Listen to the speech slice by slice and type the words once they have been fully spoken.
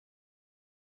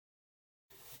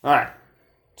All right.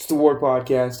 It's the War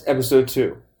Podcast, episode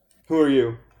 2. Who are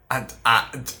you? Dylan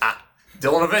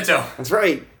Avento. That's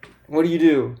right. What do you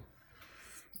do?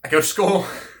 I go to school,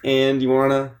 And you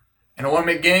want to... and I want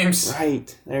to make games.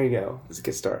 Right. There you go. That's a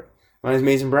good start. My name's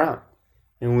Mason Brown.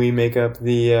 And we make up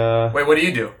the... Wait, what do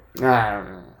you do? I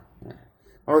don't know.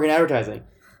 I work in advertising.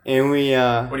 And we...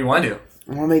 What do you want to do?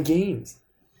 I want to make games.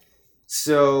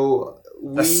 So...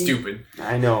 That's stupid.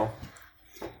 I know.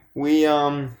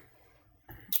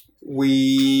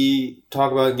 We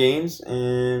talk about games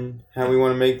and how we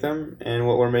want to make them and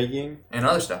what we're making And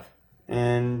other stuff.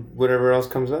 and whatever else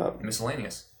comes up.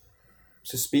 Miscellaneous.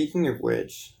 So speaking of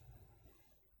which,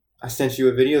 I sent you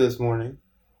a video this morning.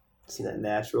 See that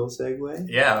natural segue?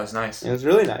 Yeah, that was nice. It was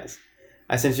really nice.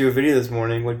 I sent you a video this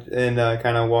morning and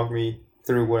kind of walk me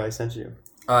through what I sent you.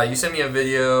 You sent me a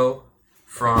video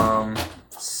from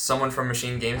someone from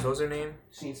Machine Games. What was their name?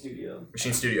 Machine Studio.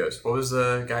 Machine Studios. What was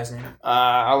the guy's name?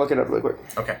 I'll look it up really quick.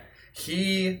 Okay.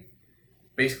 He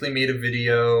basically made a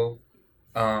video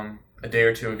a day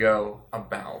or two ago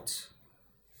about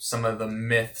some of the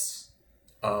myths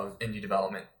of indie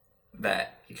development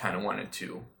that he kind of wanted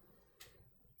to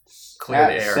clear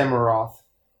the air. Semiroth.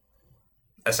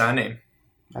 That's not a name.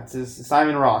 That's his.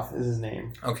 Simon Roth is his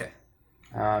name. Okay.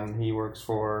 He works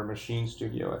for Machine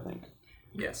Studio, I think.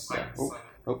 Yes.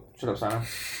 Oh, shut up, Simon.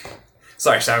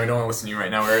 Sorry, Simon, we don't want to listen to you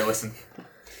right now. We already listened.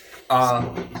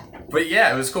 But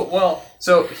yeah, it was cool. Well,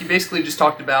 so he basically just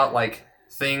talked about like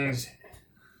things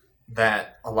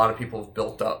that a lot of people have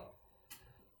built up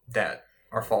that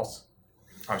are false.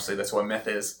 Obviously, that's what myth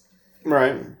is.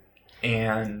 Right.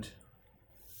 And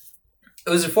it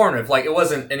was informative. Like, it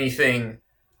wasn't anything,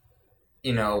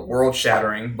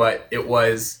 world-shattering, but it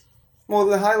was... Well,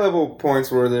 the high-level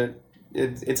points were that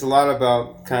it's a lot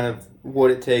about kind of what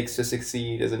it takes to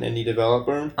succeed as an indie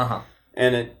developer. Uh-huh.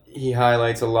 And he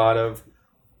highlights a lot of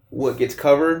what gets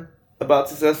covered about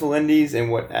successful indies and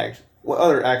what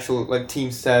other actual, like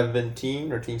Team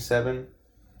 17 or Team 7.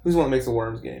 Who's the one that makes the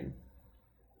Worms game?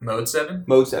 Mode 7?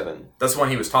 Mode 7. That's the one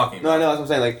he was talking about. No, I know, that's what I'm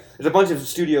saying. Like, there's a bunch of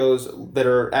studios that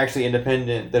are actually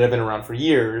independent that have been around for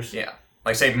years. Yeah.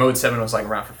 Like, say, Mode 7 was, like,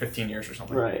 around for 15 years or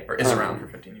something. Right. Or is around for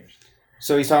 15 years.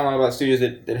 So he's talking a lot about studios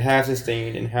that have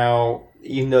sustained and how,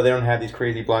 even though they don't have these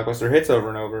crazy blockbuster hits over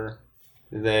and over,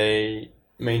 they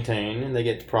maintain and they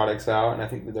get products out, and I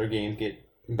think that their games get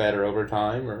better over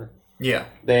time, or yeah,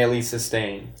 they at least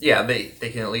sustain. Yeah, they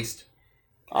can at least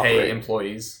pay Operate.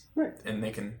 Employees, right? And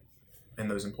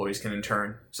those employees can in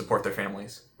turn support their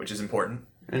families, which is important.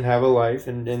 And have a life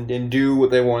and do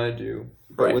what they want to do,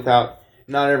 but right. Without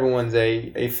not everyone's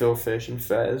a Phil Fish and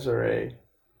Fez or a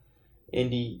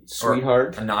indie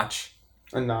sweetheart, or a Notch,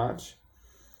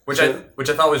 which I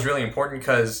thought was really important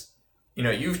because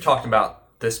you've talked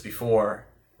about this before,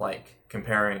 like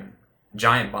comparing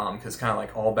Giant Bomb, because it's kind of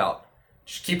like all about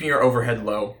just keeping your overhead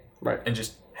low, right, and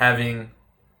just having,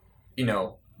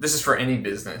 this is for any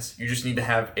business. You just need to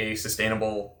have a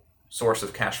sustainable source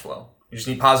of cash flow. You just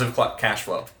need positive cash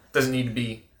flow. It doesn't need to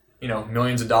be,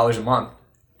 millions of dollars a month.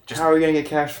 How are we going to get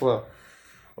cash flow?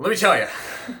 Well, let me tell you.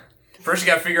 First, you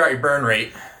got to figure out your burn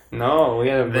rate. No, we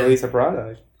got to release a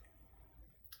product.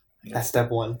 That's step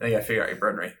one. Then you got to figure out your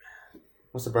burn rate.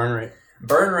 What's the burn rate?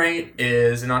 Burn rate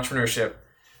is in entrepreneurship.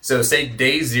 So say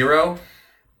day 0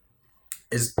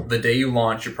 is the day you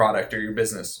launch your product or your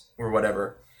business or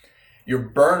whatever. Your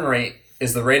burn rate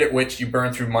is the rate at which you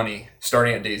burn through money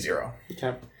starting at day 0.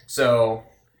 Okay. So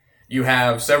you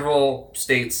have several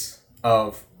states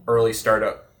of early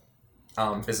startup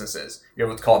businesses. You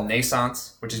have what's called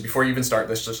naissance, which is before you even start.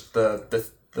 That's just the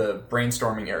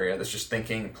brainstorming area. That's just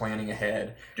thinking, planning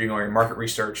ahead, doing all your market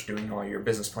research, doing all your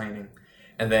business planning.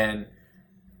 And then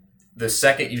the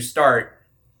second you start,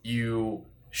 you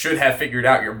should have figured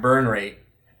out your burn rate.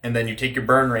 And then you take your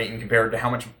burn rate and compare it to how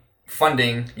much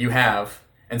funding you have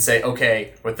and say,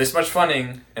 okay, with this much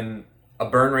funding and a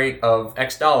burn rate of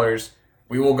X dollars,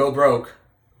 we will go broke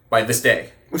by this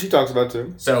day. Which he talks about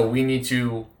too. So we need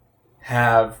to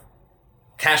have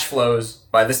cash flows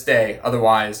by this day,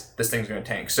 otherwise this thing's going to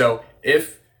tank. So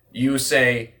if you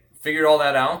say, figured all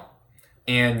that out,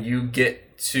 and you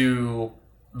get to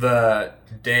the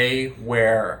day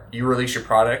where you release your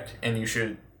product and you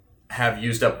should have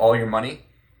used up all your money,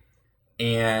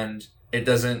 and it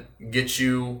doesn't get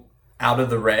you out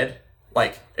of the red,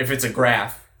 like if it's a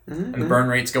graph and the burn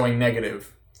rate's going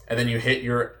negative, and then you hit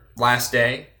your last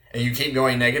day and you keep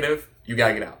going negative, you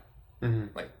gotta get out.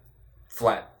 Like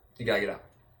flat, you gotta get out.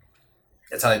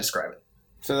 That's how they describe it.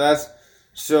 So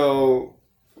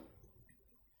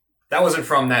that wasn't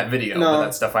from that video, but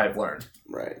that's stuff I've learned.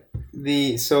 Right.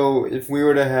 So if we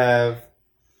were to have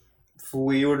if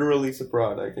we were to release a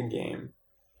product, a game,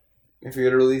 if we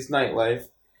were to release Nightlife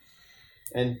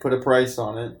and put a price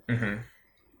on it,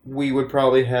 we would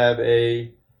probably have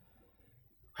a.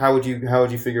 How would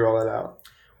you figure all that out?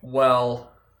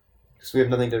 Well, because we have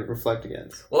nothing to reflect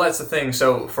against. Well, that's the thing.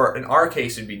 So in our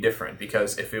case, it'd be different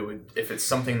because if it's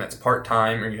something that's part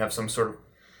time or you have some sort of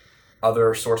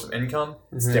other source of income,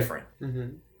 it's different,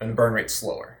 and the burn rate's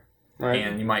slower. Right.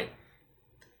 And you might.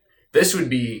 This would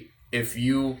be if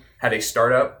you had a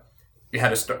startup. You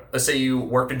had let's say you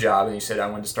worked a job and you said I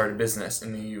want to start a business,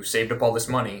 and then you saved up all this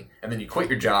money, and then you quit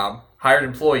your job, hired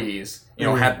employees,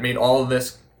 had made all of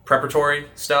this preparatory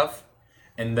stuff,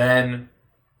 and then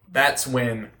that's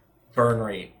when burn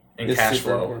rate and it's cash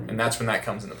flow, important. and that's when that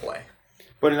comes into play.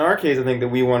 But in our case, I think that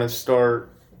we want to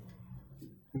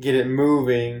get it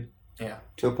moving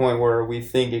to a point where we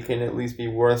think it can at least be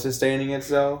worth sustaining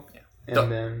itself. Yeah.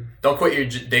 And don't quit your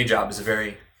day job is a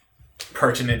very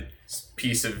pertinent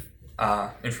piece of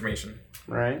information.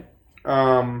 Right.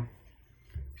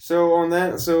 So on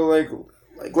that,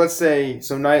 like let's say,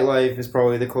 Nightlife is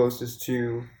probably the closest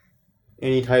to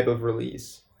any type of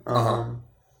release.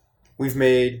 We've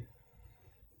made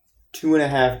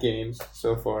 2.5 games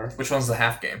so far. Which one's the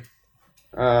half game?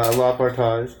 La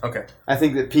Partage. Okay. I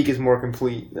think that Peak is more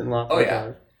complete than La Partage. Oh,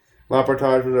 yeah. La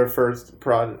Partage was our first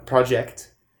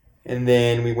project, and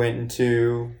then we went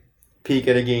into Peak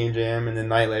at a game jam, and then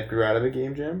Nightlife grew out of a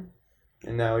game jam,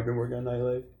 and now we've been working on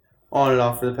Nightlife on and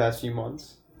off for the past few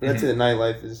months. I'd say that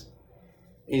Nightlife is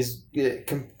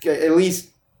at least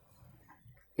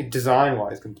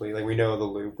design-wise complete. Like, we know the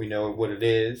loop, we know what it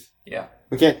is. Yeah.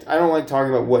 I don't like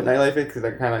talking about what Nightlife is because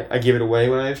I give it away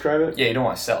when I describe it. Yeah, you don't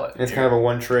want to sell it. It's kind of a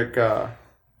one-trick.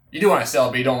 You do want to sell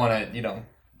it, but you don't want to,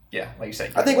 yeah, like you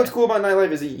said. I think what's cool about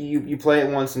Nightlife is that you play it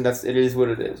once and it is what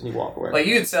it is, and you walk away. Like,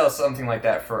 you could sell something like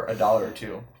that for $1 or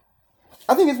 $2.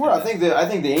 I think it's worth. I think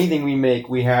that anything we make,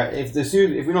 we have. If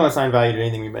we don't assign value to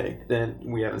anything we make, then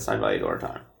we haven't assigned value to our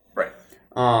time. Right.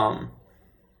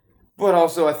 But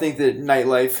also I think that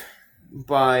Nightlife,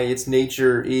 by its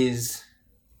nature, is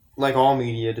like all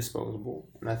media, disposable,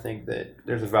 and I think that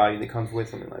there's a value that comes with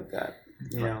something like that.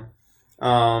 You know.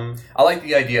 I like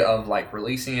the idea of like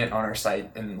releasing it on our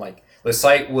site, and like the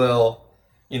site will,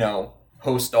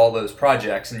 host all those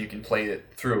projects, and you can play it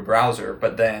through a browser.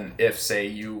 But then, if say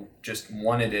you just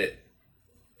wanted it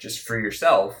just for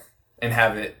yourself and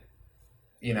have it,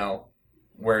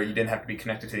 where you didn't have to be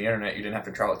connected to the internet, you didn't have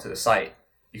to travel to the site,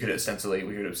 we could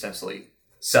essentially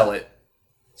sell it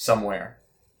somewhere,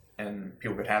 and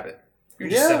people could have it. You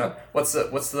just set up. What's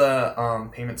the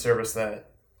payment service that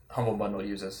Humble Bundle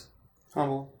uses?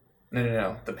 Humble.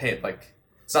 No.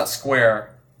 It's not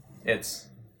Square. It's.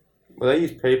 Well, they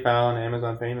use PayPal and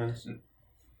Amazon Payments.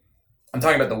 I'm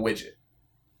talking about the widget.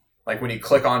 Like when you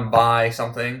click on buy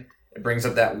something, it brings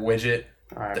up that widget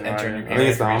to enter your payment. I think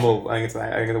it's the Humble. I think it's the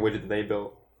widget that they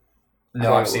built.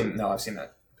 I've seen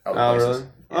that. Oh, really?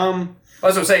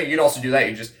 That's what I'm saying. You'd also do that.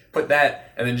 You just put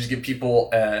that and then just give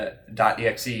people a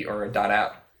 .exe or a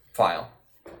 .app file.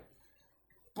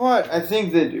 But I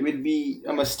think that it would be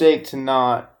a mistake to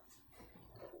not.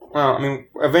 Well,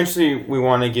 eventually we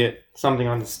want to get something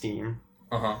onto Steam.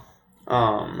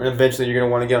 And eventually you're going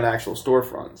to want to get on actual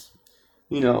storefronts.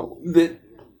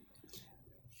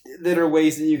 That are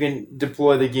ways that you can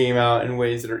deploy the game out in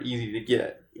ways that are easy to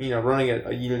get. Running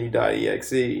a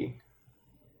Unity.exe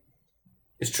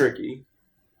is tricky.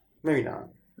 Maybe not.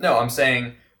 No, I'm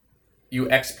saying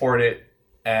you export it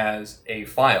as a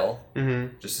file,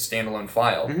 just a standalone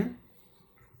file,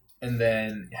 and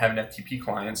then have an FTP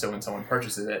client, so when someone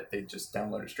purchases it, they just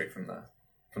download it straight from the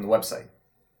website.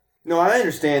 No, I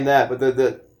understand that, but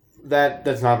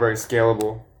that's not very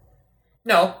scalable.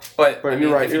 No, but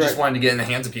you're right. If you just wanted to get in the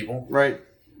hands of people, right?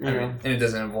 And it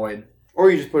doesn't avoid.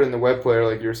 Or you just put it in the web player,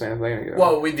 like you were saying a second ago.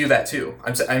 Well, we do that too.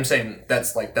 I'm saying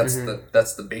that's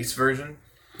the base version.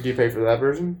 Do you pay for that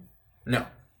version? No.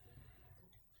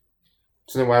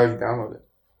 So then why would you download it?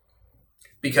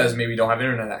 Because maybe you don't have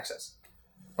internet access.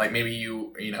 Like maybe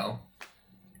you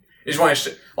just want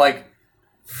to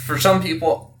for some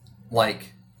people, why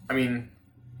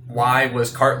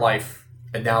was Cart Life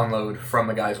a download from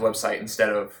a guy's website instead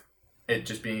of it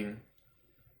just being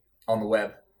on the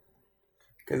web?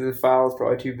 Because the file is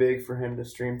probably too big for him to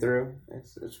stream through.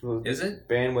 It's really Is it?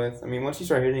 Bandwidth. Once you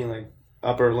start hitting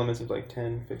upper limits of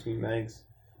 10, 15 megs,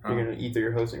 you're going to eat through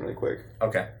your hosting really quick.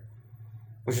 Okay.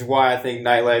 Which is why I think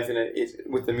Nightlife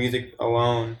with the music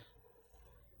alone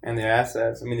and the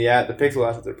assets. The pixel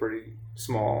assets are pretty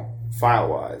small file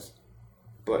wise,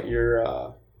 but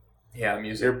your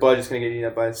music. Your budget's gonna get eaten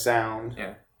up by sound.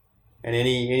 Yeah. And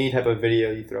any type of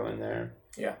video you throw in there.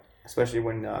 Yeah. especially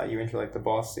when you enter like the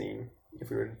boss scene. If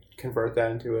we were to convert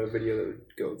that into a video that would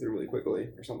go through really quickly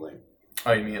or something.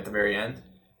 Oh, you mean at the very end?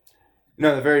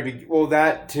 No, the very big. Well,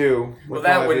 that too. Well,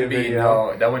 that wouldn't be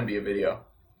no. That wouldn't be a video.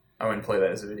 I wouldn't play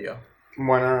that as a video.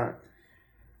 Why not?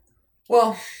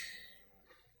 Well,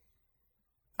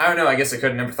 I don't know. I guess I could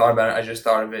have never thought about it. I just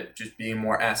thought of it just being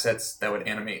more assets that would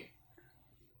animate.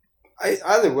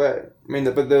 Either way, I mean,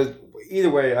 either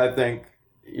way, I think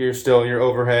you're still your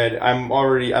overhead. I don't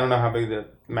know how big the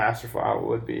master file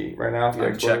would be right now if you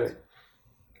export it,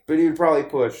 but you'd probably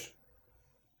push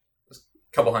a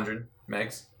couple hundred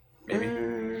megs, maybe.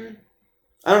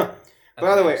 I don't know. But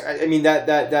either way, I mean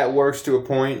that works to a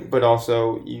point, but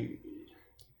also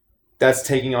that's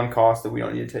taking on costs that we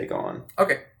don't need to take on.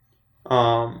 Okay.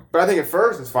 But I think at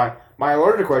first it's fine. My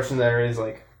larger question there is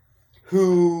like, if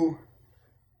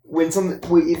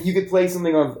you could play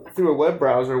something through a web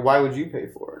browser, why would you pay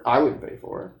for it? I wouldn't pay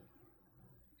for it.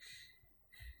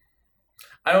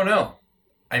 I don't know.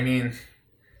 I mean,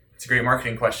 it's a great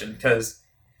marketing question because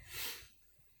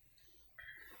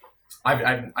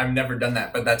I've never done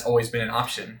that, but that's always been an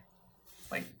option.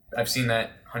 Like I've seen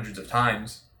that hundreds of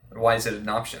times. But why is it an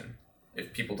option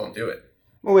if people don't do it?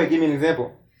 Well, wait, give me an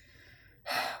example.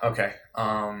 Okay.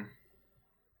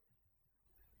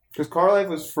 Because Car Life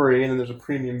was free, and then there's a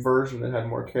premium version that had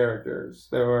more characters.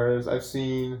 Whereas I've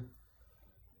seen,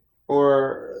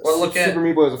 Super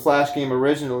Meat Boy was a Flash game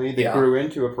originally that grew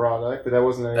into a product, but that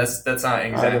wasn't that's not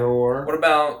exactly. Either or. What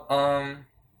about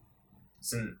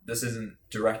this isn't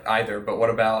direct either, but what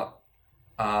about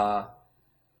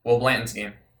Will Blanton's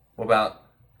game? What about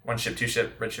One Ship, Two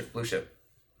Ship, Red Ship, Blue Ship?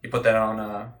 He put that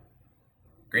on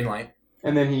Greenlight.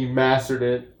 And then he mastered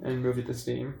it and moved it to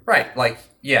Steam. Right,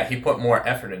 he put more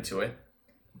effort into it.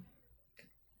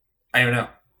 I don't know.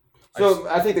 So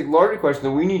I think the larger question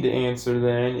that we need to answer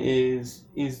then is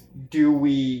do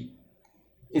we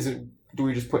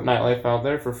just put Nightlife out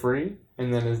there for free,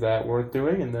 and then is that worth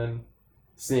doing, and then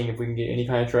seeing if we can get any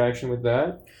kind of traction with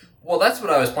that? Well, that's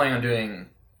what I was planning on doing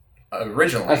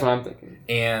originally. That's what I'm thinking.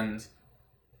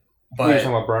 But we were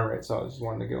talking about burn rate, so I just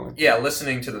wanted to go in. Yeah,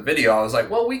 listening to the video, I was like,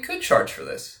 well, we could charge for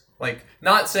this. Like,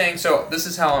 not saying, so this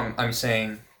is how I'm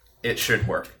saying it should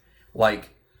work.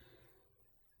 Like,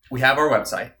 we have our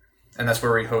website, and that's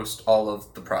where we host all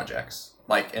of the projects.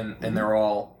 Like, and they're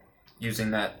all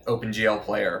using that OpenGL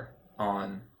player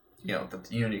on, that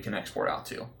Unity can export out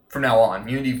to. From now on,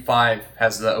 Unity 5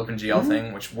 has the OpenGL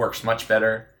thing, which works much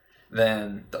better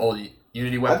than the old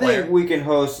Unity web player. I think we can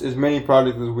host as many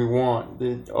projects as we want.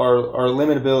 Our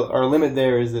limit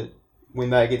there is that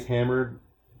when that gets hammered,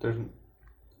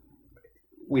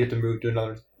 we have to move to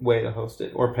another way to host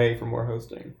it or pay for more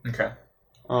hosting. Okay.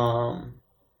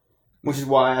 Which is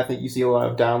why I think you see a lot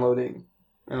of downloading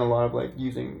and a lot of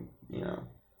using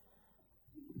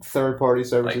third-party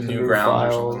services like to move Newgrounds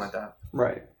files. or something like that.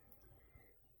 Right.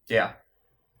 Yeah.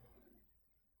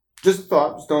 Just a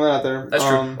thought. Just throwing that out there. That's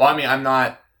true. Well, I mean, I'm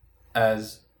not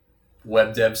as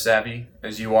web dev savvy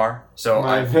as you are, so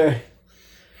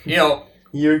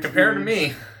you're compared to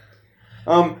me.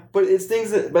 But it's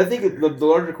things that. But I think the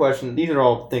larger question. These are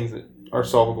all things that are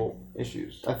solvable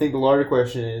issues. I think the larger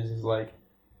question is like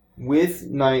with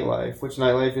Nightlife, which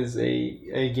Nightlife is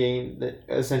a game that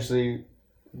essentially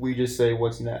we just say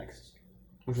what's next,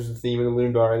 which is the theme of the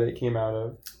Lunari that it came out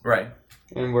of. Right.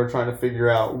 And we're trying to figure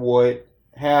out what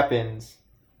happens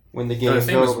when the game is over.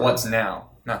 The theme was what's now.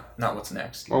 Not what's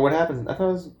next. Or what happens. I thought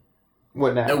it was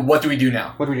what now. No, what do we do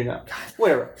now? What do we do now?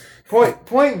 Whatever.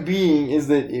 Point being is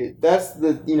that that's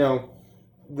the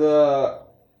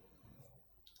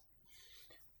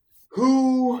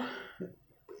who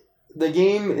the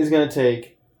game is going to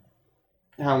take.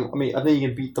 I think you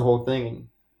can beat the whole thing in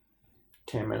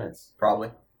 10 minutes.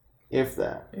 Probably. If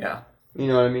that. Yeah. You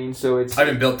know what I mean? So it's. I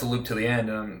haven't built the loop to the end,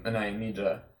 and I need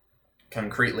to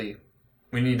concretely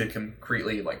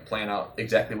plan out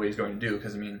exactly what he's going to do,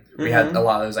 because we had a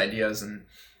lot of those ideas, and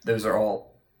those are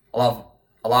all a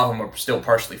lot of them are still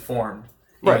partially formed.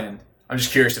 Right. And I'm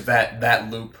just curious if that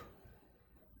loop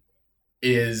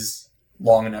is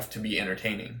long enough to be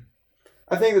entertaining.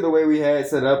 I think that the way we had it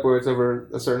set up, where it's over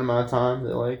a certain amount of time,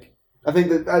 that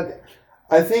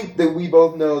I think that we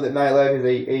both know that Nightlife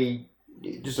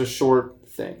is just a short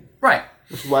thing. Right.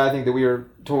 Which is why I think that we are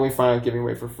totally fine with giving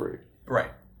away for free.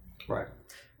 Right. Right.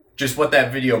 Just what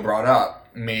that video brought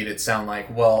up made it sound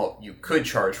like, well, you could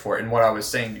charge for it. And what I was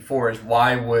saying before is,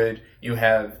 why would you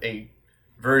have a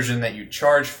version that you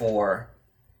charge for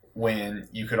when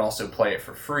you could also play it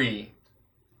for free?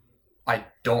 I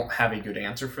don't have a good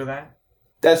answer for that.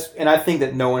 And I think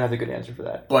that no one has a good answer for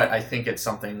that. But I think it's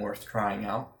something worth trying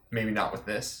out. Maybe not with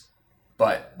this,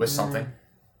 but with something.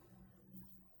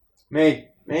 maybe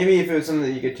if it was something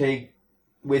that you could take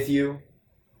with you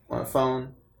on a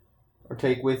phone, or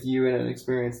take with you in an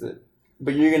experience that.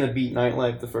 But you're gonna beat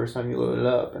Nightlife the first time you load it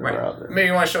up in a browser. Maybe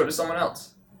you want to show it to someone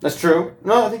else. That's true.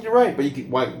 No, I think you're right. But you could,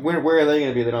 where are they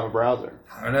gonna be if they don't have a browser?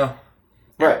 I don't know.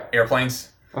 Right. Airplanes.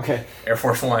 Okay. Air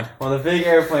Force One. Well, the big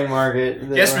airplane market.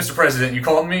 Yes, Mr. President, you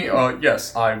called me?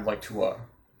 Yes, I'd like to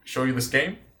show you this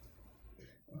game.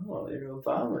 Oh, your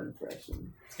Obama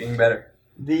impression. It's getting better.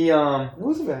 What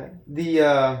was that?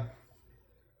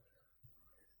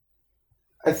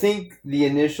 I think the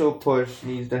initial push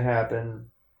needs to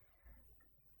happen.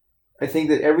 I think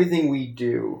that everything we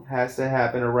do has to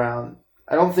happen around.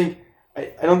 I don't think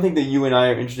that you and I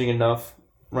are interesting enough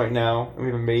right now. We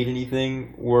haven't made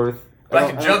anything worth. But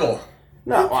I can juggle.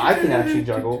 No, well, I can actually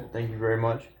juggle. Thank you very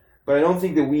much. But I don't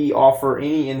think that we offer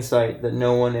any insight that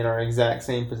no one in our exact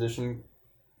same position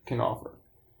can offer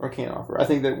or can't offer. I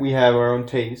think that we have our own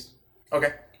taste.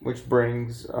 Okay. Which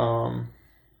brings, I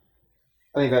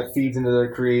think that feeds into the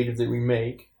creative that we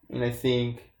make, and I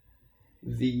think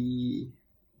the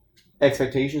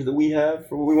expectations that we have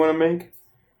for what we want to make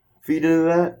feed into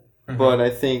that. Mm-hmm. But I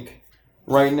think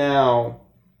right now,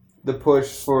 the push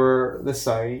for the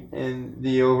site and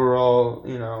the overall,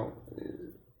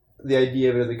 the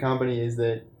idea of it as a company is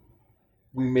that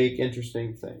we make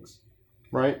interesting things,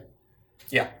 right?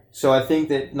 Yeah. So I think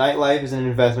that Nightlife is an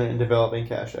investment in developing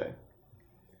Cache,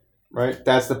 right?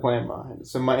 That's the plan behind it.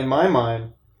 So in my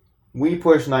mind, we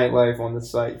push Nightlife on the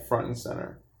site front and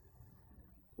center,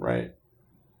 right?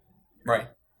 Right.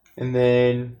 And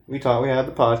then we have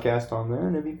the podcast on there,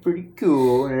 and it'd be pretty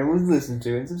cool, and everyone's listening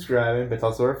to it and subscribing, but it's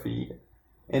also our feed.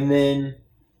 And then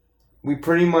we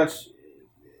pretty much,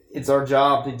 it's our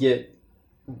job to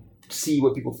see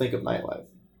what people think of Nightlife.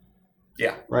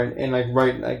 Yeah. Right? And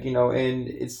and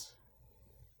it's,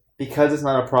 because it's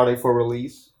not a product for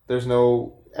release, there's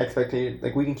no expectation,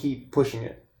 we can keep pushing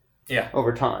it. Yeah.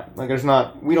 Over time.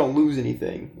 We don't lose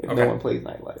anything if no one plays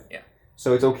Nightlife. Yeah.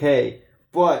 So it's okay.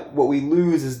 But what we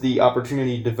lose is the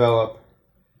opportunity to develop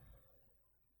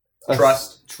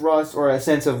trust or a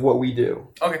sense of what we do.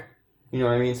 Okay. You know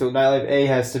what I mean? So Nightlife A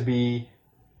has to be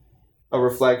a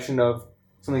reflection of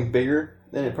something bigger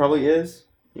than it probably is.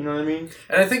 You know what I mean?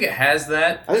 And I think it has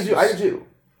that. I do.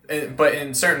 But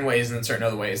in certain ways and in certain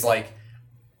other ways.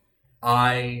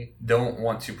 I don't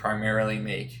want to primarily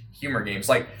make humor games.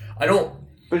 But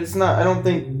it's not. I don't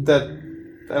think that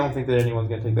anyone's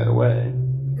gonna take that away.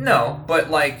 No, but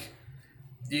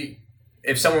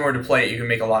if someone were to play it, you can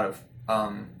make a lot of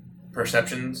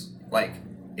perceptions.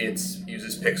 It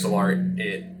uses pixel art.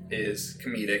 It is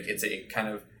comedic. It's a kind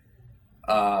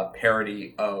of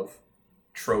parody of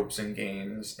tropes in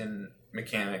games and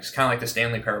mechanics, kind of like the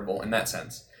Stanley Parable in that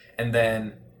sense. And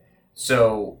then,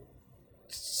 so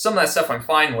some of that stuff I'm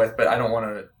fine with, but I don't want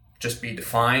to just be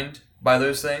defined by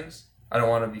those things. I don't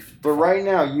want to be... But right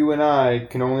now, you and I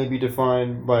can only be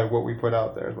defined by what we put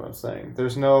out there, is what I'm saying.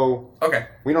 There's no... Okay.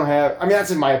 We don't have... I mean,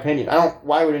 that's in my opinion.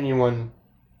 Why would anyone...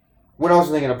 What else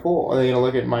are they going to pull? Are they going to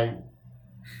look at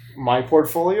my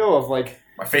portfolio of,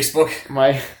 My Facebook?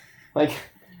 My,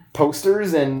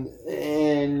 posters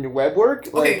and web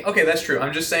work? Okay, that's true.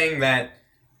 I'm just saying that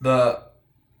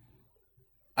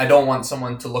I don't want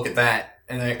someone to look at that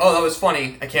and think, oh, that was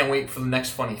funny. I can't wait for the next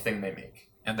funny thing they make.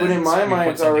 But in my mind,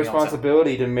 it's our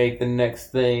responsibility to make the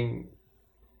next thing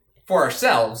for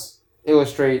ourselves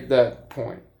illustrate that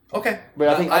point. Okay, but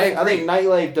I think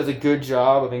Nightlife does a good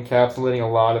job of encapsulating a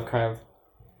lot of kind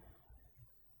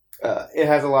of. It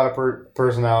has a lot of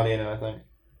personality in it, I think,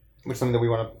 which is something that we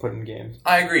want to put in games.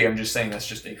 I agree. I'm just saying that's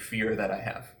just a fear that I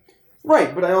have.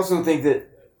 Right, but I also think that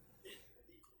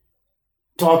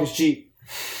talk is cheap.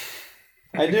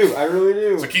 I do. I really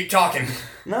do. So keep talking.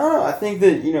 No, I think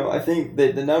that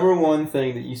the number one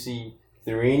thing that you see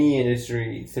through any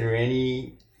industry, through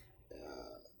any,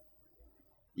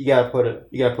 you gotta put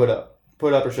up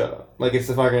or shut up. It's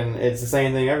the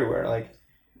same thing everywhere.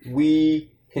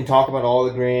 We can talk about all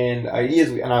the grand ideas,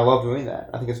 and I love doing that.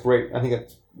 I think it's great. I think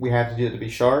we have to do it to be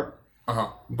sharp.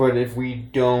 But if we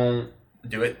don't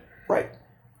do it right,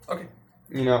 okay.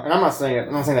 And I'm not saying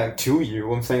that to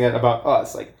you. I'm saying that about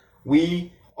us.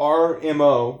 Our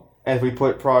MO, as we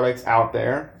put products out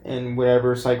there in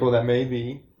whatever cycle that may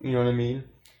be, you know what I mean,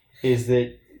 is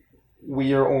that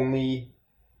we are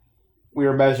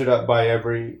measured up by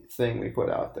everything we put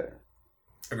out there.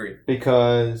 Agreed.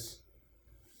 Because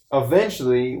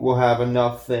eventually we'll have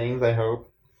enough things, I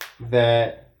hope,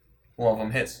 that one of them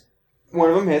hits,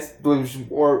 or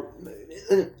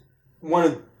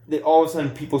all of a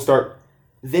sudden people start.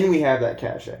 Then we have that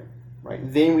cachet. Right.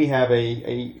 Then we have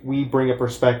we bring a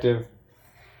perspective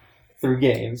through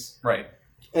games. Right.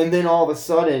 And then all of a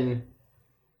sudden,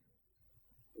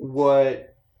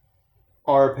 what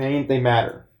our opinions, they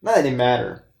matter. Not that they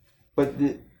matter, but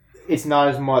it's not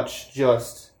as much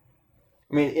just...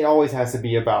 I mean, it always has to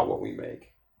be about what we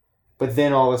make. But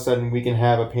then all of a sudden, we can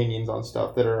have opinions on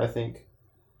stuff that are, I think,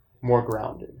 more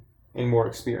grounded and more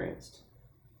experienced.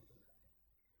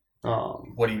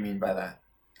 What do you mean by that?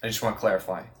 I just want to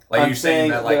clarify. Like, I'm you're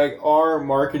saying that, like our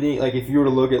marketing, like if you were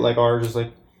to look at like our just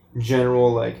like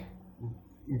general like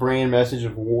brand message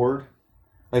of Ward,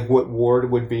 like what Ward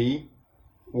would be,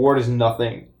 Ward is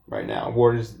nothing right now.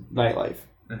 Ward is nightlife.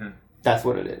 Mm-hmm. That's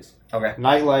what it is. Okay.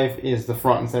 Nightlife is the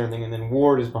front and center thing, and then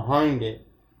Ward is behind it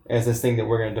as this thing that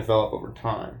we're going to develop over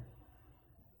time.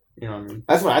 You know what I mean?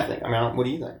 That's what I think. I mean, what do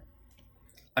you think?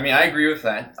 I mean, I agree with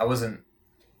that. I wasn't...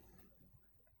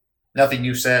 Nothing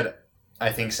you said,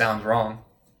 I think, sounds wrong.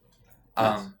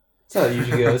 That's how it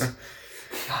usually goes.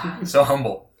 So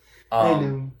humble. I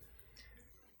know.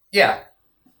 Yeah.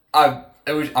 I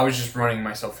was just running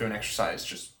myself through an exercise,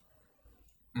 just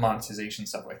monetization,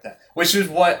 stuff like that. Which is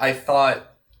what I thought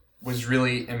was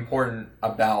really important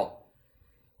about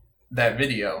that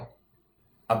video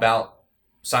about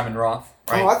Simon Roth.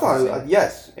 Right? Oh, I thought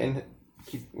yes, and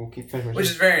we'll keep finishing. Which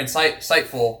is very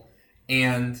insightful,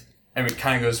 and I mean, it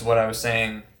kind of goes to what I was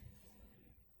saying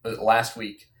last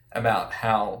week about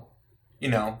how, you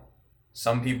know,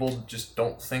 some people just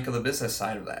don't think of the business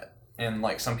side of that, and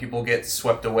like some people get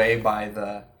swept away by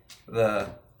the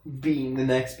being the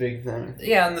next big thing.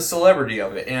 Yeah, and the celebrity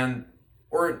of it,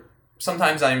 or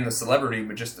sometimes not even the celebrity,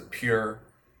 but just the pure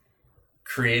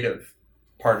creative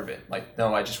part of it. Like,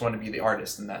 no, I just want to be the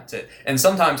artist, and that's it. And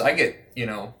sometimes I get, you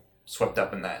know, swept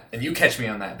up in that, and you catch me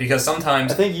on that, because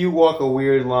sometimes I think you walk a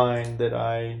weird line that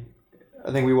I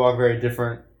think we walk very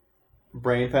different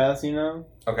brain paths, you know?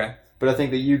 Okay. But I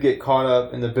think that you get caught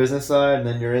up in the business side, and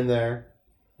then you're in there,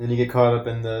 and then you get caught up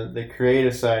in the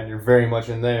creative side, and you're very much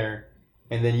in there,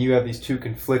 and then you have these two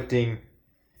conflicting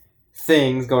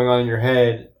things going on in your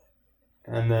head,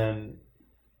 and then,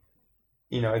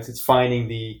 you know, it's finding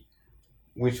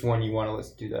which one you want to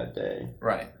listen to that day.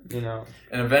 Right. You know?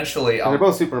 And eventually... they're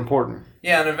both super important.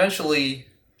 Yeah, and eventually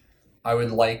I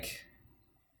would like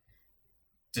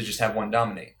to just have one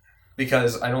dominate.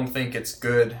 Because I don't think it's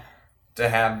good to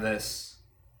have this...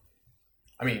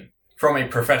 I mean, from a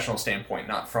professional standpoint,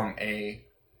 not from a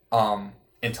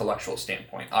intellectual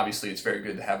standpoint. Obviously, it's very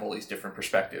good to have all these different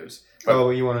perspectives.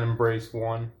 But you want to embrace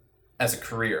one? As a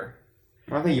career.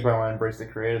 I think you probably want to embrace the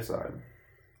creative side.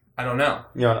 I don't know.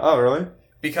 Oh, really?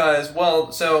 Because,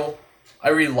 well, so I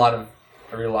read a lot of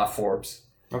Forbes.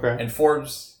 Okay. And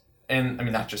Forbes, and I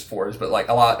mean not just Forbes, but like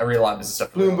I read a lot of business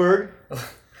stuff. Bloomberg.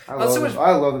 I love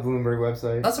the Bloomberg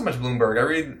website. Not so much Bloomberg. I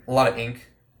read a lot of Inc.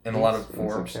 and a lot of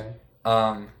Forbes. Okay.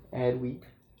 Adweek.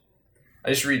 I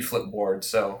just read Flipboard,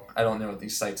 so I don't know what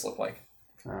these sites look like.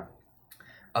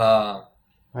 My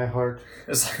heart.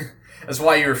 That's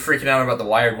why you were freaking out about the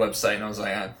Wired website, and I was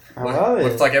like, I love it.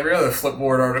 Looks like every other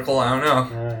Flipboard article. I don't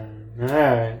know. All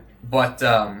right. But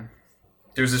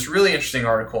there's this really interesting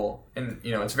article, and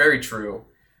you know it's very true,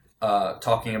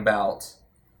 talking about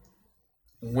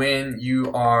when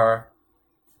you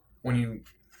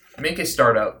make a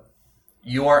startup,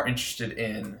 you are interested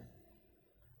in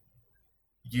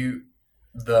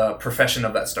the profession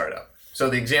of that startup. So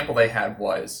the example they had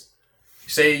was,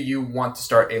 say you want to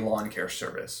start a lawn care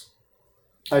service.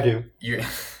 I do.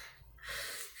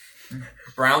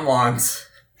 Brown Lawns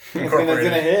It's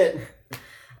gonna hit.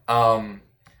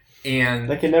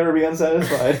 And I can never be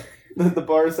unsatisfied. The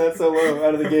bar is set so low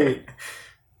out of the gate.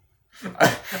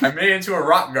 I made it into a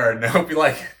rock garden. I hope you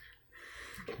like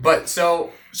it. But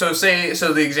so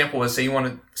the example was, say you want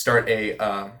to start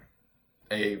a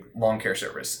lawn care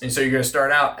service, and so you're going to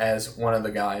start out as one of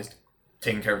the guys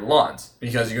taking care of the lawns,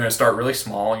 because you're going to start really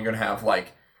small. You're going to have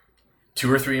like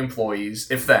 2 or 3 employees,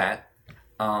 if that.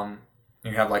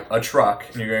 You have like a truck,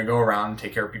 and you're going to go around and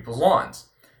take care of people's lawns.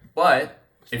 But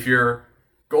if your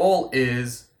goal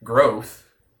is growth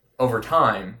over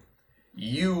time,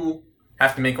 you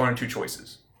have to make one or two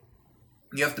choices.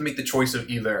 You have to make the choice of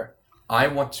either, I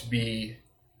want to be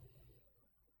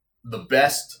the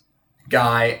best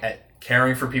guy at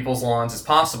caring for people's lawns as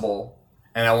possible,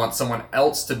 and I want someone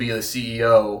else to be the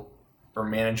CEO or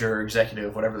manager or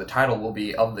executive, whatever the title will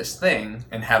be, of this thing,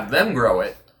 and have them grow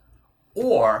it,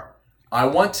 or I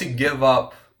want to give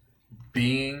up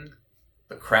being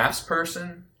the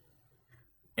craftsperson,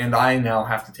 and I now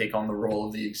have to take on the role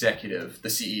of the executive, the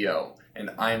CEO,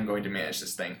 and I am going to manage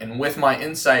this thing. And with my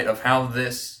insight of how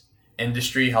this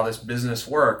industry, how this business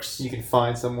works... You can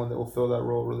find someone that will fill that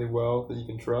role really well that you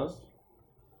can trust?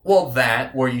 Well,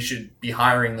 that, or you should be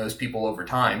hiring those people over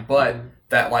time. But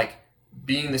that like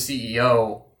being the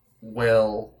CEO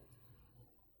will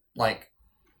like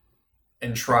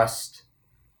entrust,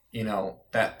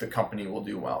 that the company will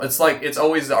do well. It's like it's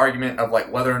always the argument of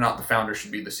like whether or not the founder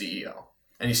should be the CEO.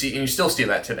 And you still see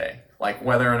that today. Like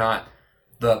whether or not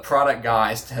the product guy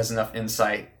has enough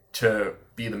insight to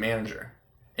be the manager.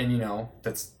 And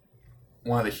that's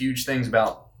one of the huge things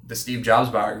about the Steve Jobs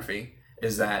biography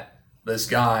is that this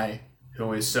guy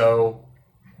who is so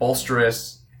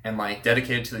bolsterous and like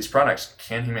dedicated to these products,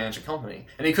 can he manage a company?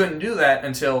 And he couldn't do that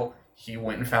until he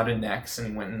went and founded Next and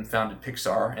he went and founded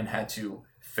Pixar and had to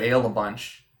fail a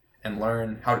bunch and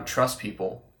learn how to trust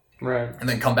people. Right. And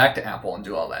then come back to Apple and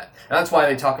do all that. And that's why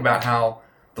they talk about how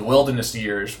the wilderness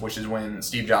years, which is when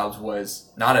Steve Jobs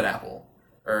was not at Apple,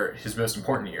 are his most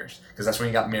important years. Because that's when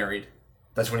he got married.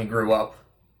 That's when he grew up.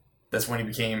 That's when he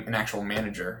became an actual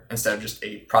manager instead of just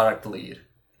a product lead.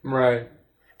 Right.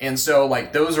 And so,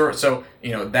 like, that's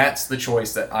the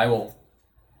choice that I will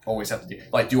always have to do.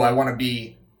 Like, do I want to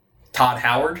be Todd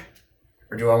Howard?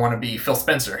 Or do I want to be Phil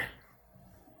Spencer?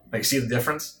 Like, see the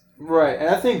difference? Right. And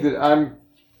I think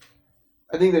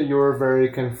that you're very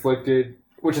conflicted,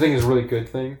 which I think is a really good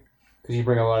thing, because you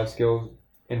bring a lot of skills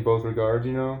in both regards,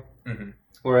 Mm-hmm.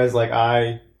 Whereas, like,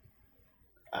 I'm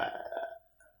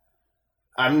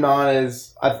not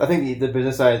as... I think the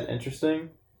business side is interesting,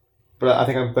 but I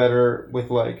think I'm better with,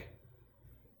 like...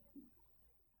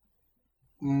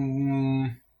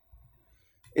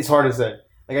 it's hard to say.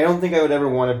 Like, I don't think I would ever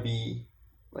want to be,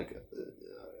 like,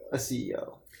 a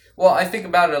CEO. Well, I think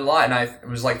about it a lot, and I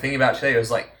was, like, thinking about it today. It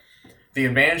was, like, the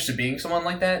advantage to being someone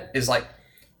like that is, like,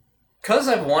 because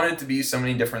I've wanted to be so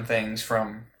many different things,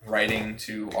 from writing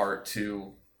to art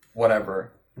to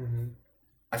whatever, mm-hmm.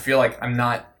 I feel like I'm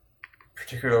not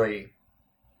particularly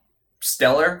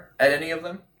stellar at any of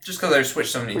them, just because I've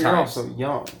switched so many times. You're also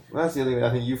young. That's the other thing I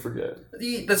think you forget.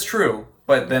 That's true,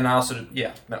 but then I also,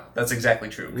 that's exactly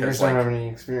true. You just don't have any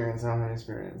experience. I don't have any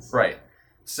experience. Right.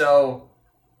 So,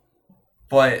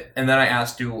 and then I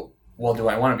asked you, well, do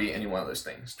I want to be any one of those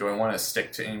things? Do I want to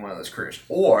stick to any one of those careers?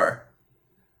 Or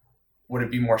would it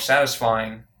be more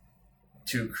satisfying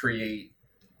to create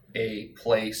a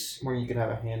place where you can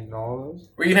have a hand in all of those?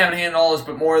 Where you can have a hand in all of those,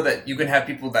 but more that you can have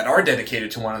people that are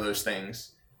dedicated to one of those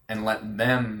things and let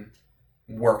them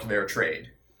work their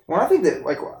trade. Well, I think that,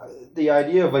 like, the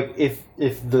idea of, like, if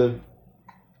the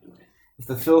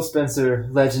Phil Spencer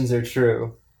legends are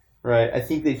true, right, I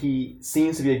think that he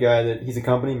seems to be a guy that he's a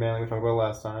company man, like we talked about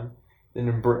last time. Or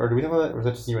did we talk about that? Or was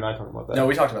that just you and I talking about that? No,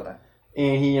 we talked about that.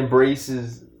 And he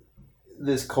embraces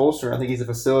this culture. I think he's a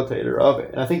facilitator of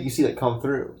it. And I think you see that come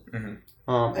through. Mm-hmm.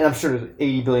 And I'm sure there's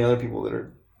 80 billion other people that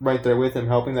are right there with him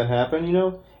helping that happen,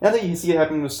 And I think you can see it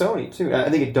happening with Sony, too. And I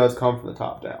think it does come from the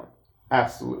top down.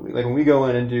 Absolutely. Like, when we go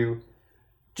in and do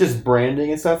just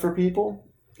branding and stuff for people,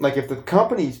 like, if the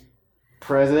company's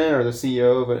president or the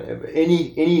CEO of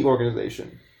any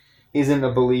organization isn't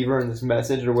a believer in this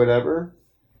message or whatever,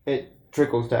 it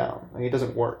trickles down. Like, it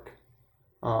doesn't work.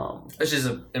 Which is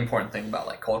an important thing about,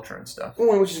 like, culture and stuff.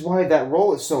 Which is why that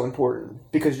role is so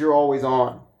important, because you're always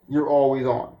on. You're always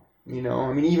on.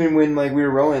 I mean, even when, like, we were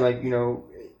rolling, like,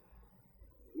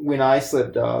 when I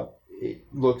slipped up, it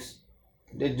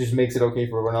just makes it okay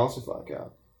for everyone else to fuck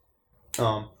up.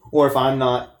 Or if I'm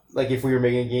not, like, if we were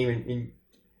making a game and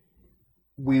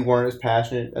we weren't as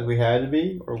passionate as we had to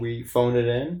be, or we phoned it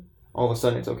in, all of a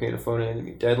sudden it's okay to phone it in and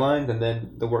meet deadlines, and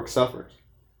then the work suffers.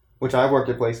 Which I've worked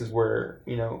at places where,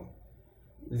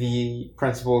 the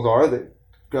principals are the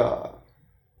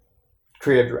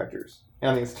creative directors.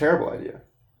 And I think it's a terrible idea.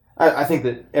 I think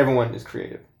that everyone is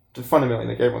creative. Fundamentally,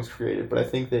 like, everyone's creative. But I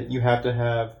think that you have to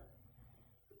have...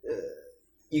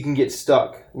 you can get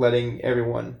stuck letting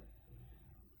everyone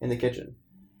in the kitchen.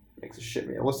 Makes a shit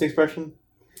meal. What's the expression?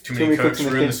 Too many cooks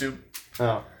ruin the soup.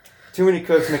 Oh. Too many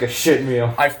cooks make a shit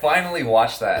meal. I finally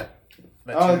watched that.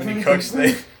 Too many cooks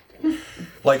thing.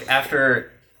 Like,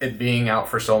 after it being out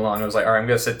for so long, I was like, all right, I'm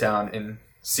going to sit down and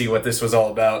see what this was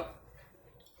all about.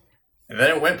 And then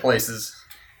it went places.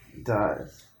 It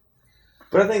does.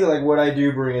 But I think that, like, what I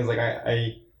do bring is, like,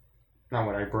 I not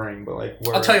what I bring, but, like...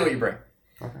 I'll tell you what you bring.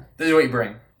 Okay. This is what you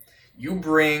bring. You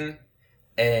bring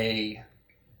a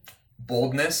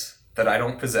boldness that I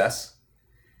don't possess.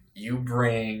 You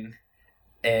bring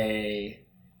a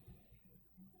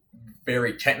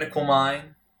very technical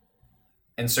mind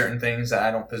in certain things that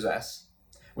I don't possess,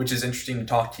 which is interesting to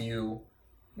talk to you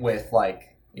with,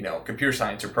 like, computer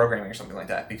science or programming or something like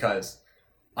that, because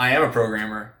I am a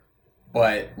programmer,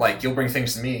 but, like, you'll bring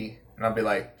things to me and I'll be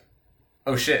like,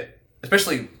 oh shit,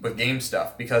 especially with game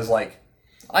stuff, because, like,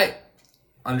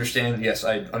 understand. Yes,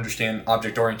 I understand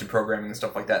object-oriented programming and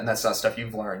stuff like that, and that's not stuff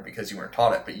you've learned because you weren't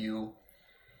taught it. But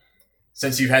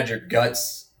since you've had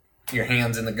your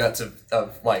hands in the guts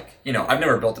of like, I've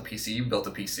never built a PC. You built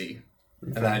a PC,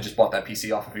 and then I just bought that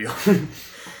PC off of you.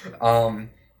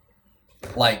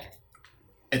 Like,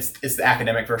 it's the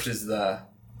academic versus the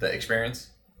experience.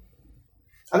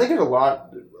 I think there's a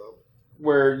lot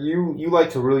where you like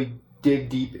to really dig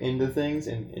deep into things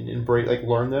and embrace, like,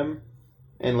 learn them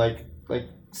and like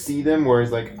see them,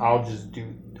 whereas like I just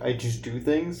do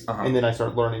things and then I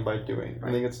start learning by doing. Right.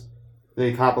 I think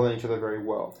they complement each other very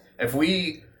well. If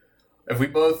we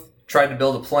both tried to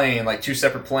build a plane, like two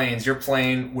separate planes, your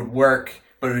plane would work,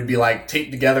 but it would be like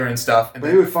taped together and stuff. And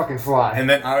but it would fucking fly. And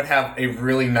then I would have a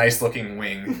really nice looking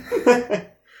wing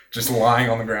just lying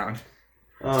on the ground.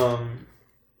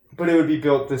 But it would be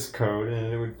built this code,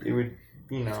 and it would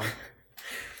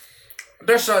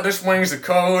This wing's a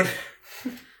code.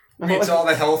 Meets all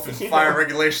the health and fire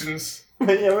regulations.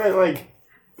 Yeah, man, like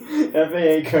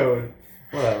FAA code,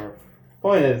 whatever.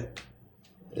 Point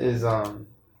is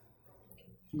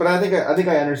but I think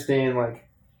I understand. Like,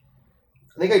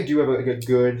 I think I do have a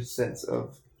good sense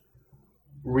of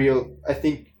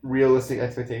realistic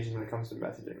expectations when it comes to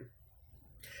messaging.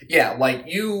 Yeah, like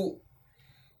you.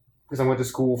 Because I went to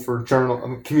school for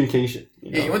communication.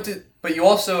 Yeah, you went to, but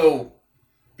your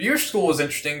school was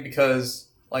interesting because,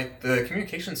 like, the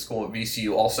communication school at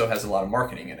VCU also has a lot of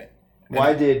marketing in it. Well,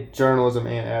 I did journalism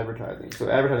and advertising, so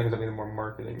advertising is definitely more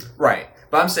marketing. Right,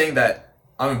 but I'm saying that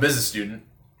I'm a business student.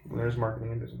 There's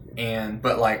marketing and business.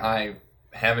 But like I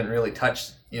haven't really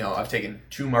touched. I've taken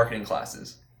 2 marketing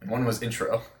classes, and one was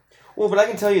intro. Well, but I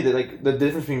can tell you that like the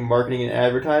difference between marketing and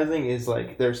advertising is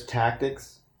like there's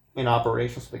tactics and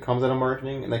operations that comes out of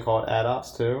marketing, and they call it ad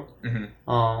ops too.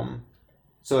 Mm-hmm.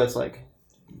 So it's like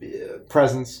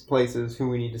presence, places, who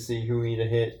we need to see, who we need to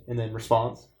hit, and then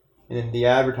response. And then the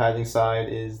advertising side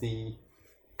is the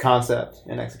concept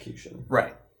and execution.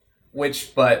 Right.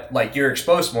 But like you're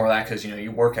exposed to more of that because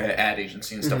you work at an ad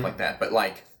agency and stuff mm-hmm. like that. But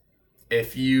like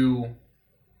if you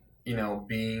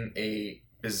being a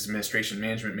business administration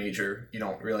management major, you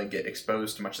don't really get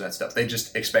exposed to much of that stuff. They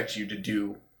just expect you to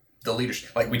do the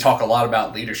leadership. Like we talk a lot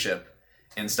about leadership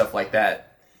and stuff like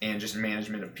that, and just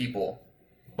management of people.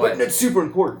 But it's super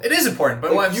important. It is important.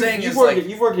 But like what I'm saying is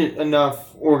you've worked at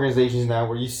enough organizations now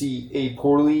where you see a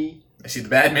poorly. I see the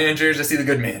bad managers. I see the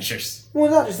good managers.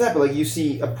 Well, not just that, but like you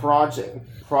see a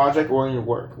project-oriented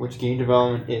work, which game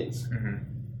development is. Mm-hmm.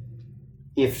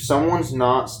 If someone's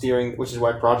not steering, which is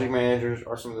why project managers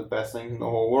are some of the best things in the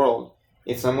whole world.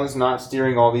 If someone's not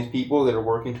steering all these people that are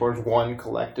working towards one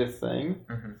collective thing,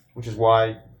 mm-hmm. which is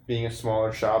why being a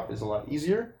smaller shop is a lot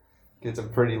easier, because it's a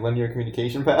pretty linear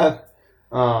communication path.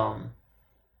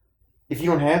 If you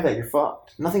don't have that, you're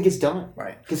fucked. Nothing gets done.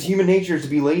 Right. Because human nature is to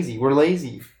be lazy. We're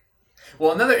lazy.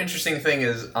 Well, another interesting thing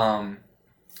is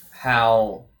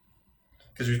how,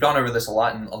 because we've gone over this a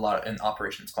lot in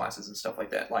operations classes and stuff like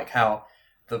that, like how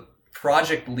the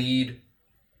project lead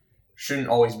shouldn't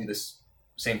always be the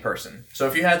same person. So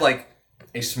if you had like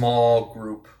a small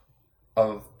group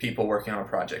of people working on a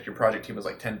project, your project team was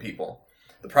like 10 people,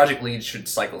 the project lead should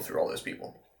cycle through all those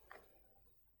people.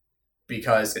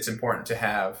 Because it's important to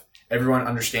have everyone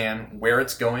understand where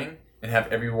it's going and have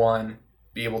everyone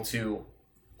be able to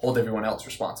hold everyone else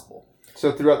responsible.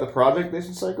 So throughout the project they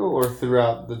should cycle, or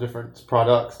throughout the different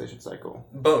products they should cycle?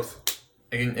 Both.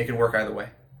 It can work either way.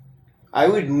 I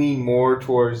would lean more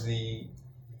towards the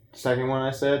second one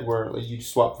I said, where like, you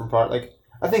swap from product. Like,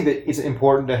 I think that it's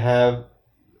important to have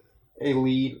a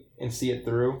lead and see it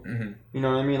through. Mm-hmm. You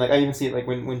know what I mean? Like, I even see it like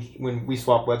when we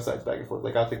swap websites back and forth.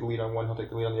 Like, I'll take the lead on one, he'll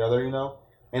take the lead on the other,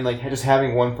 And like just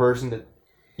having one person that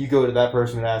you go to that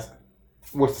person and ask,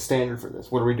 what's the standard for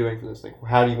this? What are we doing for this? Like,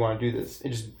 how do you want to do this?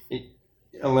 It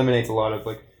eliminates a lot of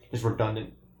like just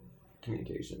redundant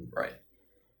communication. Right.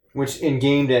 Which in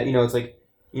game that, it's like,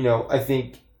 I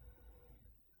think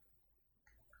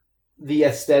the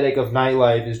aesthetic of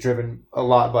nightlife is driven a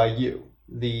lot by you.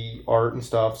 The art and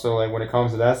stuff. So like when it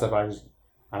comes to that stuff, I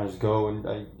just go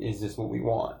and is this what we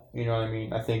want? You know what I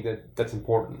mean? I think that's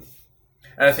important.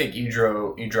 And I think you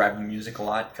drive the music a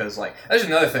lot because like that's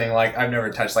another thing. Like I've never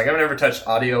touched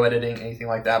audio editing, anything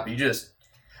like that. But you just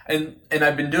and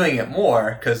I've been doing it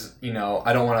more because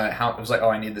I don't want to. It was like, oh,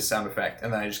 I need this sound effect,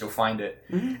 and then I just go find it.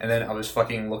 Mm-hmm. And then I was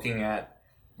fucking looking at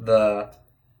the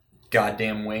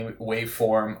goddamn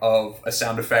waveform of a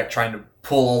sound effect, trying to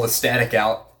pull all the static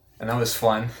out. And that was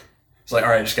fun. It's like,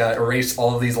 all right, I just got to erase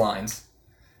all of these lines,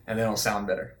 and then it'll sound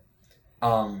better.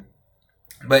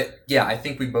 But yeah, I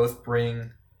think we both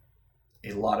bring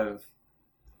a lot of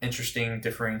interesting,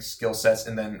 differing skill sets,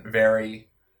 and then very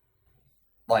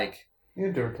like You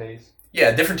have different tastes.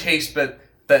 yeah, different tastes, but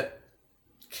that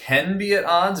can be at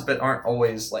odds, but aren't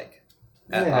always like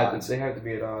at odds. They have to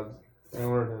be at odds in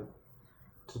order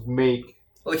to make.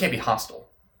 Well, they can't be hostile.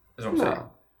 Is what I'm saying.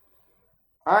 No.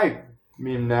 I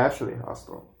mean naturally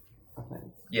hostile. I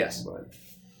think. Yes. But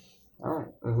it's not.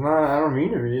 I don't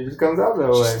mean to be. It just comes out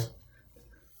that way.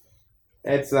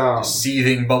 It's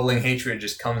seething, bubbling hatred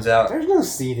just comes out. There's no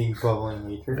seething, bubbling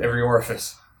hatred. Every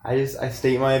orifice. I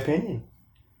state my opinion.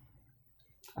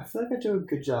 I feel like I do a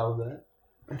good job of that.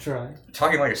 I try. You're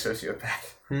talking like a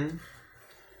sociopath. I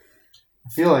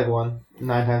feel like one.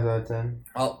 9 times out of 10.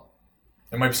 Well,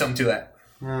 there might be something to that.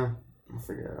 Yeah, I'll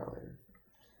figure it out later.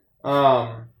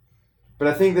 But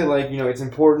I think that it's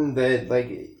important that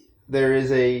there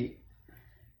is a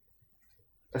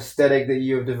aesthetic that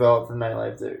you have developed for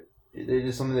nightlife that it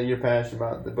is something that you're passionate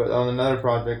about. But on another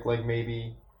project,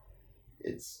 maybe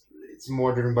it's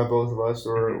more driven by both of us,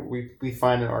 or we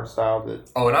find an art style that.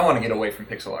 Oh, and I want to get away from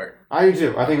pixel art. I do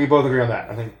too. I think we both agree on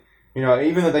that. I think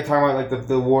even though they talk about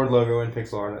the Ward logo in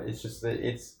pixel art, it's just that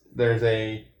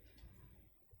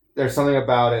there's something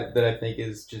about it that I think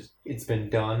is just it's been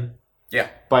done. Yeah.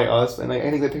 By us, and I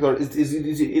think that pixel art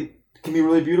it can be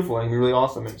really beautiful and can be really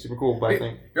awesome and super cool. But I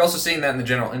think you're also seeing that in the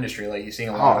general industry, you're seeing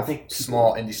a lot of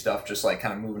small indie stuff just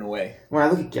kind of moving away. When I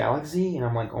look at Galaxy, and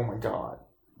I'm like, oh my god,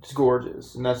 it's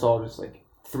gorgeous, and that's all just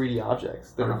 3D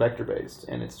objects that are vector based,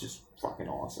 and it's just fucking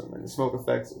awesome. And the smoke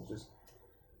effects,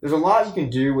 there's a lot you can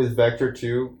do with vector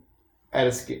too, at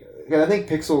a scale. And I think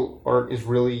pixel art is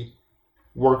really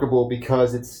workable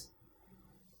because it's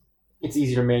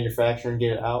easy to manufacture and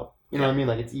get it out. You know what I mean?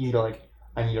 It's easy to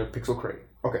I need a pixel crate.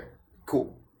 Okay,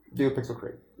 cool. Do a pixel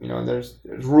crate. And there's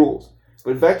rules.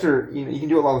 But vector, you can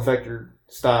do a lot of vector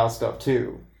style stuff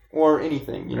too, or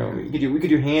anything. We could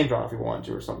do hand drawn if we wanted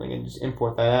to or something, and just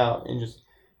import that out, and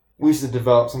we used to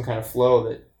develop some kind of flow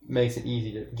that makes it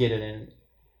easy to get it in.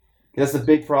 That's the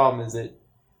big problem, is that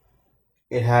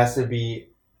it has to be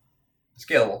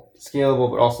scalable,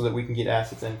 but also that we can get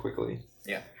assets in quickly.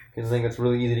 Yeah. Because I think it's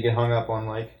really easy to get hung up on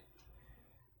Well,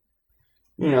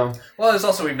 there's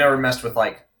also we've never messed with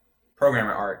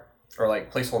programmer art or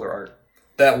placeholder art.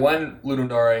 That one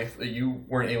Ludendare that you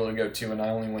weren't able to go to, and I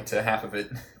only went to half of it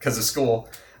because of school.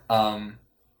 I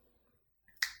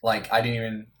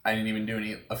didn't even do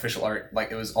any official art.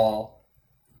 It was all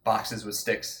boxes with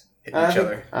sticks hitting each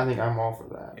other. I think I'm all for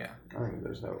that. Yeah. I think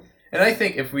there's no. And I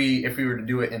think if we were to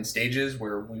do it in stages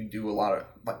where we do a lot of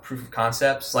proof of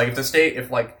concepts,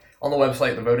 if on the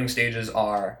website the voting stages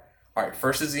are, all right,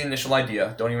 first is the initial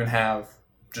idea. Don't even have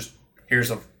just here's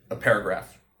a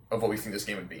paragraph of what we think this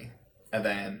game would be, and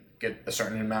then get a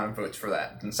certain amount of votes for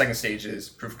that. Then the second stage is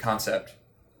proof of concept,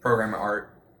 programmer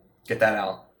art, get that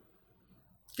out,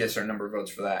 get a certain number of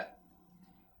votes for that.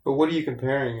 But what are you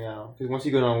comparing now? Because once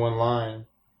you go down one line,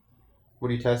 what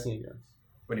are you testing against?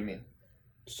 What do you mean?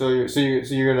 So you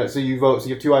vote. So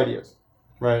you have two ideas,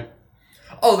 right?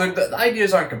 Oh, the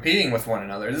ideas aren't competing with one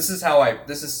another.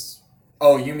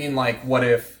 Oh, you mean what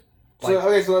if? So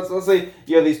let's say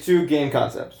you have these two game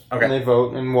concepts. Okay. And they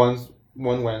vote, and one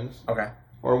wins. Okay.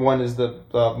 Or one is the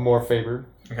more favored.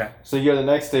 Okay. So you go to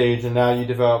the next stage, and now you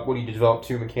develop. What do you develop?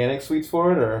 Two mechanic suites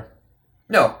for it, or?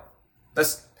 No,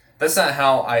 that's not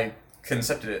how I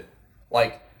concepted it.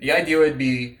 The idea would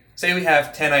be, say we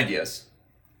have 10 ideas.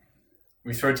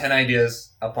 We throw 10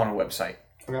 ideas up on a website.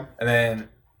 Okay. And then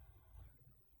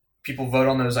people vote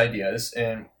on those ideas,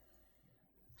 and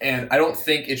I don't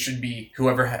think it should be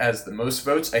whoever has the most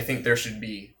votes. I think it should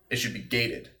be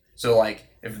gated. So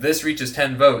if this reaches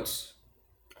 10 votes,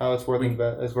 it's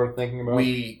worth thinking about.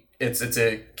 It's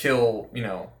a kill,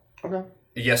 Okay.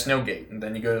 a yes/no gate, and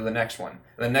then you go to the next one.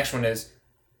 And the next one is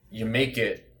you make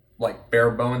it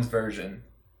bare bones version,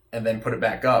 and then put it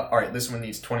back up. All right, this one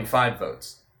needs 25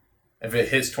 votes. If it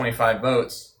hits 25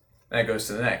 votes, then it goes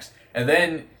to the next. And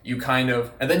then you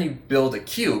build a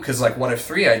queue, because what if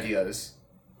 3 ideas?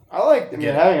 Having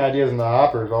ideas in the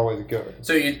hopper is always good.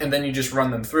 So and then you just run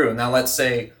them through. Now let's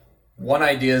say one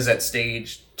idea is at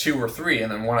stage 2 or 3,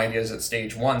 and then one idea is at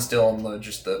stage 1, still in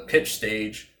the pitch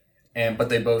stage, but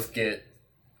they both get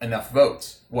enough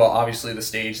votes. Well, obviously the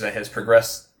stage that has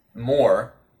progressed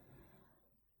more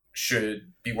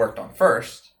should be worked on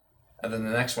first, and then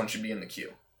the next one should be in the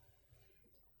queue.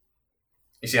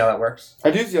 You see how that works? I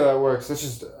do see how that works.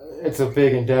 It's a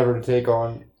big endeavor to take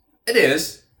on. It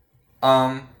is.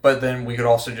 But then we could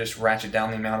also just ratchet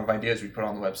down the amount of ideas we put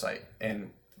on the website,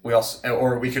 and we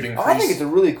could increase. I think it's a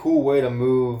really cool way to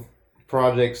move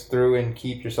projects through and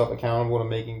keep yourself accountable to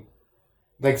making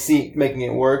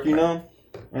it work, in a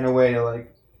way to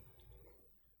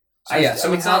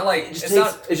So it's not like it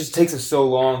just takes us so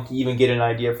long to even get an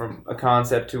idea from a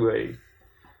concept to a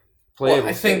playable. Well,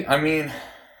 I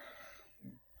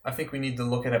think we need to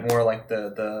look at it more like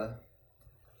the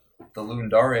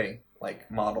Lundare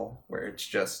like model, where it's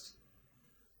just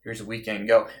here's a weekend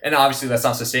go, and obviously that's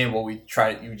not sustainable. You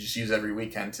just use every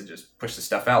weekend to just push the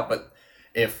stuff out, but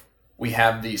if we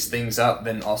have these things up,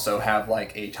 then also have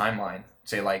like a timeline,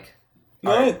 say like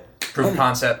proof of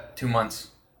concept 2 months.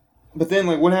 But then,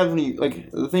 like, what happens when you,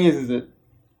 like, the thing is that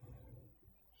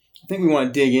I think we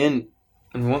want to dig in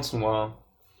once in a while.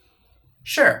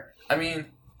 Sure. I mean,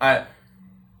 I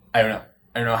don't know.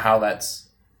 I don't know how that's,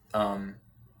 we'll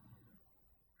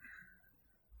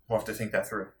have to think that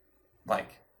through.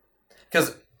 Like,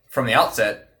 because from the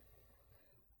outset,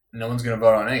 no one's going to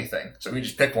vote on anything. So we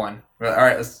just pick one. We're like, all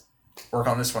right, let's work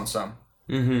on this one some.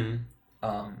 Mm-hmm.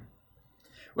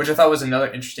 Which I thought was another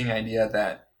interesting idea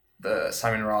that the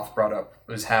Simon Roth brought up,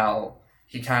 was how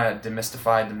he kind of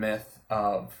demystified the myth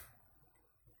of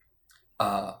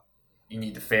you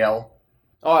need to fail.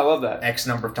 Oh, I love that. X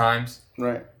number of times.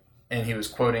 Right. And he was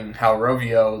quoting how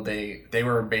Rovio, they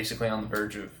were basically on the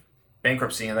verge of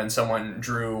bankruptcy, and then someone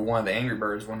drew one of the Angry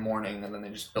Birds one morning, and then they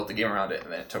just built a game around it,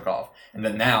 and then it took off. And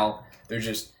then now they're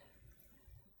just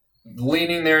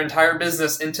leaning their entire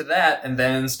business into that, and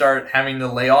then start having to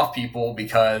lay off people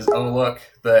because, oh look,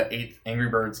 the 8th Angry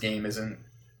Birds game isn't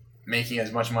making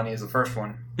as much money as the first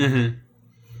one. Mm-hmm.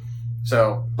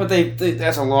 So, but they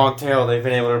that's a long tail. They've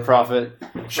been able to profit.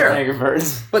 Sure, from Angry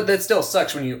Birds. But that still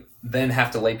sucks when you then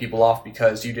have to lay people off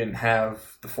because you didn't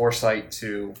have the foresight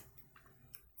to,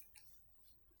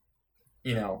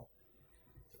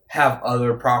 have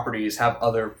other properties, have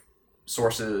other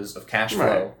sources of cash flow.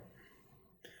 Right.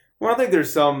 Well, I think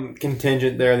there's some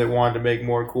contingent there that wanted to make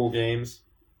more cool games.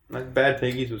 Like Bad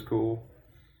Piggies was cool.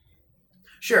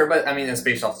 Sure, but I mean, it's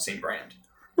based off the same brand.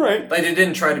 Right. Like, they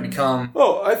didn't try to become...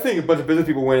 Oh, I think a bunch of business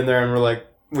people went in there and were like,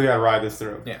 we gotta ride this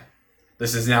through. Yeah.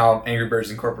 This is now Angry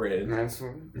Birds Incorporated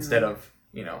instead of,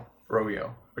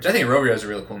 Rovio. Which I think Rovio is a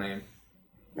really cool name.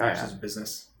 Oh, yeah. Which is a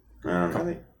business. I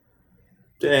think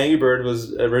Angry Bird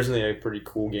was originally a pretty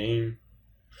cool game.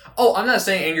 Oh, I'm not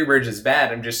saying Angry Birds is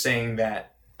bad. I'm just saying that...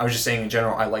 I was just saying in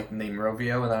general, I like the name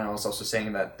Rovio, and then I was also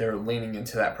saying that they're leaning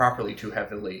into that properly too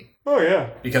heavily. Oh, yeah.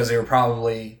 Because they were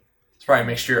probably... It's probably a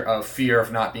mixture of fear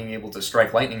of not being able to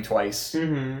strike lightning twice.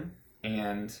 Mm-hmm.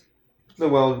 And...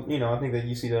 Well, I think that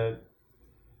you see that...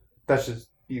 That's just...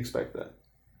 You expect that.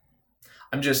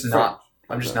 I'm just not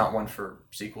one for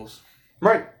sequels.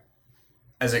 Right.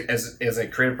 As a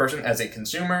creative person, as a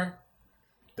consumer,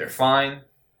 they're fine.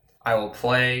 I will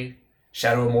play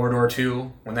Shadow of Mordor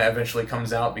 2 when that eventually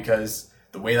comes out, because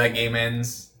the way that game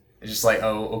ends is just like,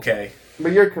 oh, okay.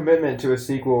 But your commitment to a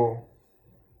sequel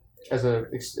as a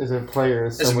player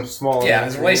is so much smaller. Yeah,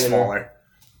 it's way smaller.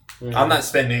 Mm-hmm. I'm not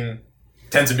spending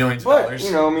tens of millions of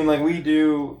dollars. Like we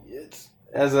do,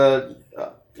 as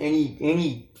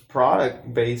any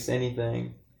product based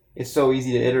anything, it's so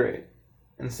easy to iterate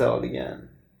and sell it again.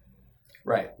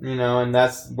 Right. And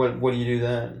that's what do you do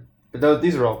then? But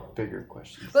these are all bigger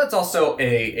questions. That's also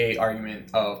a argument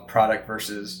of product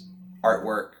versus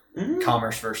artwork, mm-hmm.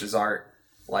 commerce versus art.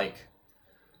 Like,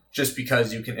 just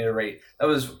because you can iterate. That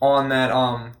was on that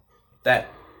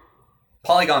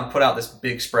Polygon put out this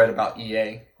big spread about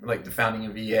EA, like the founding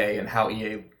of EA and how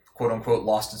EA quote unquote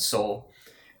lost its soul.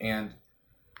 And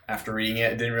after reading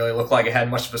it didn't really look like it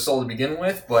had much of a soul to begin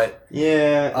with. But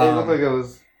yeah, it looked like it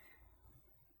was.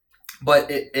 But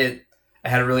it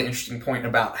had a really interesting point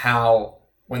about how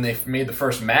when they made the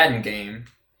first Madden game,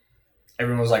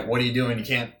 everyone was like, "What are you doing? You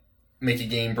can't make a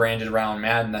game branded around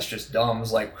Madden. That's just dumb." It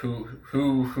was like,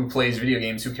 who plays video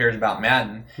games? Who cares about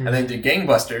Madden? Mm-hmm. And then did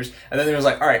Gangbusters, and then it was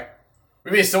like, "All right,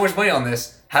 we made so much money on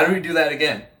this. How do we do that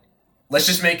again? Let's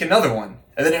just make another one."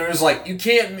 And then it was like, you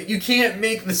can't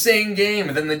make the same game.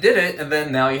 And then they did it, and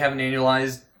then now you have an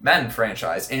annualized Madden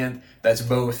franchise, and that's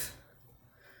both.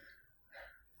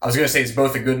 I was going to say it's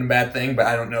both a good and bad thing, but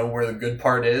I don't know where the good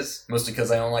part is. Mostly because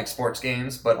I don't like sports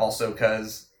games, but also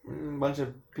because... A bunch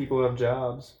of people have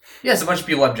jobs. Yes, a bunch of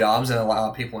people have jobs, and a lot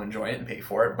of people enjoy it and pay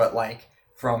for it, but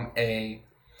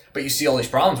But you see all these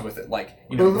problems with it. Like,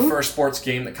 mm-hmm. The first sports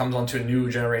game that comes onto a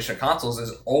new generation of consoles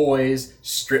is always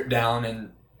stripped down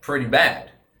and pretty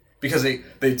bad. Because they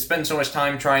spend so much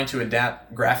time trying to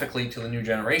adapt graphically to the new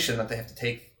generation that they have to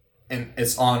take... And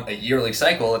it's on a yearly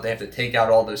cycle that they have to take out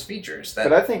all those features.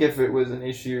 But I think if it was an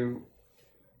issue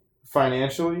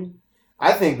financially,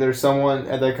 I think there's someone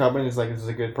at that company that's like, this is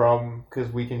a good problem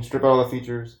because we can strip out all the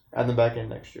features, add them back in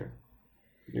next year.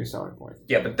 New selling point.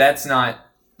 Yeah, but that's not...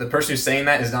 The person who's saying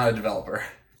that is not a developer.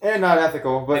 And not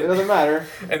ethical, but it doesn't matter.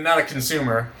 And not a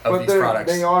consumer of But these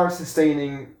products. they are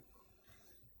sustaining.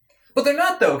 But they're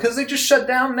not, though, because they just shut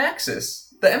down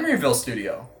Maxis, the Emeryville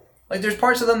studio. Like, there's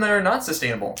parts of them that are not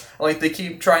sustainable. Like, they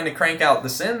keep trying to crank out The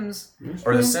Sims,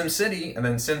 or The Sim City, and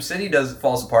then Sim City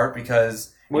falls apart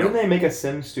because... Wouldn't they make a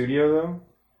Sim studio, though?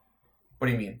 What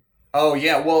do you mean? Oh,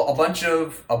 yeah, well, a bunch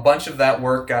of that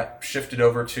work got shifted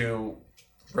over to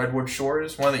Redwood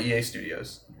Shores, one of the EA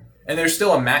studios. And there's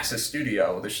still a Maxis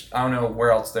studio. I don't know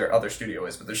where else their other studio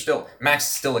is, but Maxis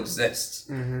still exists.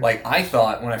 Mm-hmm. Like, I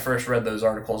thought, when I first read those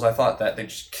articles, I thought that they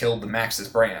just killed the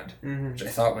Maxis brand, Mm-hmm. which I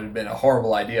thought would have been a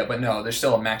horrible idea. But no, there's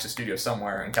still a Maxis studio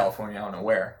somewhere in California, I don't know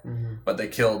where. Mm-hmm. But they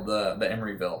killed the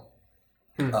Emeryville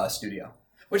studio.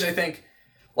 Which I think,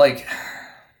 like...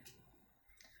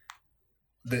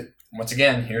 Once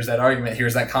again, here's that argument,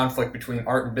 here's that conflict between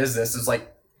art and business. It's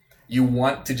like, you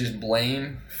want to just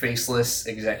blame faceless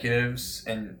executives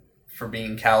and for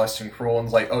being callous and cruel, and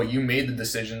it's like, oh, you made the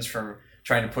decisions for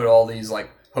trying to put all these like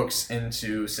hooks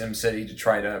into SimCity to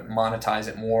try to monetize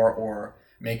it more or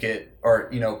make it, or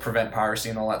prevent piracy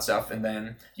and all that stuff, and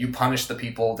then you punish the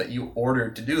people that you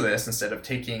ordered to do this instead of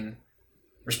taking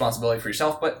responsibility for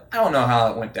yourself. But I don't know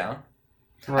how it went down.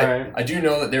 Right. I do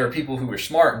know that there were people who were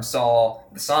smart and saw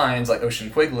the signs, like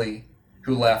Ocean Quigley,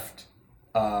 who left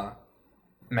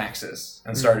Maxis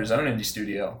and started his own indie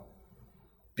studio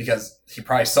because he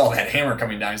probably saw that hammer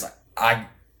coming down. He's like,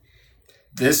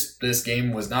 this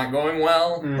game was not going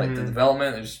well. Mm-hmm. Like the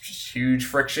development, there's just huge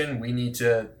friction. I need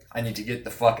to get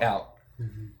the fuck out.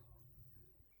 Mm-hmm.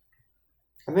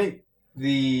 I think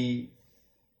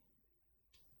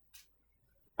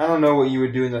I don't know what you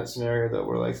would do in that scenario though,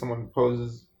 where like someone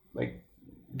poses like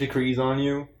decrees on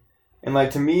you, and like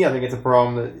to me, I think it's a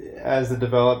problem that as the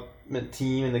development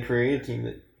team and the creative team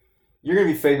that you're going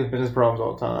to be faced with business problems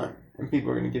all the time, and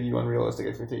people are going to give you unrealistic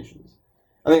expectations.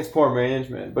 I think it's poor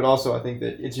management, but also I think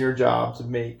that it's your job to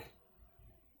make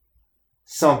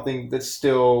something that's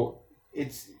still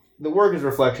the work is a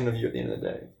reflection of you at the end of the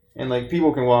day, and like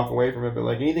people can walk away from it, but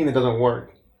like anything that doesn't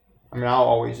work, I mean, I'll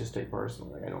always just take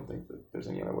personally. Like, I don't think that there's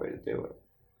any other way to do it.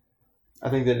 I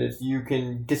think that if you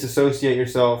can disassociate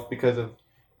yourself because of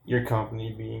your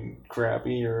company being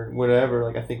crappy or whatever,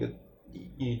 like I think that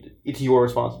it's your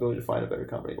responsibility to find a better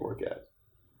company to work at.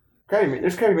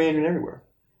 There's crappy management everywhere.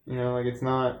 Like it's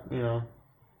not,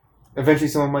 eventually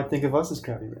someone might think of us as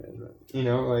crappy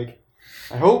management. Like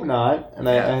I hope not, and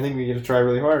I think we get to try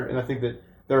really hard. And I think that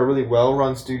there are really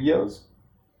well-run studios.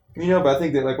 But I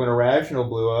think that like when Irrational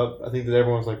blew up, I think that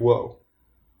everyone's like, whoa.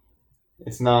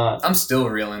 It's not... I'm still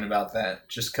reeling about that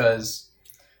just because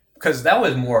that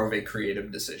was more of a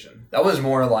creative decision. That was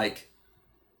more like,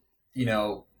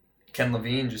 Ken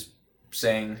Levine just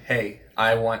saying, hey,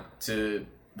 I want to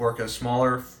work a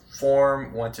smaller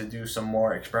form, want to do some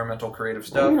more experimental creative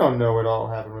stuff. Well, we don't know what all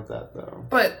happened with that, though.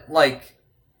 But, like,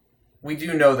 we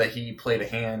do know that he played a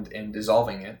hand in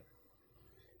dissolving it.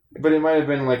 But it might have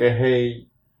been like a, hey...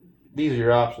 These are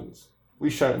your options. We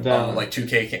shut it down. Like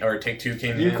 2K or Take-Two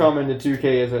came in. You come into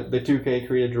 2K as the 2K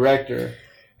creative director.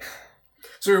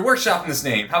 So we're workshopping this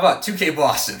name. How about 2K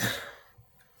Boston?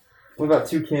 What about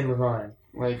 2K Levine?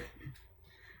 Like,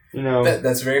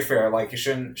 that's very fair. Like, you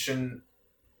shouldn't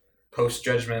post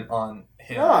judgment on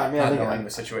him not knowing the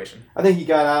situation. I think he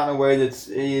got out in a way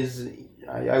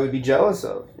I would be jealous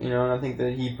of. And I think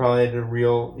that he probably had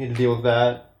to deal with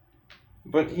that.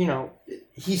 But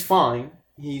he's fine.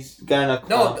 He's got enough.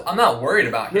 No, I'm not worried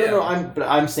about him. No,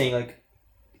 I'm saying like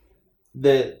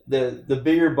the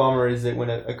bigger bummer is that when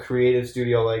a creative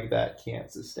studio like that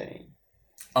can't sustain.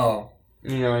 Oh.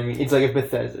 You know what I mean? It's like if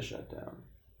Bethesda shut down.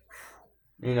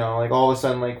 Like all of a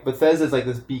sudden like Bethesda's like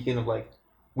this beacon of like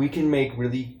we can make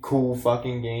really cool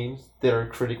fucking games that are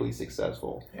critically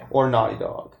successful. Yeah. Or Naughty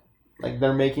Dog. Like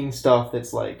they're making stuff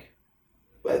that's like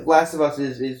Last of Us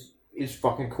is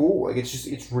fucking cool. Like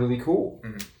it's really cool.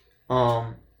 Mm-hmm.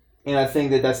 And I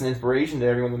think that that's an inspiration to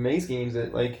everyone that makes games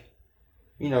that, like,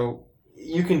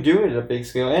 you can do it at a big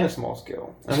scale and a small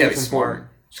scale. You gotta be smart.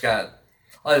 Just gotta,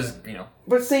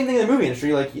 But same thing in the movie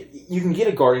industry. Like, you can get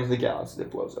a Guardians of the Galaxy that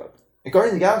blows up. A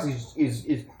Guardians of the Galaxy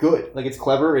is good. Like, it's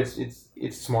clever, it's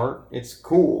smart, it's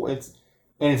cool, and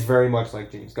it's very much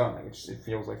like James Gunn. Like, it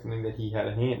feels like something that he had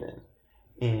a hand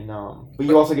in. But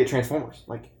you also get Transformers.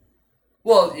 Like,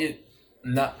 well,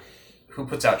 who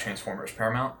puts out Transformers?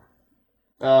 Paramount?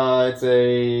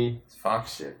 It's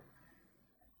Fox. Shit.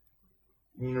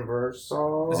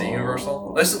 Universal. Is it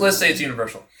Universal? Let's say it's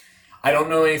Universal. I don't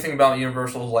know anything about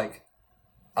Universal's like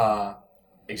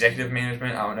executive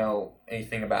management. I don't know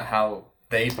anything about how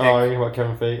They pick, Oh, you know about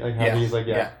Kevin Feige? Like how Yeah, he's like,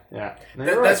 yeah. yeah.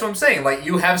 That's what I'm saying. Like,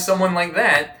 you have someone like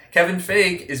that. Kevin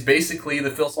Feige is basically the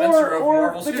Phil Spencer of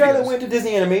Marvel the Studios. guy that went to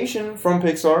Disney Animation from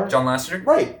Pixar. John Lasseter?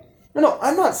 Right. No,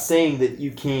 I'm not saying that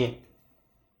you can't.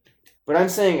 But I'm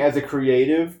saying as a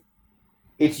creative,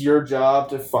 it's your job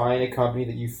to find a company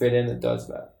that you fit in that does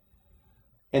that.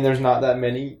 And there's not that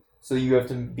many, so you have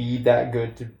to be that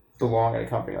good to belong at a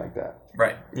company like that.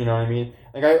 Right. You know what I mean?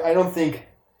 Like, I don't think...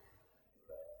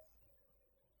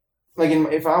 Like,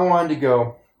 if I wanted to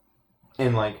go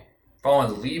and, like... If I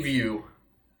wanted to leave you...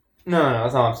 No,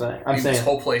 that's not what I'm saying. I'm leave saying... this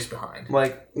whole place behind.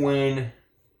 Like, when...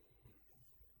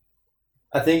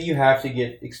 I think you have to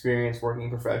get experience working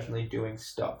professionally doing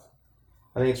stuff.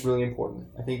 I think it's really important.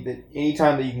 I think that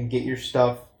anytime that you can get your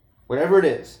stuff, whatever it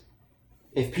is,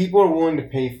 if people are willing to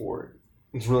pay for it,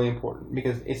 it's really important.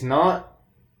 Because it's not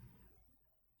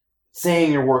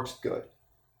saying your work's good.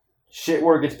 Shit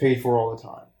work gets paid for all the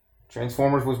time.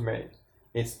 Transformers was made.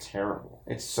 It's terrible.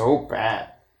 It's so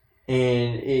bad.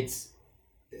 And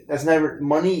that's never,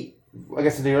 money, like I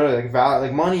said earlier,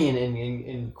 like money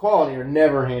and quality are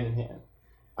never hand in hand.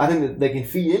 I think that they can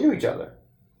feed into each other,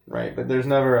 right? But there's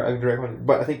never a direct one.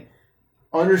 But I think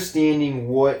understanding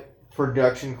what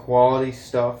production quality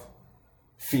stuff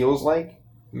feels like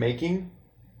making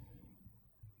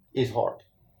is hard.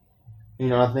 You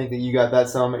know, I think that you got that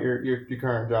some at your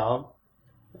current job.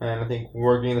 And I think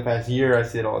working in the past year, I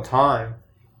see it all the time.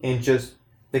 And just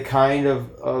the kind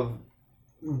of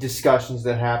discussions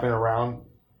that happen around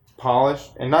polish,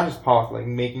 and not just polish, like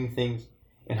making things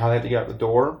and how they have to get out the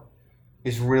door,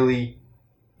 is really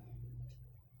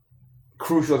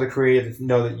crucial as a creative to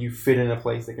know that you fit in a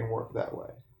place that can work that way.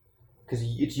 Because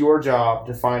it's your job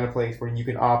to find a place where you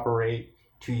can operate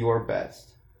to your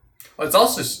best. Well, it's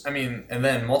also, I mean, and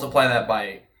then multiply that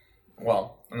by,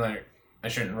 well, I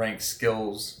shouldn't rank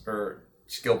skills or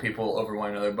skill people over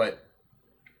one another, but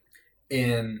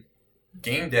in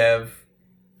game dev,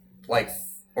 like,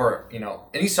 or, you know,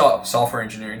 any software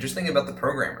engineering, just think about the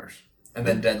programmers and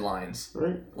then deadlines.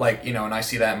 Right. Like, you know, and I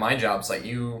see that in my jobs, like,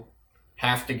 you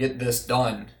have to get this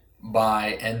done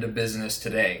by end of business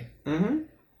today. Mm-hmm.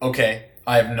 Okay,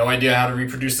 I have no idea how to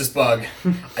reproduce this bug.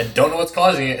 I don't know what's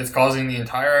causing it. It's causing the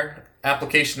entire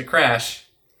application to crash.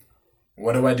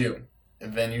 What do I do?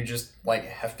 And then you just, like,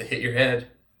 have to hit your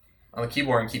head on the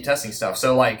keyboard and keep testing stuff.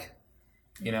 So, like,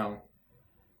 you know,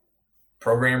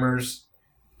 programmers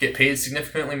get paid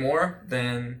significantly more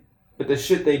than... But the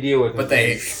shit they deal with But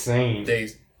is insane. They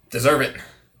deserve it.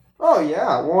 Oh,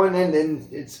 yeah. Well, and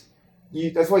it's...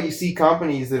 that's why you see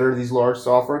companies that are these large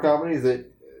software companies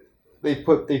that they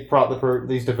prop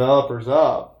these developers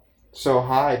up so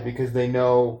high because they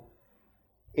know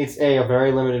it's a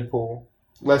very limited pool.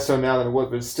 Less so now than it was,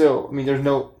 but still, I mean, there's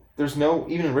no,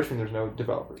 even in Richmond, there's no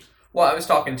developers. Well, I was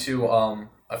talking to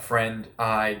a friend.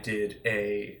 I took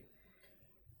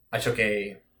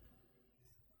a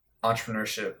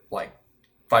entrepreneurship, like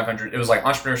 500, it was like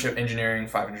entrepreneurship engineering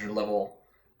 500 level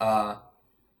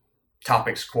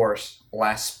topics course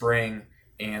last spring,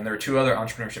 and there were two other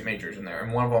entrepreneurship majors in there,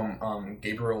 and one of them,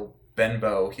 Gabriel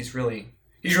Benbow, he's really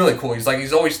cool.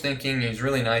 He's always thinking, he's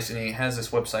really nice, and he has this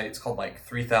website, it's called like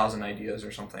 3,000 Ideas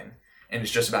or something, and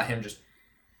it's just about him just,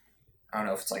 I don't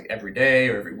know if it's like every day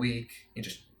or every week, he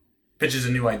just pitches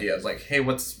a new idea. It's like, hey,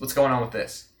 what's going on with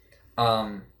this?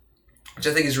 Which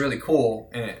I think is really cool,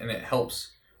 and it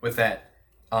helps with that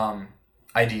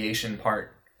ideation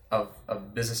part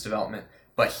of business development.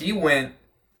 But he went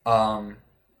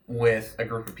with a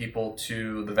group of people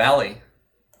to the Valley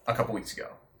a couple weeks ago.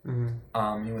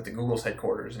 Mm-hmm. He went to Google's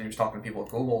headquarters, and he was talking to people at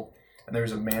Google, and there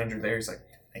was a manager there. He's like,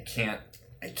 I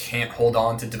can't hold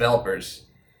on to developers.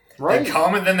 Right. They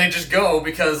come and then they just go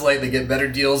because like they get better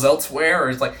deals elsewhere, or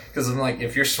it's like, because I'm like,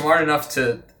 if you're smart enough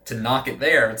to knock it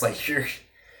there, it's like you're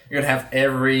gonna have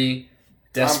every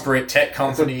desperate tech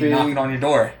company knocking on your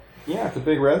door. Yeah, it's a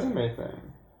big resume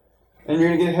thing, and you're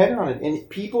gonna get ahead on it. And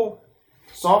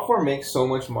software makes so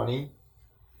much money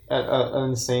at an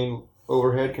insane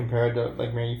overhead compared to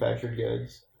like manufactured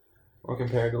goods, or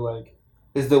compared to like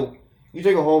you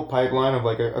take a whole pipeline of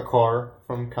like a car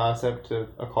from concept to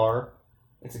a car,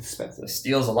 it's expensive. It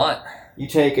steals a lot. You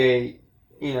take a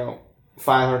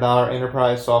 $500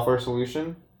 enterprise software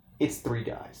solution, it's 3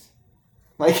 guys.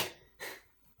 Like,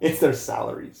 it's their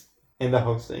salaries and the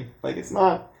hosting. Like, it's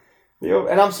not,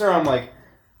 and I'm sure I'm like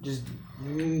just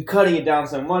cutting it down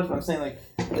so much, but I'm saying like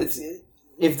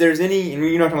if there's any, and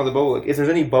you're not talking about the bubble, like, if there's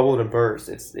any bubble to burst,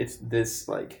 it's this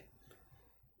like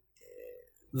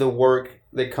the work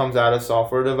that comes out of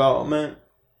software development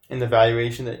and the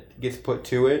valuation that gets put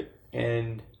to it,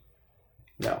 and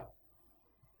no.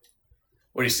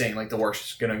 What are you saying? Like the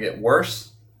work's gonna get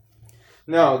worse?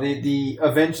 No, the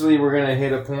eventually we're gonna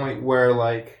hit a point where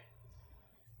like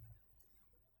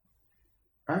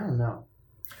I don't know.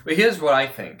 But here's what I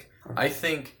think. I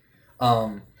think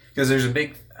because there's a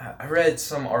big. I read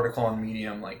some article on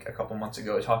Medium like a couple months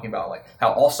ago talking about like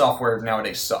how all software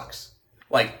nowadays sucks.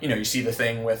 Like, you know, you see the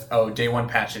thing with day one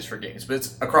patches for games, but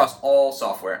it's across all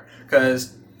software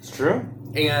because It's true.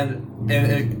 and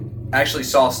it actually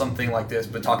saw something like this,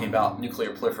 but talking about nuclear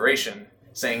proliferation,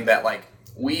 saying that like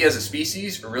we as a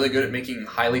species are really good at making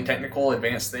highly technical,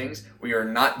 advanced things. We are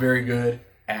not very good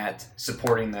at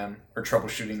supporting them or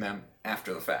troubleshooting them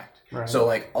after the fact. Right. So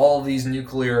like all these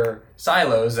nuclear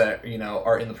silos that, you know,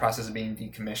 are in the process of being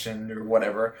decommissioned or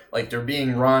whatever, like they're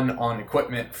being run on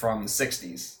equipment from the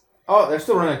 60s. Oh, they're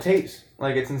still running tapes.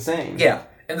 Like, it's insane. Yeah.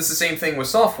 And it's the same thing with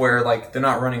software. Like, they're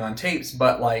not running on tapes,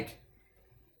 but like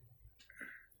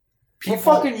Well,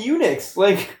 fucking Unix.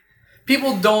 Like,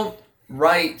 people don't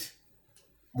write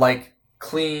like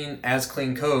clean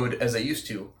code as they used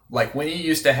to. Like when you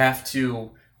used to have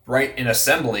to write in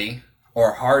assembly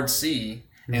or hard C,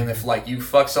 and if like you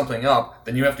fuck something up,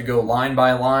 then you have to go line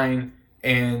by line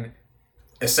in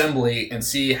assembly and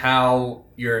see how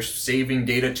you're saving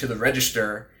data to the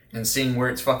register and seeing where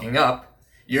it's fucking up.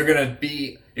 You're gonna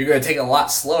take it a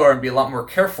lot slower and be a lot more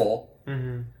careful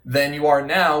than you are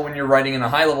now when you're writing in a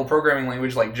high level programming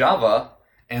language like Java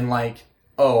and like,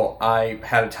 oh, I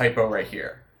had a typo right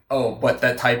here. Oh, but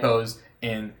that typo's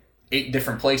in 8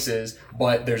 different places,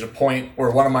 but there's a point where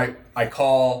one of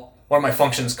my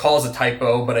functions calls a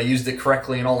typo, but I used it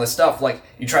correctly and all this stuff. Like,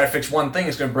 you try to fix one thing,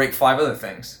 it's going to break 5 other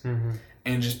things.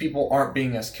 And just people aren't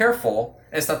being as careful.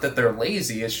 And it's not that they're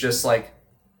lazy, it's just like,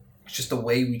 it's just the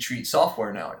way we treat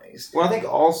software nowadays. Well, I think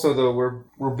also, though,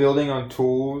 we're building on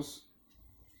tools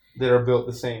that are built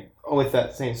the same, with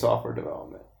that same software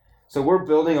development. So we're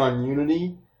building on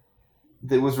Unity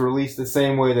that was released the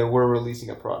same way that we're releasing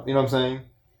a product. You know what I'm saying?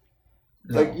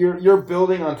 No. Like, you're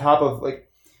building on top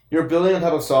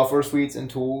of software suites and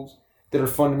tools that are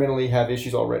fundamentally have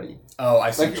issues already. Oh,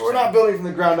 I see. Like, we're not building from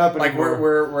the ground up anymore.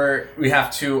 Like we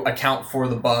have to account for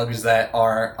the bugs that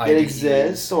are that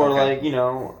exist, or like, you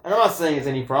know, and I'm not saying it's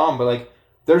any problem, but like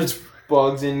there's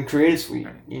bugs in Creative Suite,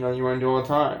 you know, you run into all the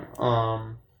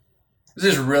time. This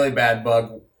is a really bad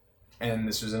bug, and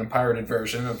this was in a pirated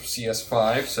version of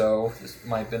CS5, so this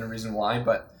might have been a reason why,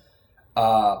 but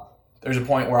there's a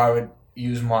point where I would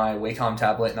use my Wacom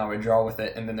tablet and I would draw with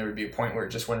it, and then there would be a point where it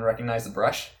just wouldn't recognize the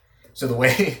brush.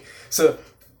 So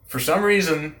for some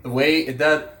reason, the way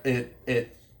the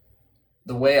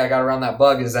way I got around that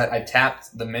bug is that I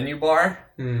tapped the menu bar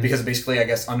because basically, I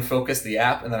guess, unfocused the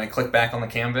app, and then I clicked back on the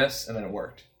canvas, and then it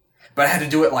worked. But I had to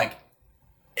do it like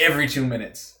every 2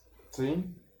 minutes. See?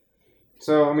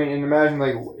 So, I mean, and imagine,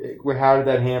 like, how did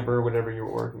that hamper whatever you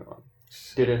were working on?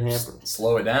 Did it hamper?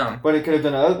 Slow it down. But it could have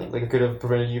done other things. Like, it could have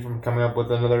prevented you from coming up with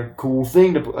another cool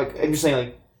thing to put. Like, I'm just saying,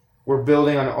 like, we're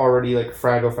building on already, like,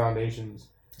 fragile foundations.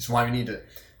 That's why we need to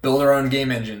build our own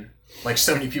game engine, like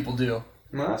so many people do.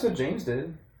 Well, that's what James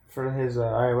did for his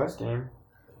iOS game.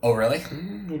 Oh, really?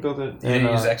 He built it. You didn't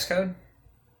use Xcode?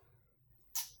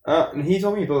 He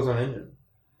told me he built his own engine.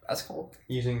 That's cool.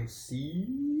 Using C?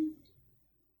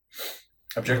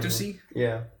 Objective-C?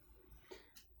 Yeah.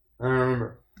 I don't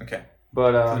remember. Okay.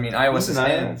 But, I mean, iOS is an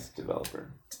in. iOS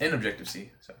developer. It's in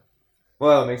Objective-C, so.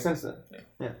 Well, it makes sense then.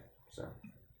 Yeah. So,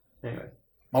 anyway.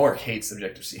 My work hates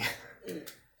Objective-C.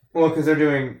 Well, because they're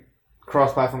doing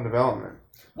cross-platform development.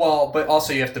 Well, but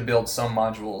also you have to build some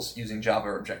modules using Java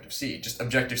or Objective-C. Just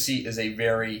Objective-C is a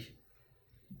very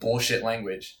bullshit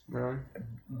language. Really?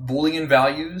 Boolean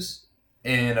values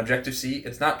in Objective-C,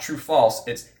 it's not true-false.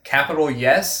 It's capital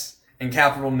yes and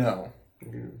capital no.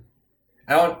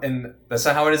 And that's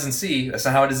not how it is in C. That's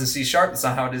not how it is in C#. That's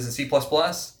not how it is in C++.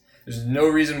 There's no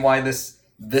reason why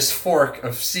this fork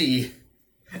of C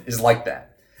is like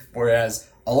that. Whereas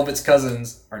all of its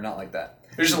cousins are not like that.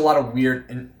 There's just a lot of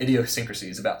weird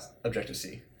idiosyncrasies about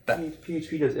Objective-C.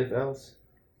 PHP does if-else,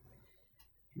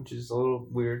 which is a little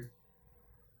weird.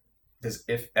 Does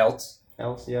if-else?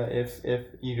 Else, yeah. If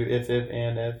you do if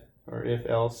and if, or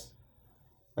if-else.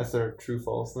 That's their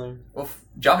true-false thing. Well,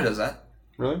 Java does that.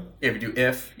 Really? Yeah, if you do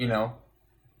if,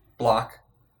 block,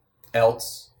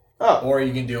 else. Oh. Or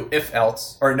you can do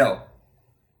if-else, or no,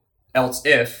 else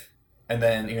if, and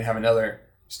then you can have another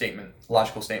statement,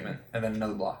 logical statement, and then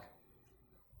another block.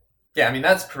 Yeah, I mean,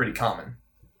 that's pretty common.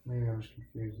 Maybe I'm just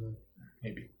confused then.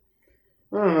 Maybe.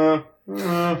 I don't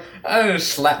know. I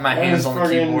just slap my hands on the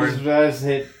keyboard. I just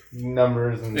hit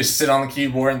numbers and Just sit on the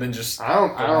keyboard and then just... I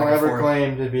don't ever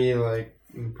claim to be like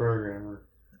a programmer.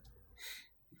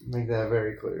 Make that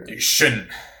very clear. You shouldn't.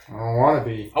 I don't want to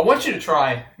be. I want you to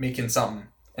try making something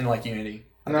in like Unity.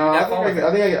 No, I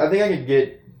think I could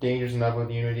get dangerous enough with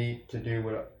Unity to do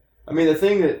what. I mean, the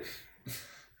thing that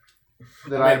I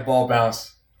made a ball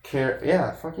bounce.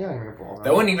 Yeah, fuck yeah, I made a ball bounce.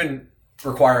 That wouldn't even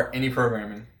require any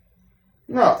programming.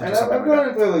 No, and I've gone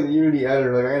into like the Unity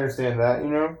editor. Like I understand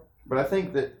that, but I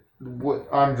think that what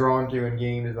I'm drawn to in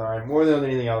game design more than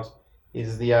anything else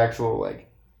is the actual like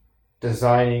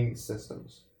designing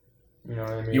systems. You know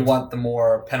what I mean? You want the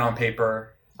more pen on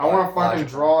paper. I want to fucking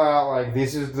draw out like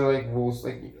this is the like rules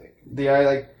like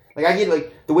I get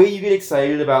like the way you get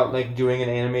excited about like doing an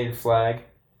animated flag.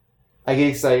 I get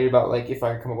excited about like if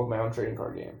I come up with my own trading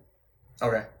card game.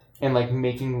 Okay. And like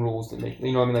making rules to make what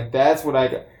I mean, like that's what I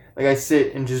got. Like I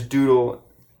sit and just doodle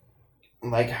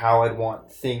like how I'd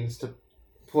want things to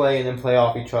play and then play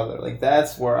off each other. Like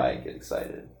that's where I get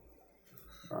excited.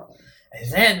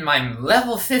 And then my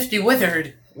level 50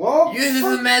 wizard uses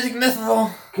the magic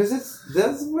missile. Because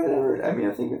that's whatever. I mean,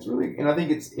 I think it's really, and I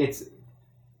think it's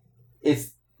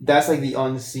that's like the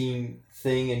unseen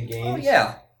thing in games. Oh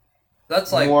yeah,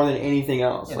 that's like more than anything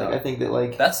else. Like I think that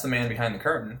like that's the man behind the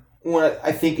curtain. Well,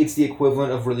 I think it's the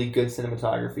equivalent of really good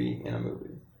cinematography in a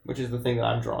movie, which is the thing that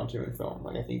I'm drawn to in film.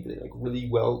 Like I think that like really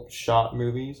well shot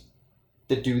movies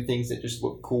that do things that just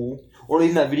look cool, or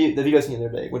even the video I seen the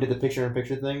other day, what did the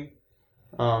picture-in-picture thing,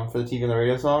 for the TV and the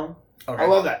radio song. Okay. I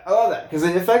love that because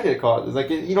the effect it causes.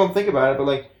 Like you don't think about it, but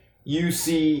like you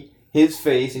see his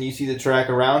face and you see the track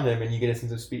around him, and you get a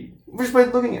sense of speed just by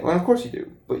looking at it. Well, of course you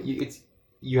do, but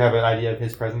you have an idea of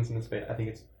his presence in the space.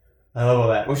 I love all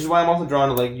that, which is why I'm also drawn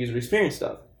to like user experience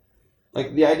stuff.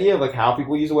 Like the idea of like how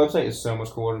people use a website is so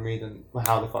much cooler to me than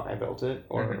how the fuck I built it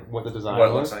or what the design what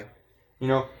it looks like.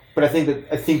 But I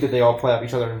think that they all play off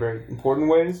each other in very important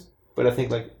ways. But I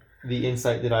think like the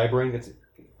insight that I bring that's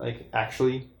like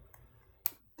actually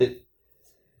that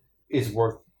is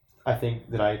worth, I think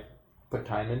that I put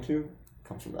time into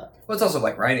comes from that. Well, it's also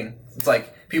like writing. It's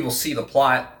like people see the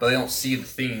plot, but they don't see the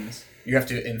themes. You have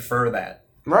to infer that.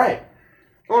 Right.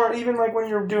 Or even like when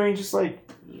you're doing just like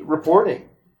reporting,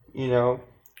 you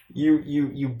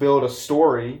build a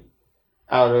story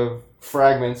out of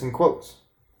fragments and quotes.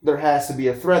 There has to be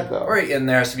a thread though. Right, and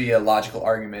there has to be a logical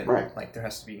argument. Right. Like there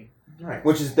has to be. Right.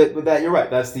 Which is that you're right.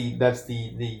 That's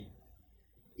the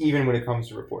even when it comes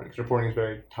to reporting, because reporting is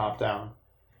very top down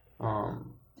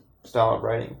style of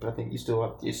writing. But I think you still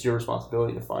have it's your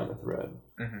responsibility to find the thread.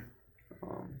 Mm-hmm.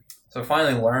 So I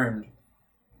finally learned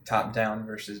top down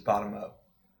versus bottom up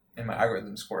in my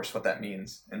algorithms course, what that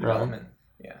means in development.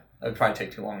 Yeah, it would probably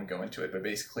take too long to go into it, but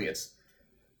basically it's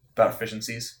about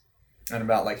efficiencies and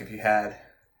about like if you had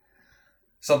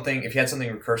something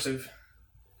recursive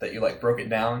that you like broke it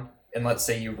down, and let's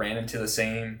say you ran into the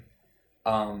same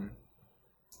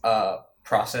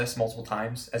process multiple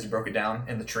times as you broke it down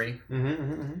in the tree.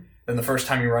 Then the first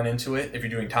time you run into it, if you're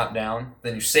doing top down,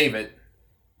 then you save it,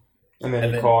 and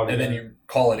then you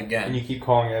call it again, and you keep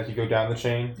calling it as you go down the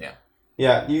chain. Yeah.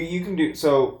 Yeah, you can do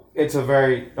so. It's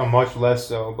a much less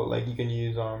so, but like you can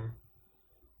use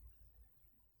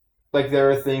like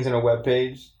there are things in a web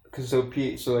page so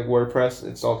like WordPress,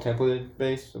 it's all templated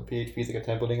based. So PHP is like a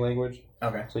templating language.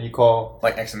 Okay. So you call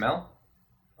like XML.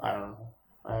 I don't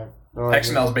know.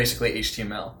 XML is basically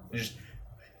HTML.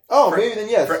 Maybe then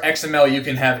yes. For XML, you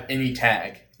can have any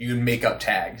tag. You can make up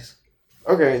tags.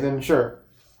 Okay, then sure.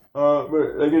 But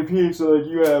like in PHP, so like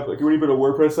you have like when you put a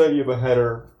WordPress site, you have a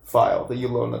header file that you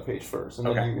load on the page first, and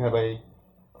then you have a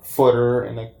footer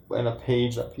and a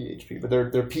page.php. But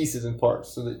they're pieces and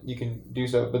parts, so that you can do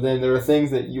so. But then there are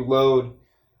things that you load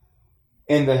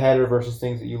in the header versus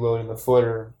things that you load in the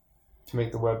footer to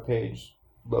make the web page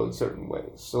load certain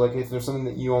ways. So like if there's something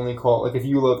that you only call, like if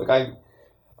you load, like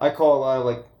I call a lot of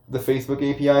like the Facebook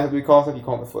API that we call stuff, you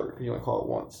call it the footer because you only call it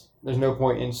once. There's no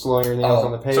point in slowing everything else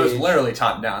on the page. So it's literally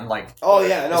top down, like it's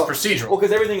procedural. Well,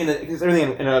 because everything is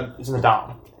in the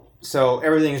DOM, so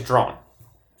everything is drawn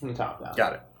from the top down.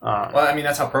 Got it. Well, I mean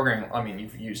that's how programming. I mean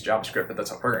you've used JavaScript, but that's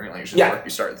how programming languages work.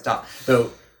 You start at the top.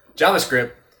 So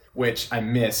JavaScript, which I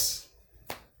miss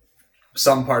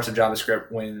some parts of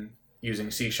JavaScript when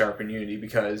using C# and Unity,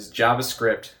 because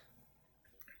JavaScript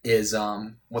is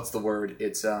what's the word?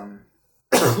 It's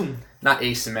not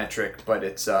asymmetric, but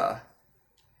it's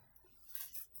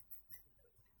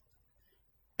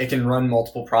it can run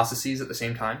multiple processes at the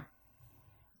same time.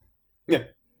 Yeah.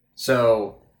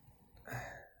 So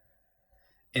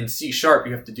in C#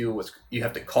 you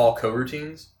have to call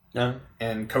coroutines. Yeah.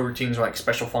 And coroutines are like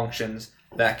special functions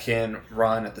that can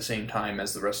run at the same time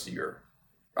as the rest of your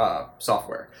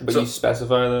software. But you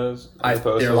specify those?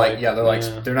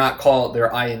 They're not called,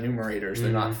 they're I enumerators,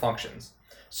 they're not functions.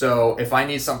 So if I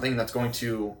need something that's going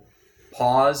to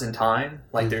pause in time,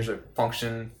 like there's a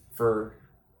function for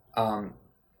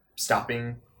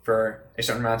stopping for a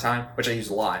certain amount of time, which I use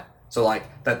a lot. So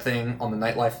like that thing on the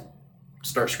Nightlife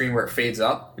start screen where it fades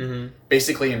up,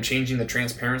 basically I'm changing the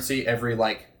transparency every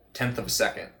like 1/10 of a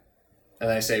second. And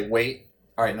then I say, wait,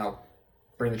 all right, now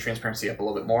bring the transparency up a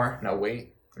little bit more. Now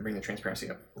wait, and bring the transparency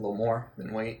up a little more,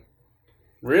 then wait.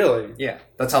 Really? Yeah,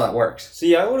 that's how that works.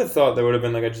 See, I would have thought there would have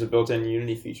been like just a built-in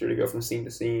Unity feature to go from scene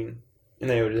to scene, and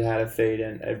they would have had a fade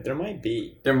in. There might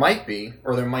be. There might be,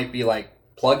 or there might be like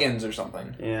plugins or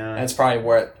something. Yeah. That's probably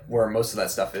where most of that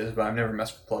stuff is, but I've never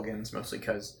messed with plugins, mostly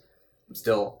because I'm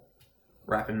still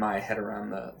wrapping my head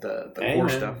around the core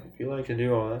stuff. If you like to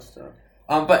do all that stuff.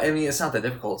 But I mean, it's not that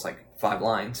difficult. It's like 5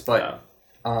 lines, but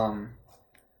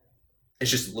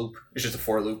it's just a loop. It's just a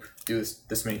for loop. Do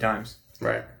this many times.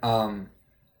 Right.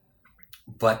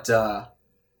 But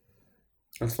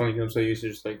that's funny because I'm so used to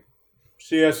just like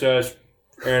CSS,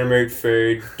 animate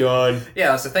fade, done.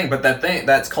 Yeah, that's the thing. But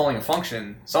that's calling a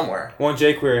function somewhere. Well,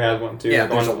 jQuery has one too. Yeah,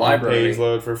 like there's a library. Page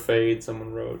load for fade,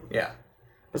 someone wrote. Yeah.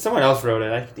 But someone else wrote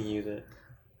it. I get to use it.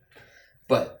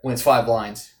 But when it's 5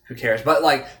 lines, who cares? But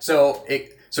like, so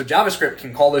JavaScript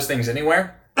can call those things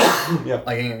anywhere. Yeah.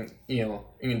 Like you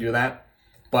can do that.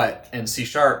 But in C#,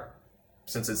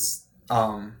 since it's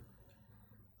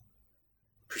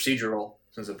procedural,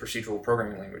 since it's a procedural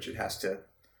programming language, it has to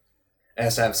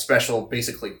have special,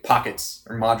 basically pockets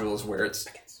or modules where it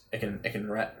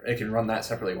can run that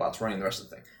separately while it's running the rest of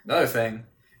the thing. Another thing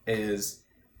is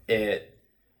in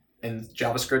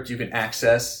JavaScript you can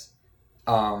access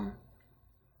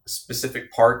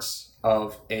specific parts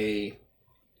of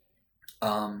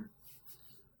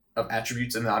of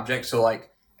attributes in the object. So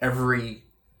like every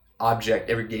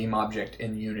game object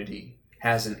in Unity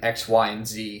has an X, Y, and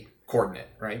Z coordinate,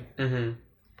 right? Mm-hmm.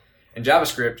 In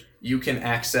JavaScript, you can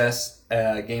access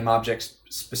a game object's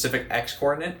specific X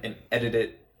coordinate and edit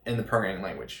it in the programming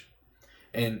language.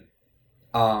 In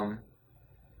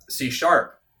C#,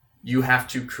 you have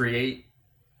to create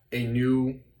a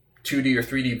new 2D or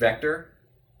 3D vector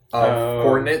of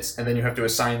coordinates, and then you have to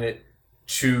assign it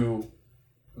to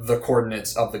the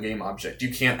coordinates of the game object. You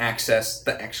can't access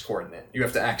the X coordinate. You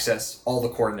have to access all the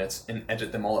coordinates and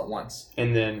edit them all at once.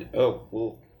 And then,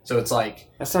 so it's like...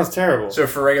 That sounds terrible. So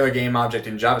for a regular game object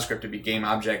in JavaScript, it'd be game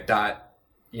object dot,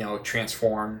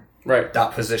 transform right.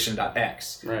 dot position dot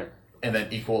X. Right. And then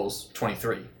equals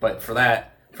 23. But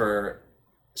for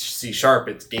C#,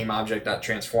 it's game object dot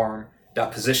transform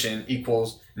dot position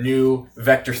equals new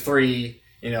vector 3,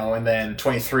 and then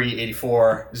 23,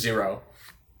 84, 0.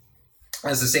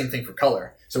 That's the same thing for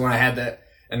color. So when I had that,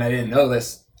 and I didn't know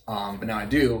this, but now I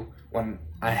do, when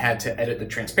I had to edit the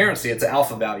transparency, it's an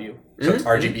alpha value. So it's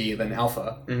RGB, then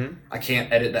alpha. Mm-hmm. I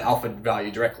can't edit the alpha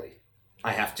value directly.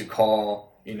 I have to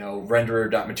call,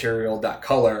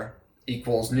 renderer.material.color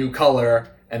equals new color,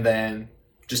 and then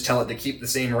just tell it to keep the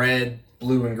same red,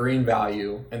 blue, and green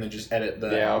value, and then just edit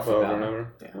the alpha over and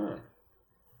over. Yeah. Oh.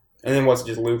 And then what's it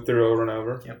just loop through over and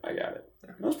over? Yep. I got it.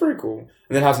 Yeah. That's pretty cool.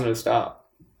 And then how's it to stop?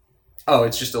 Oh,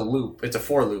 it's just a loop. It's a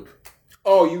for loop.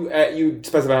 Oh, you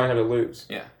specify how to loops.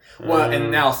 Yeah. Well,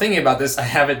 and now thinking about this, I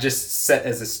have it just set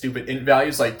as a stupid int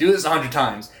values. Like, do this 100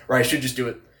 times, or I should just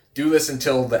do this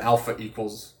until the alpha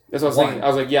equals. That's what I was thinking. I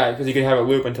was like, yeah, because you can have a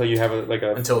loop until you have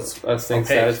until it's a thing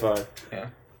satisfied. Yeah.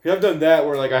 I've done that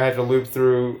where I had to loop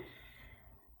through.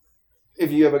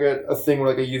 If you have a thing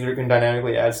where a user can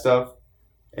dynamically add stuff,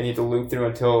 and you have to loop through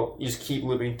until you just keep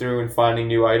looping through and finding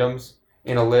new items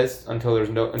in a list until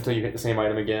you hit the same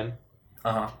item again.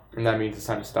 And that means it's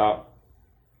time to stop.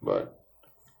 But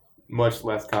much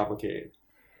less complicated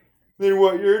than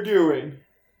what you're doing.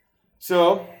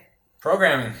 So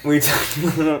programming. Wait,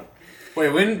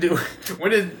 when did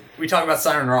we talk about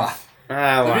Siren Roth?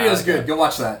 The video's good. Go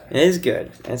watch that. It is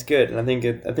good. It's good. And I think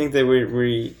that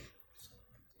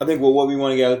what we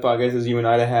want to get out of the podcast is you and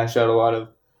I to hash out a lot of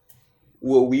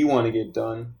what we want to get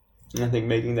done. And I think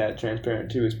making that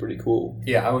transparent too is pretty cool.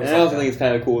 Yeah, I also think it's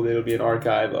kind of cool that it'll be an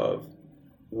archive of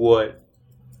what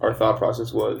our thought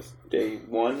process was day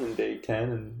 1 and day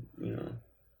 10, and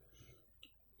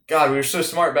God, we were so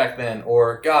smart back then,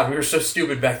 or God, we were so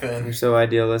stupid back then. We're so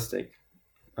idealistic.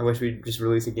 I wish we'd just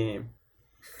release a game.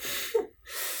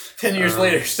 10 years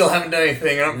later, still haven't done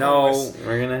anything. No,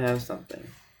 we're gonna have something.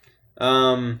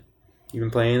 You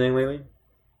been playing anything lately?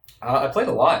 I played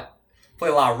a lot.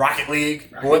 Played a lot of Rocket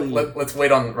League. Let's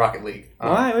wait on Rocket League.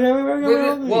 Why?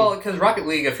 Well, because Rocket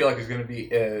League, I feel like is going to be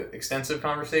an extensive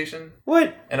conversation.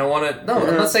 What? And I want to... No,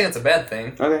 I'm not saying it's a bad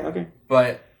thing. Okay.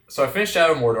 But, so I finished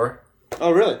Shadow of Mordor.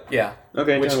 Oh, really? Yeah.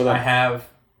 Okay, which I have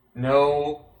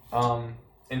no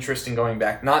interest in going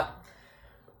back. Not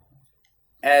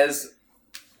as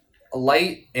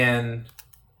light and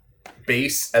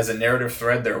base as a narrative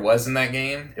thread there was in that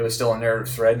game. It was still a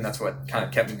narrative thread, and that's what kind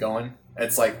of kept me going.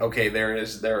 It's like, okay,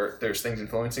 there's things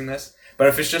influencing this. But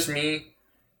if it's just me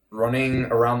running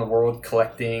around the world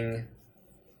collecting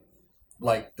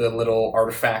like the little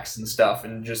artifacts and stuff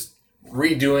and just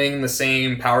redoing the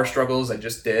same power struggles I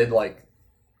just did, like,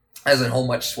 doesn't hold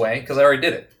much sway because I already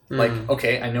did it. Like,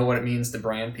 okay, I know what it means to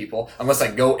brand people. Unless I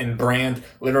go and brand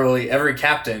literally every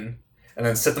captain and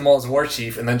then sit them all as war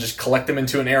chief and then just collect them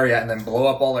into an area and then blow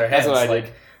up all their heads. That's what I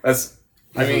like, did.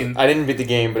 I mean... I didn't beat the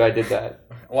game, but I did that.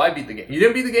 Well, I beat the game. You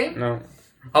didn't beat the game? No.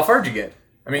 How far did you get?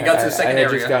 I mean, you got to the second area.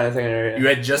 I had just gotten to the second area. You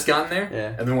had just gotten there?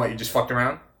 Yeah. And then what, you just fucked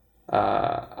around?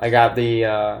 I got the...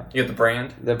 You got the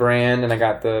brand? The brand, and I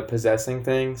got the possessing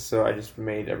thing, so I just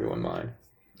made everyone mine.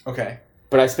 Okay.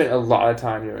 But I spent a lot of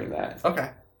time doing that.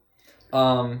 Okay.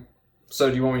 So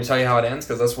do you want me to tell you how it ends?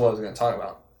 Because that's what I was going to talk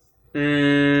about.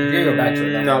 You're gonna go back to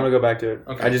it. No, I'm gonna go back to it.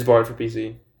 Okay. I just bought it for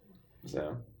PC,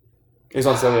 so it was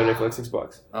on sale the other day for like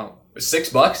 $6. Oh,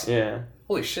 $6? Yeah.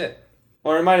 Holy shit.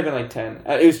 Or it might have been like 10.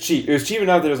 It was cheap. It was cheap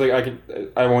enough that it was like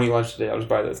I won't eat lunch today. I'll just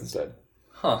buy this instead.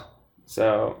 Huh.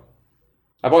 So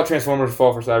I bought Transformers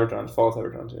Fall for Cybertron. Fall of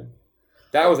Cybertron too.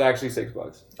 That was actually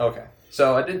 $6. Okay.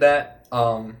 So I did that.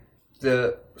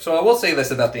 So I will say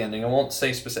this about the ending. I won't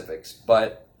say specifics,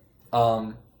 but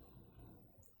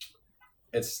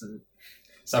it's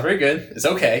not very good. It's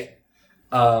okay.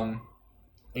 And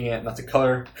not to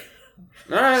color.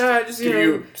 All right. Just Give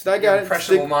you I got it.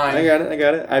 impressionable mind. I got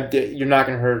it. You're not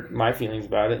gonna hurt my feelings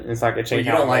about it. It's not gonna change.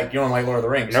 You don't like Lord of the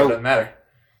Rings. Nope. So it doesn't matter.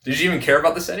 Did you even care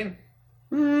about the setting?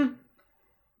 No,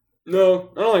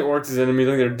 I don't like orcs as enemies.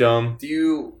 I think they're dumb.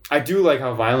 I do like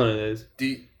how violent it is.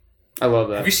 I love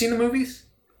that. Have you seen the movies?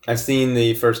 I've seen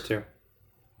the first two.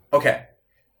 Okay.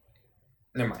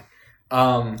 Never mind.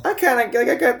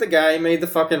 I got the guy who made the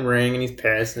fucking ring and he's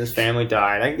pissed and his family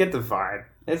died. I can get the vibe.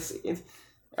 It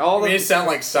sound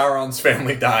like Sauron's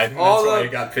family died. And that's why he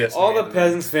got pissed. All the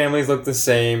peasants' families look the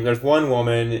same. There's one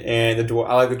woman and the dwarf.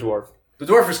 I like the dwarf. The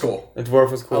dwarf is cool. The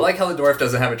dwarf was cool. I like how the dwarf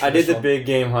doesn't have a traditional... I did the big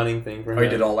game hunting thing for him. Oh, you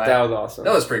did all that? That was awesome.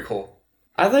 That was pretty cool.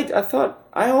 I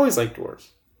always liked dwarves.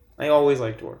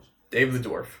 Dave the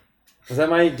dwarf. Was that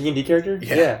my D&D character?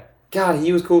 Yeah. God,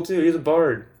 he was cool too. He was a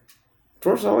bard.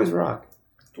 Dwarves always rock.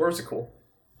 Dwarves are cool.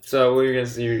 So what are you gonna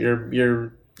see?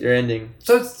 Your ending.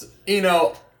 So it's,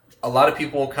 a lot of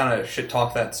people kind of shit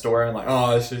talk that story and like,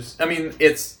 oh, it's just... I mean,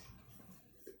 it's...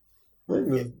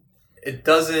 It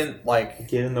doesn't, like...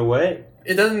 Get in the way.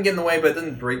 It doesn't get in the way, but it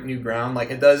doesn't break new ground. Like,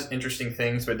 it does interesting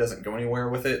things, but it doesn't go anywhere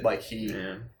with it. Like,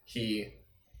 he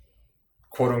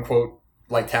quote-unquote,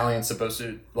 like, Talion's supposed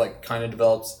to, like, kind of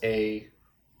develops a,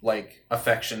 like,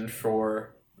 affection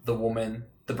for the woman,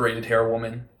 the braided hair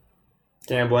woman.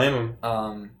 Can't blame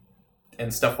him.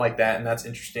 And stuff like that, and that's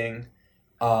interesting.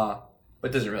 But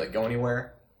it doesn't really go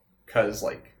anywhere, because,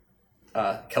 like,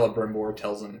 Celebrimbor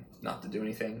tells him not to do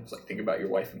anything. It's like, think about your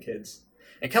wife and kids.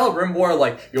 And Celebrimbor,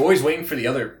 like, you're always waiting for the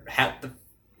other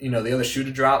the other shoe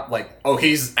to drop. Like, oh,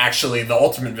 he's actually the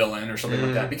ultimate villain or something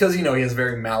like that. Because, he has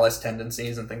very malice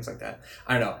tendencies and things like that.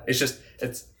 I don't know.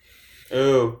 It's...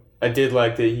 Oh, I did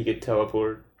like that he could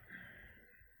teleport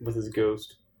with his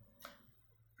ghost.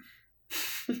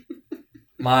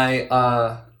 My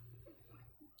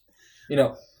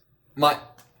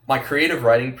creative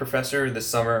writing professor this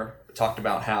summer talked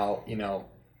about how,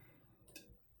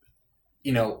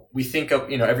 we think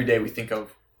of, every day we think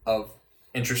of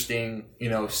interesting,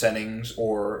 settings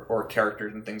or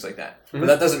characters and things like that. Mm-hmm. But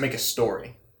that doesn't make a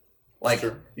story. Like,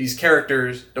 these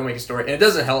characters don't make a story. And it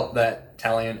doesn't help that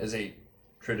Talion is a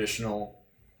traditional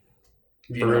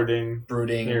brooding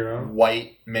hero.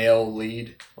 White male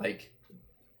lead. Like,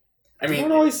 I mean,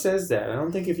 everyone always says that. I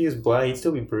don't think if he was black, he'd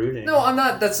still be brooding. No, I'm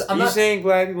not. I'm not saying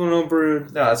black people don't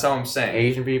brood. No, that's how I'm saying.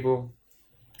 Asian people,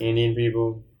 Indian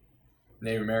people,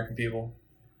 Native American people.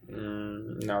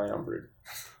 No, they don't brood.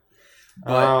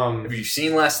 But have you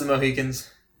seen Last of the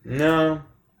Mohicans? No.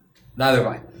 Neither have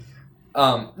I.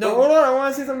 No. But hold on, I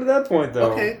want to say something to that point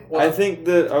though. Okay. Well, I think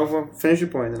that I'll finish your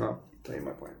point, then I'll tell you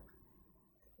my point.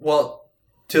 Well,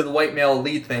 to the white male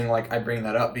lead thing, like, I bring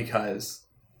that up because,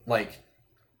 like,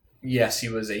 yes, he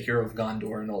was a hero of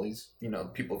Gondor and all these,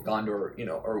 people of Gondor,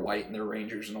 are white and they're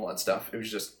rangers and all that stuff. It was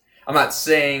just, I'm not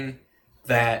saying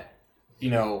that,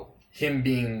 him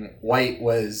being white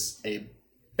was a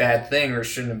bad thing or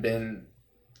shouldn't have been,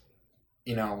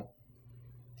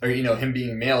 him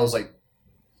being male is like,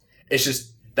 it's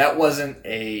just, that wasn't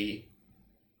a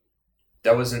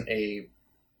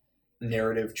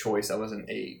narrative choice. That wasn't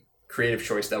a creative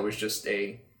choice. That was just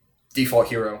a default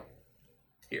hero.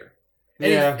 here.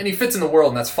 And he fits in the world,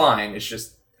 and that's fine. It's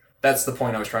just, that's the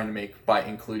point I was trying to make by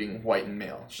including white and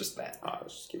male. It's just that. I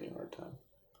was just giving you a hard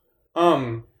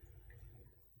time.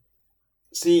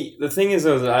 See, the thing is,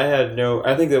 though, that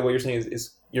I think that what you're saying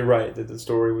is you're right, that the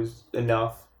story was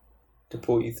enough to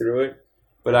pull you through it.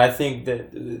 But I think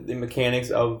that the mechanics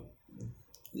of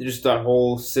just that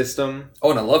whole system... Oh,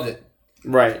 and I loved it.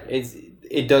 Right.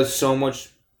 It does so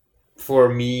much for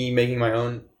me making my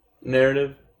own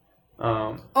narrative.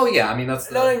 Oh, yeah, I mean,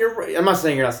 that's... No, you're right. I'm not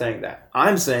saying you're not saying that.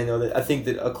 I'm saying, though, that I think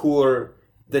that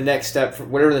the next step,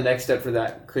 whatever the next step for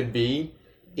that could be,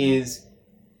 is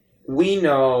we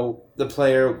know the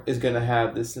player is going to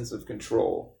have this sense of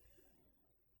control.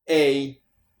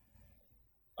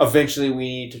 Eventually we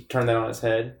need to turn that on its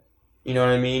head. You know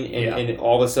what I mean? And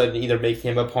all of a sudden either make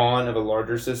him a pawn of a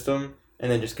larger system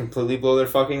and then just completely blow their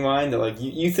fucking mind. They're like,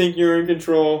 you think you're in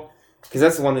control? Because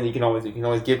that's the one thing you can always do. You can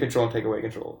always give control and take away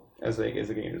control as a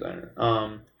game designer.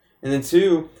 And then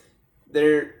two,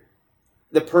 the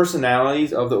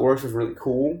personalities of the orcs was really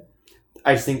cool.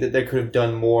 I just think that they could have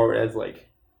done more as like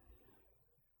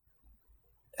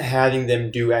having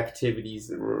them do activities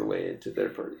that were related to their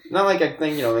person. Not like a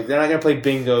thing, like they're not gonna play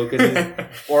bingo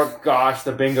or gosh,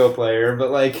 the bingo player, but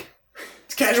like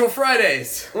it's casual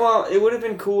Fridays. Well, it would have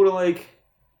been cool to like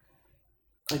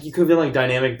you could have done like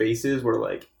dynamic bases where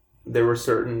like there were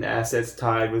certain assets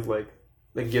tied with like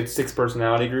you had 6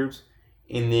 personality groups,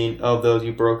 and then of those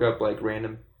you broke up like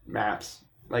random maps,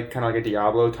 like kind of like a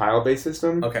Diablo tile based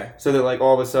system. Okay. So that like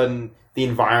all of a sudden the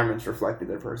environments reflected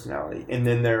their personality, and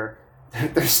then their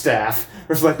staff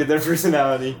reflected their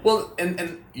personality. Well,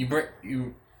 and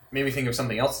you made me think of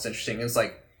something else that's interesting. It's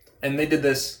like, and they did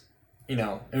this, it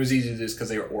was easy to do this because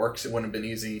they were orcs. It wouldn't have been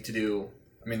easy to do.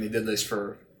 I mean, they did this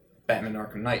for Batman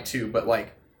Arkham Knight too, but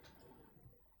like,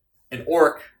 an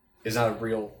orc is not a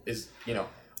real,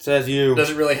 says you,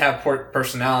 doesn't really have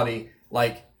personality.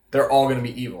 Like, they're all going to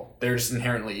be evil. They're just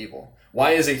inherently evil.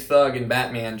 Why is a thug in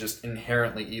Batman just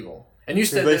inherently evil? And you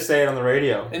said they say it on the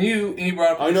radio. And you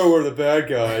brought up... I know we're the bad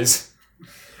guys.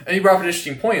 And you brought up an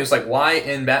interesting point. It was like, why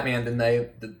in Batman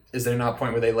is there not a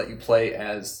point where they let you play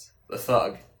as the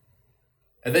thug?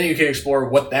 And then you can explore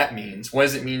what that means. What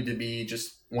does it mean to be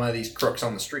just one of these crooks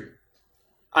on the street?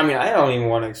 I mean, I don't even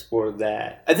want to explore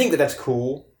that. I think that's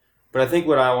cool. But I think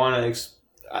what I want to...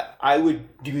 I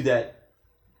would do that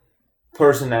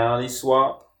personality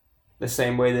swap the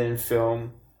same way that in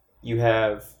film you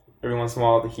have... Every once in a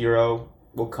while, the hero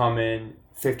will come in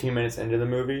 15 minutes into the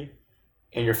movie,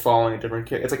 and you're following a different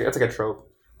character. It's like a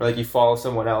trope. Where like you follow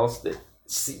someone else that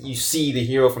you see the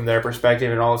hero from their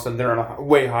perspective, and all of a sudden they're on a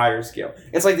way higher scale.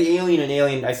 It's like the alien in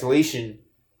Alien Isolation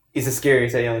is the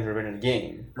scariest alien's ever been in a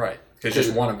game. Right. Because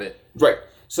just one of it. Right.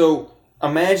 So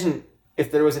imagine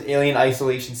if there was an Alien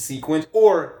Isolation sequence,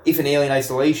 or if in Alien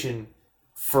Isolation,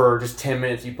 for just 10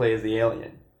 minutes you play as the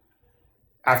alien.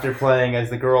 After playing as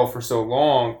the girl for so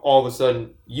long, all of a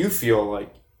sudden you feel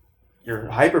like you're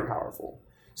hyper powerful.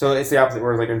 So it's the opposite.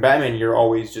 Whereas like in Batman, you're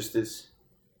always just this.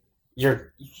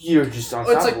 You're just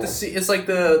unstoppable. It's like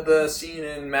the scene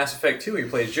in Mass Effect 2 where he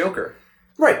plays Joker.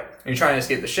 Right. And you're trying to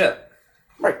escape the ship.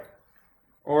 Right.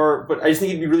 But I just think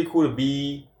it'd be really cool to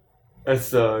be a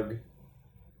thug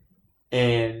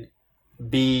and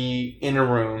be in a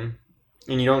room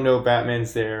and you don't know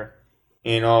Batman's there,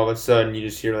 and all of a sudden you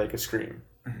just hear like a scream.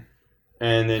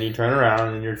 And then you turn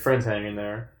around and your friend's hanging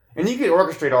there. And you could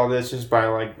orchestrate all this just by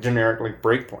like generic like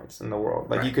breakpoints in the world.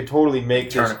 Like you could totally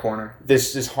make turn a corner.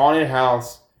 This haunted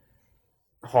house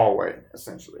hallway,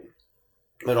 essentially.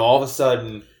 But all of a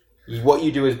sudden, what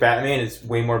you do as Batman is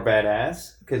way more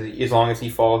badass, because as long as he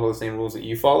follows all the same rules that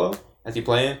you follow as you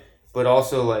play him, but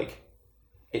also like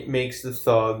it makes the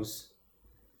thugs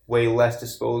way less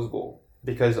disposable,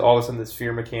 because all of a sudden this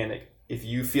fear mechanic, if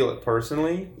you feel it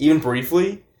personally, even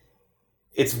briefly,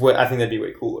 it's what I think that'd be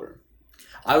way cooler.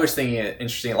 I was thinking it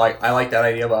interesting. Like, I like that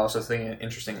idea, but I was also thinking it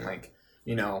interesting. Like,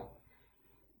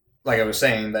 like I was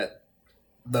saying that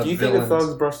the Do you villains, think the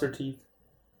thugs brush their teeth?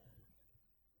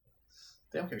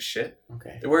 They don't give a shit.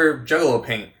 Okay, they wear Juggalo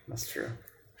paint. That's true.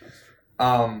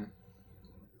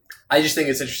 I just think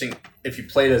it's interesting if you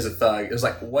played as a thug. It was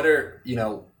like, what are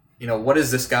what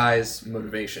is this guy's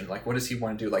motivation? Like, what does he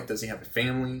want to do? Like, does he have a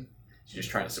family? Is he just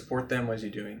trying to support them? What is he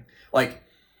doing? Like,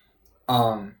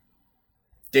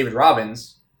 David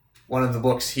Robbins, one of the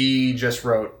books he just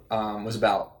wrote was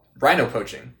about rhino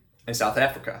poaching in South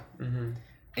Africa. Mm-hmm.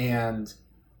 And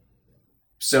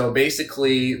so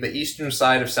basically the eastern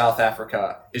side of South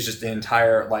Africa is just the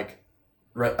entire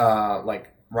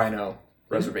rhino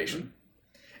reservation.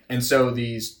 And so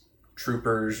these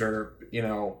troopers or,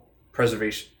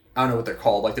 preservation, I don't know what they're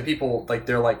called. Like the people, like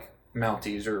they're like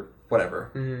Mounties or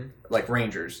whatever, Mm-hmm. like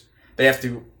Rangers. They have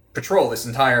to patrol this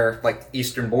entire like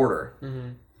eastern border Mm-hmm.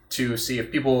 to see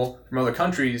if people from other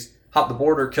countries hop the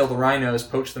border, kill the rhinos,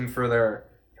 poach them for their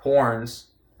horns,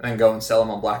 and then go and sell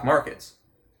them on black markets.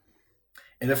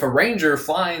 And if a ranger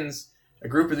finds a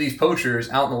group of these poachers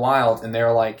out in the wild and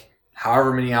they're like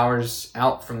however many hours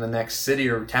out from the next city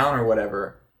or town or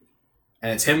whatever,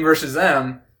 and it's him versus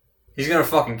them, he's gonna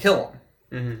fucking kill them.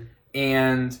 Mm-hmm.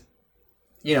 And,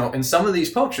 you know, and some of these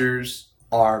poachers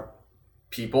are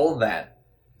people that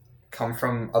come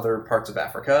from other parts of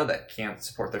Africa that can't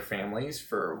support their families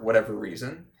for whatever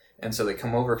reason. And so they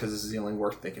come over because this is the only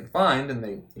work they can find, and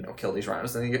they, you know, kill these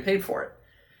rhinos and they get paid for it.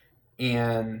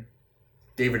 And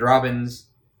David Robbins,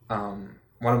 one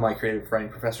of my creative writing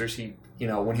professors, he, you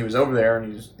know, when he was over there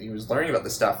and he was learning about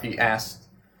this stuff, he asked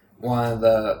one of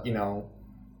the, you know,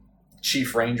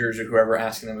 chief rangers or whoever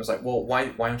asking them, was like, well, why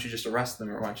don't you just arrest them,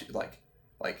 or why don't you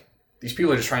like these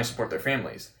people are just trying to support their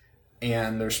families?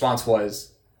 And the response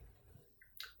was,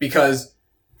 because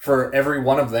for every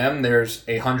one of them there's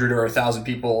 100 or 1,000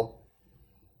 people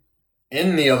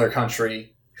in the other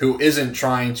country who isn't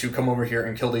trying to come over here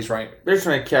and kill these rhinos. They're just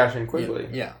trying to cash in quickly.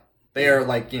 Yeah. They are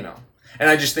like, you know, and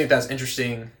I just think that's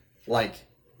interesting, like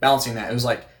balancing that. It was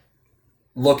like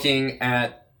looking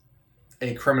at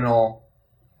a criminal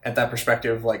at that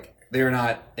perspective, like they're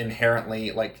not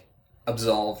inherently like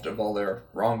absolved of all their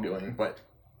wrongdoing, but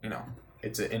you know,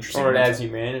 it's an interesting. Or it adds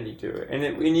humanity to it,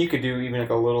 and you could do even like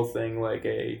a little thing like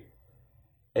a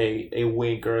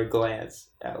wink or a glance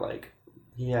at like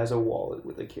he has a wallet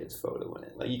with a kid's photo in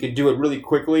it. Like you could do it really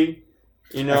quickly,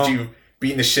 you know. After you've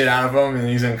beaten the shit out of him and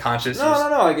he's unconscious. No.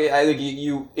 Like I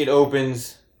think it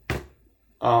opens,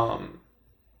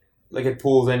 like it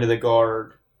pulls into the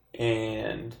guard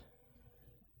and.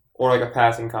 Or like a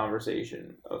passing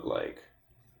conversation of like,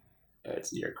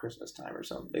 it's near Christmas time or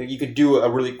something. You could do a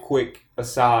really quick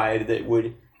aside that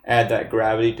would add that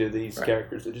gravity to these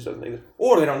characters that just doesn't exist.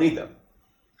 Or they don't need them.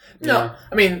 No,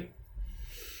 I mean,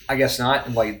 I guess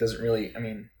not. Like, it doesn't really, I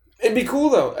mean... It'd be cool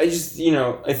though. I just, you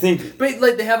know, I think... But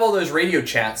like, they have all those radio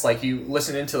chats, like you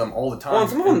listen into them all the time. Well,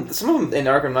 some of them in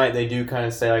Arkham Knight, they do kind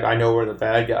of say like, I know we're the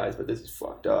bad guys, but this is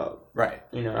fucked up. Right.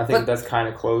 You know, I think that's kind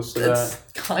of close to that.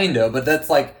 Kind of, but that's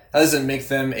like, that doesn't make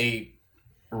them a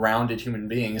rounded human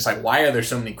being. It's like, why are there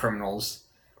so many criminals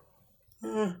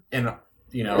in,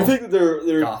 you know, I think that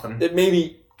they're Gotham? That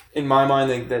maybe, in my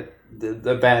mind, like that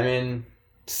the Batman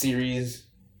series...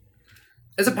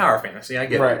 It's a power fantasy, I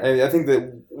get it. Right. I think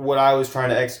that what I was trying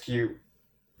to execute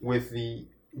with the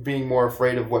being more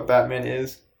afraid of what Batman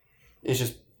is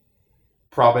just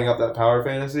propping up that power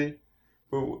fantasy.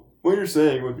 But what you're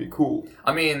saying would be cool.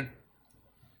 I mean,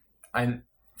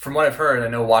 from what I've heard, I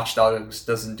know Watch Dogs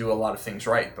doesn't do a lot of things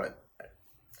right, but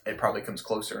it probably comes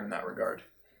closer in that regard.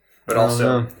 But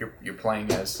also, you're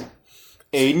playing as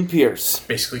Aiden Pierce,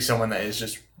 basically someone that is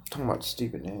just talking about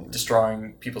stupid names,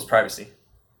 destroying people's privacy.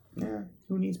 Yeah,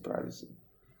 who needs privacy?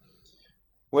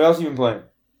 What else have you been playing?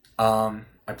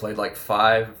 I played like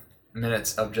 5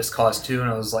 minutes of Just Cause 2, and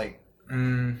I was like,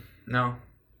 no.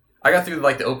 I got through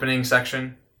like the opening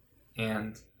section,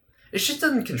 and it just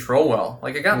doesn't control well.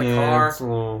 Like, I got in the car,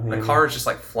 the car is just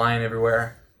like flying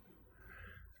everywhere.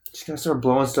 Just gotta start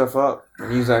blowing stuff up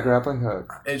and use that grappling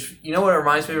hook. You know what it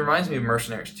reminds me? It reminds me of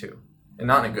Mercenaries 2, and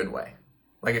not in a good way.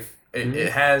 Like, if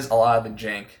it has a lot of the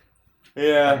jank.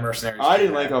 Yeah, Mercenaries I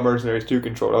didn't like how Mercenaries 2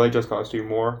 controlled. I like Just Cause 2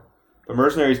 more. But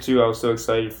Mercenaries 2 I was so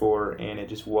excited for, and it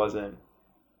just wasn't.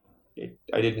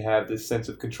 I didn't have this sense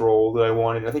of control that I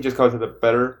wanted. I think Just Cause had a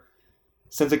better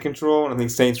sense of control, and I think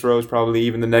Saints Row is probably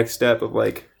even the next step of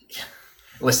like...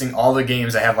 listing all the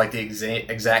games that have like the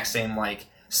exact same like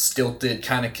stilted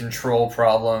kind of control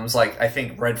problems. Like, I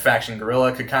think Red Faction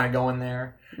Guerrilla could kind of go in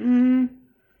there.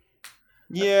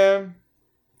 Yeah.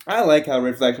 I like how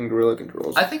Red Faction Guerrilla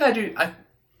controls. I think I do.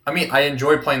 I mean, I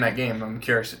enjoy playing that game. I'm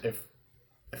curious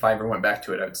if I ever went back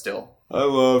to it, I would still. I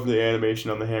love the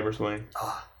animation on the hammer swing.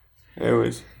 It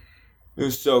was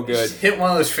so good. Just hit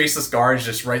one of those faceless guards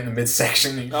just right in the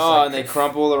midsection. And and they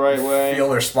crumple the right way.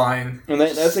 Feel their spine. And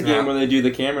that's a game where they do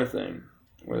the camera thing,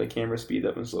 where the camera speeds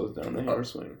up and slows down the hammer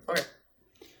swing. Okay.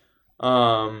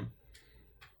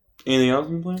 Anything else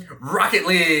you've been playing? Rocket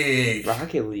League.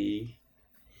 Rocket League.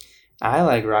 I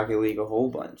like Rocket League a whole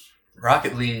bunch.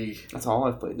 Rocket League. That's all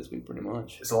I've played this week, pretty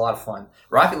much. It's a lot of fun.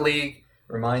 Rocket League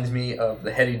reminds me of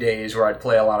the heady days where I'd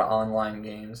play a lot of online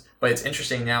games. But it's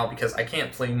interesting now because I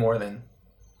can't play more than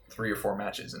 3 or 4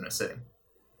 matches in a sitting.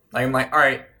 I'm like, all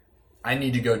right, I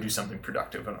need to go do something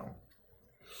productive.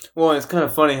 Well, it's kind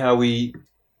of funny how the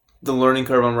learning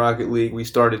curve on Rocket League, we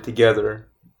started together.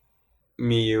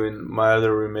 me, you, and my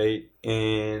other roommate,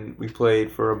 and we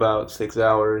played for about 6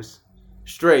 hours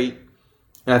straight.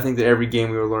 And I think that every game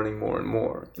we were learning more and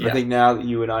more. And I think now that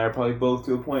you and I are probably both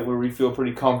to a point where we feel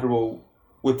pretty comfortable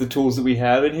with the tools that we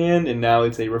have at hand, and now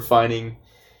it's a refining.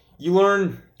 You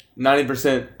learn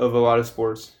 90% of a lot of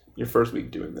sports your first week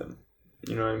doing them.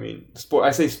 You know what I mean? I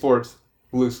say sports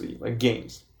loosely, like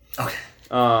games. Okay.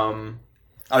 I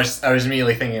was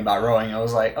immediately thinking about rowing. I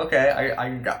was like, okay,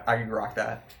 I can rock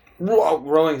that.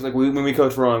 Rowing is like when we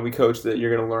coach rowing, we coach that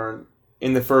you're going to learn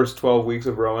in the first 12 weeks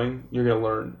of rowing, you're going to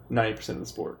learn 90% of the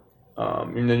sport.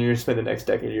 And then you're going to spend the next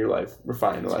decade of your life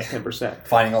refining the last 10%.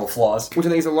 Finding all the flaws. Which I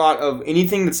think is a lot of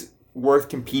anything that's worth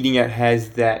competing at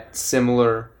has that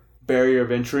similar barrier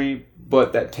of entry,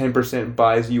 but that 10%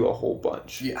 buys you a whole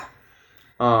bunch. Yeah.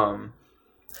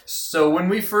 So when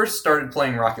we first started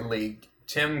playing Rocket League,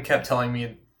 Tim kept telling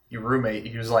me, your roommate,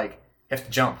 he was like, you have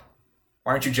to jump.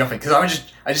 Why aren't you jumping? Because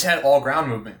I just had all ground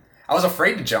movement. I was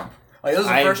afraid to jump. Like, that was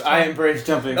the first time. I embraced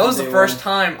jumping. That was the first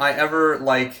time I ever,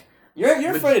 like...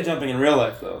 You're afraid of jumping in real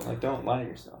life, though. Like, don't lie to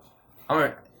yourself.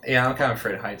 I'm kind of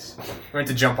afraid of heights. We went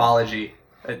to Jumpology,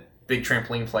 a big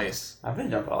trampoline place. I've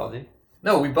been to Jumpology.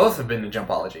 No, we both have been to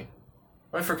Jumpology.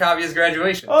 Went for Kavia's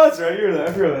graduation. Oh, that's right. You're there.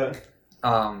 I forgot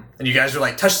that. And you guys were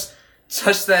like, touch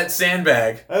that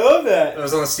sandbag. I love that. It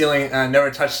was on the ceiling, and I never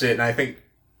touched it, and I think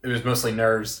it was mostly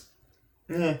nerves.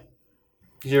 Yeah.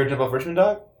 Did you ever jump off Richmond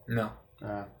Dock? No.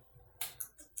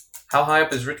 How high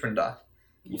up is Richmond Dock?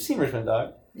 You've seen Richmond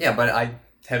Dock. Yeah, but I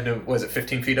have no... Was it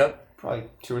 15 feet up? Probably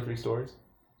 2 or 3 stories.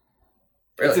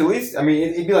 Really? It's at least... I mean,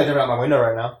 it'd be like jumping out my window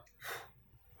right now.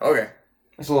 Okay.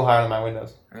 It's a little higher than my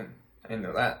windows. I didn't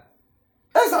know that.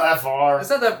 That's not that far. It's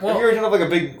not that... Well, have you ever jumped off like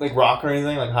a big rock or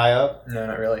anything, like high up? No,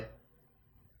 not really.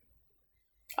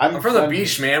 I'm from the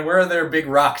beach, man. Where are there big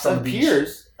rocks on the beach?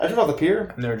 Piers. I jumped off the pier.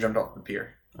 I've never jumped off the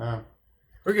pier. Oh.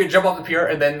 We're going to jump off the pier,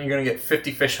 and then you're going to get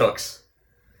 50 fish hooks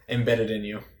embedded in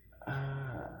you.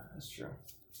 That's true.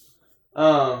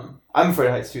 I'm afraid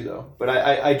of heights too, though. But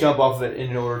I jump off of it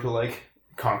in order to, like,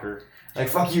 conquer. Like,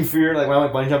 fuck you, fear. Like, when I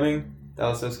went bungee jumping, that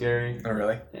was so scary. Oh,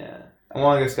 really? Yeah. I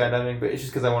want to go skydiving, but it's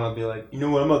just because I want to be like, you know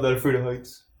what, I'm not that afraid of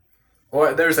heights.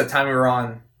 Well, there was that time we were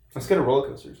on... I'm scared of roller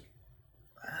coasters.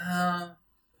 I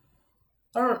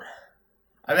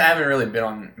haven't really been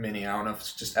on many. I don't know if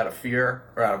it's just out of fear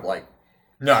or out of, like,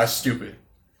 no, that's stupid.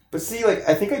 But see, like,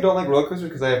 I think I don't like roller coasters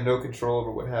because I have no control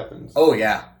over what happens. Oh,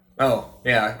 yeah. Oh,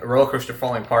 yeah. A roller coaster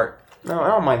falling apart. No, I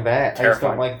don't mind that. Terrifying. I just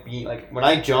don't like being, like, when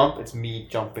I jump, it's me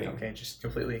jumping. Okay, just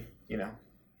completely,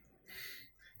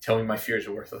 tell me my fears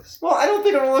are worthless. Well, I don't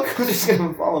think a roller coaster's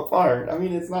going to fall apart. I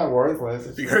mean, it's not worthless.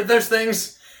 Have you heard those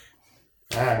things?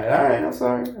 Alright, I'm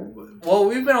sorry. Well,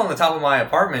 we've been on the top of my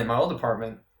apartment, my old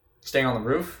apartment, staying on the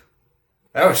roof.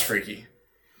 That was freaky.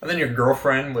 And then your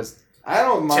girlfriend was... I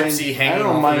don't mind. Tipsy hanging I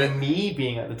don't off mind of it. me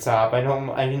being at the top. I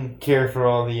didn't care for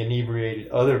all the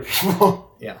inebriated other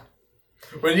people. Yeah.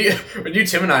 When you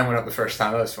Tim and I went up the first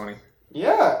time, that was funny.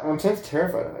 Yeah, Tim's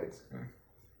terrified of heights.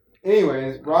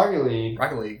 Anyways, Rocket League.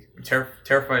 Rocket League. I'm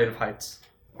terrified of heights.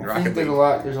 I think there's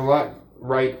a lot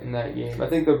right in that game. I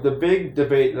think the big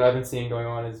debate that I've been seeing going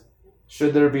on is,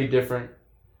 should there be different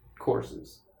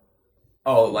courses?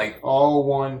 Oh, like all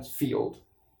one field.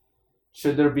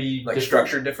 Should there be... Like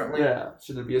structured differently? Yeah.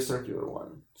 Should there be a circular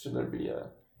one? Should there be a...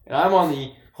 And I'm on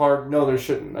the hard... No, there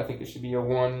shouldn't. I think it should be a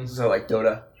one... So like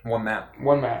Dota. One map.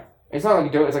 One map. It's not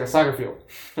like Dota. It's like a soccer field.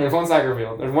 There's one soccer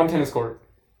field. There's one tennis court.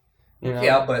 You know?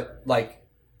 Yeah, but like...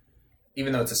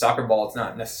 Even though it's a soccer ball, it's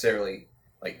not necessarily...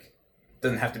 Like...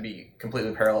 Doesn't have to be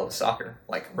completely parallel to soccer.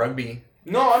 Like rugby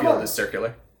field is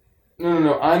circular.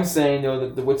 No. I'm saying, though,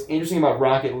 that what's interesting about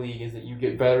Rocket League is that you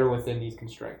get better within these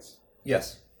constraints.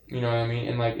 Yes. You know what I mean?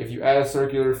 And, like, if you add a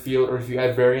circular field or if you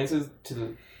add variances to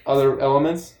the other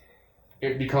elements,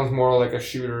 it becomes more like a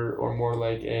shooter or more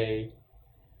like a...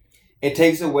 It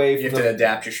takes away from... You have to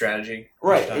adapt your strategy.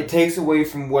 Right. It takes away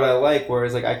from what I like,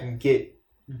 whereas, like, I can get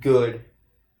good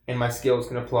and my skills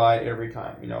can apply every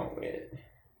time. You know,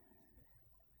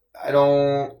 I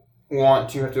don't want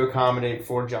to have to accommodate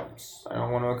for jumps. I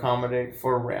don't want to accommodate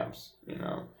for ramps, you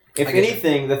know. If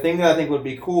anything, the thing that I think would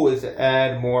be cool is to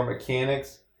add more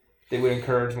mechanics that would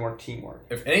encourage more teamwork.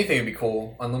 If anything would be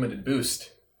cool, unlimited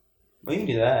boost. Well, you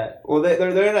can do that. Well, they're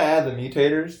going to add the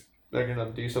mutators. They're going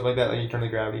to do stuff like that, like you turn the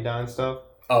gravity down and stuff.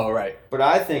 Oh, right. But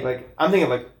I think, like, I'm thinking,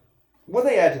 like, what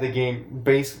they add to the game,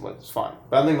 basically, is fine.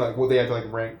 But I'm thinking, like, what they add to,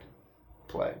 like, ranked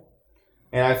play.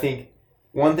 And I think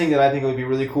one thing that I think would be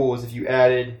really cool is if you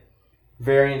added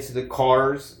variants to the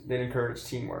cars that encourage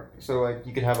teamwork. So, like,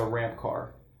 you could have a ramp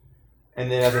car. And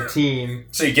then as a team...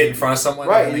 So you get in front of someone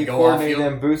right, and you they go coordinate off you?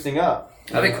 them boosting up.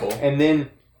 That'd be cool. And then,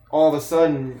 all of a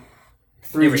sudden,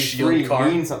 have a shield car.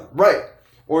 mean something. Right.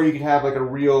 Or you could have like a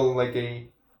real, like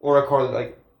or a car that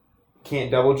like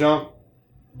can't double jump,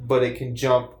 but it can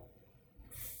jump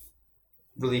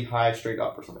really high straight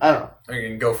up or something. I don't know. Or you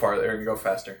can go farther, or you can go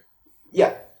faster.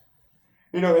 Yeah.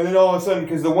 And then all of a sudden,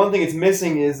 because the one thing it's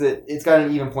missing is that it's got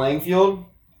an even playing field,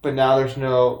 but now there's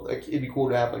no, like, it'd be cool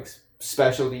to have, like,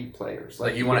 specialty players.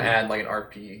 Like you want to add, like, an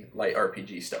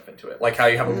RPG stuff into it. Like how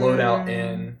you have a loadout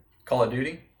in Call of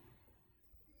Duty?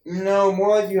 No,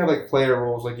 more like you have, like, player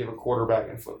roles, like you have a quarterback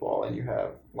in football, and you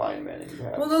have linemen, and you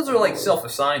have... Well, those are, like,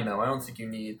 self-assigned, though. I don't think you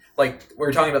need... Like,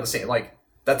 we're talking about the same... Like,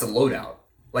 that's a loadout.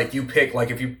 Like, you pick...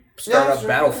 Like, if you start up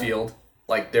Battlefield,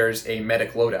 like, there's a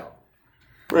medic loadout.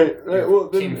 Right. Well,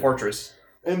 Team Fortress.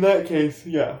 In that case,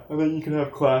 yeah. And then you can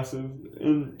have classes.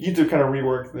 And you have to kind of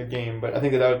rework the game, but I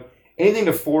think that would... Anything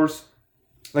to force...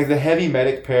 Like, the heavy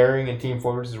medic pairing in Team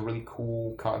Fortress is a really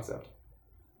cool concept.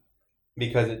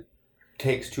 Because it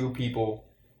takes two people,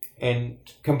 and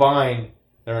combined,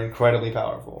 they're incredibly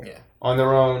powerful. Yeah. On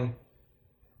their own,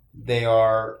 they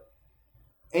are...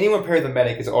 Anyone paired with the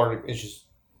medic is just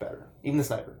better. Even the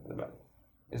sniper, the medic,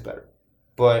 is better.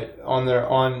 But on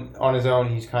his own,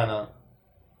 he's kind of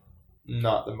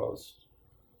not the most.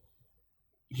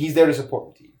 He's there to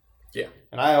support the team. Yeah.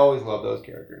 And I always love those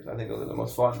characters. I think those are the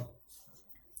most fun.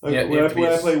 Like, yeah, when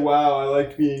I played WoW, I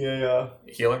liked being a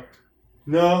healer?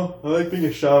 No, I like being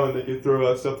a shaman that can throw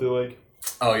out stuff to like...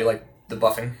 Oh, you like the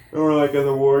buffing? Or like as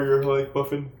a warrior, I like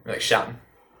buffing. Or like shouting?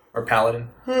 Or paladin?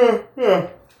 Yeah.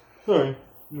 Sorry.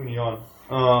 I'm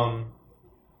yawn.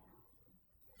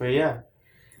 But yeah.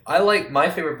 I like...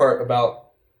 My favorite part about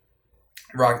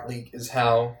Rocket League is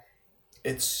how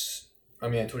it's... I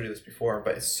mean, I told you this before,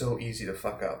 but it's so easy to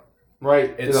fuck up.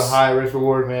 Right. It's a high risk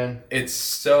reward, man. It's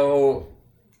so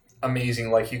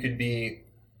amazing. Like, you could be,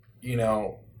 you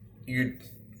know... You'd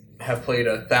have played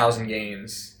 1,000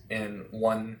 games in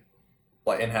one,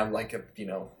 and have like a,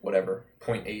 whatever,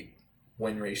 0.8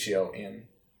 win ratio, and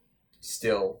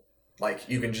still, like,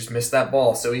 you can just miss that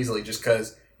ball so easily just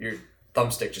because your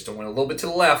thumbstick just went a little bit to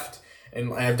the left.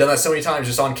 And I've done that so many times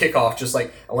just on kickoff, just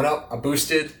like, I went up, I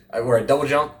boosted, or I double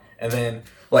jumped, and then,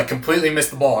 like, completely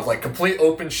missed the ball. Like, complete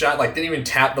open shot, like, didn't even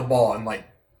tap the ball, and, like,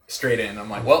 straight in. I'm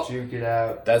like, well, juke it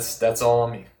out. That's all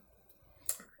on me.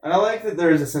 And I like that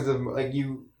there is a sense of, like, we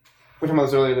were talking about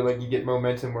this earlier, that, like, you get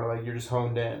momentum where, like, you're just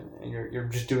honed in, and you're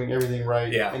just doing everything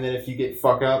right. Yeah. And then if you get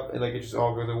fuck up, it just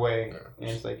all goes away. Yeah. And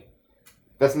it's like,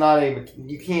 that's not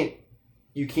you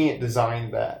can't design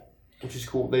that, which is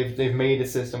cool. They've made a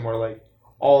system where, like,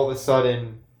 all of a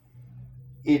sudden,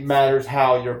 it matters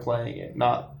how you're playing it.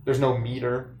 There's no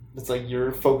meter. It's like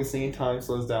you're focusing and time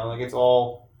slows down. Like, it's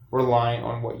all reliant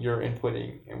on what you're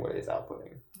inputting and what it's outputting.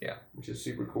 Yeah, which is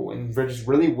super cool, and they're just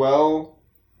really well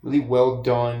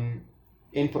done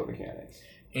input mechanics.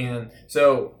 And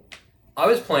so, I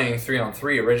was playing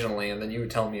 3-on-3 originally, and then you were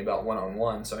telling me about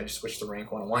 1-on-1, so I just switched to rank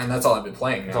 1-on-1, and that's all I've been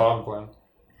playing now. That's all I've been playing.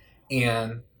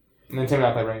 And then Tim and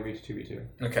I play rank 2v2.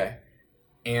 Okay,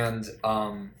 and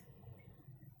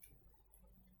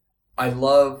I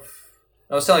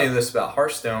was telling you this about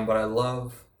Hearthstone, but I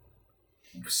love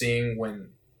seeing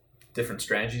when different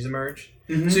strategies emerge.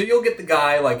 Mm-hmm. So you'll get the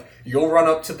guy, like, you'll run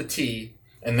up to the tee,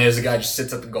 and there's a guy just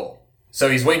sits at the goal. So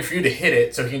he's waiting for you to hit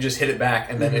it, so he can just hit it back,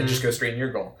 and then it just goes straight in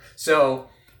your goal. So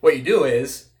what you do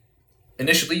is,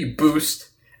 initially you boost,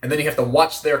 and then you have to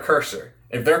watch their cursor.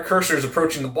 If their cursor is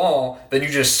approaching the ball, then you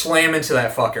just slam into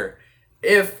that fucker.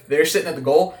 If they're sitting at the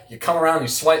goal, you come around and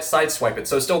you sideswipe it.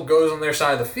 So it still goes on their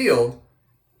side of the field,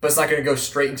 but it's not going to go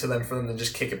straight into them for them to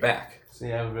just kick it back. So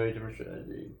you have a very different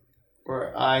strategy.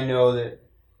 Where I know that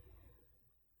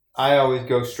I always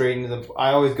go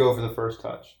for the first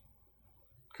touch.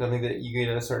 Because I think that you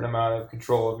get a certain amount of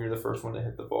control if you're the first one to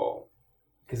hit the ball.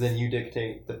 Because then you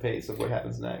dictate the pace of what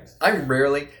happens next. I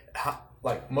rarely,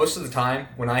 most of the time,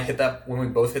 when we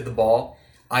both hit the ball,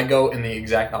 I go in the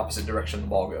exact opposite direction the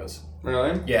ball goes.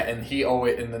 Really? Yeah, and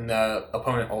then the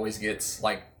opponent always gets,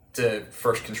 to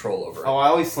first control over it. Oh, I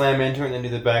always slam into it and then do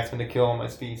the backspin to kill on my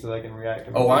speed so that I can react.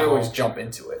 Oh, I always jump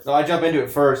into it. No, I jump into it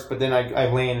first, but then I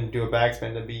land and do a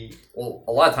backspin to be... Well,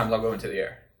 a lot of times I'll go into the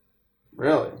air.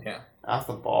 Really? Yeah. Off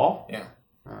the ball? Yeah.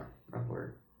 Oh, that's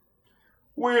weird.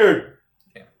 Weird!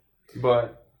 Yeah.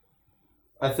 But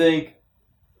I think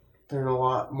there's a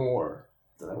lot more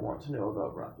that I want to know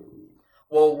about Rocket League.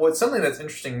 Well, what's something that's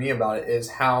interesting to me about it is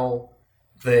how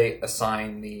they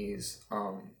assign these...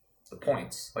 the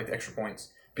points, like the extra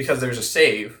points, because there's a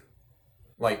save,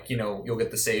 you'll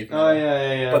get the save. Oh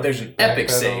yeah. But there's an epic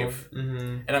save,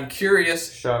 and I'm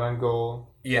curious. Shot on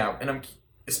goal. Yeah, and I'm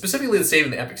specifically the save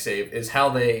and the epic save is how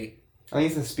they I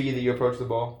think it's the speed that you approach the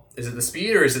ball. Is it the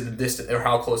speed or is it the distance or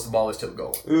how close the ball is to the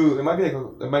goal? Ooh, it might be a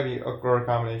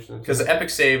combination. Because the epic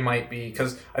save might be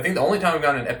because I think the only time I've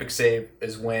gotten an epic save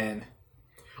is when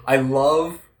I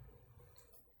love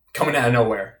coming out of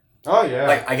nowhere. Oh yeah.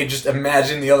 Like I could just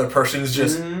imagine the other person's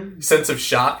just sense of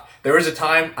shock. There was a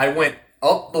time I went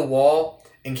up the wall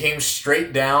and came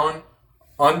straight down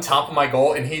on top of my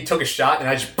goal, and he took a shot, and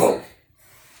I just boom,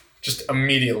 just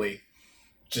immediately.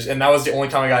 And that was the only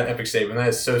time I got an epic save, and that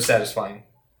is so satisfying.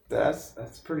 That's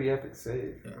pretty epic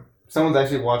save. Yeah. Someone's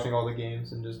actually watching all the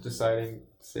games and just deciding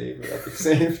save or epic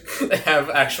save. They have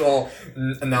actual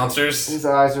announcers. His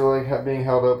eyes are like being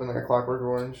held open like a Clockwork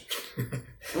Orange.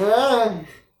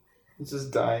 It's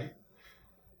just dying.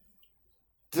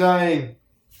 Dying.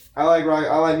 I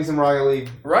like me some Rocket League.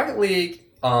 Rocket League,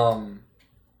 I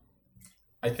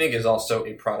think, is also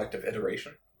a product of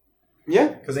iteration. Yeah.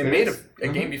 Because they made a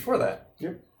game before that.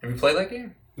 Yep. Have you played that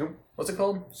game? Nope. What's it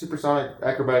called? Supersonic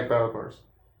Acrobatic Battle Cars.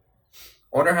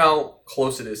 I wonder how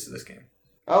close it is to this game.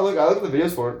 I look at the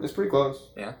videos for it. It's pretty close.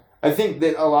 Yeah. I think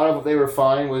that a lot of what they were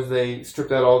fine was they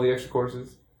stripped out all the extra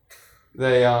courses.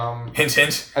 They Hint,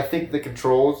 hint. I think the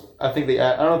controls. I think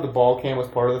I don't know if the ball cam was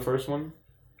part of the first one,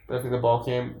 but I think the ball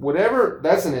cam. Whatever.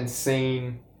 That's an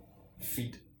insane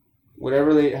feat.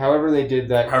 However they did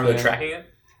that. How are they tracking it?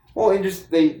 Well, and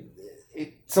just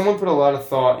someone put a lot of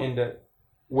thought into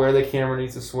where the camera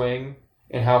needs to swing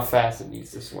and how fast it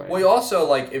needs to swing. Well, you also,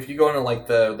 like, if you go into, like,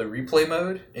 the replay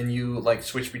mode and you, like,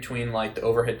 switch between, like, the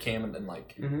overhead cam and then,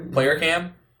 like, player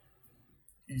cam,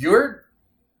 your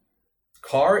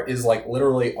car is, like,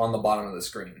 literally on the bottom of the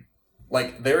screen.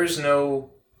 Like, there is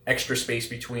no extra space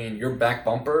between your back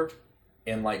bumper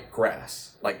and, like,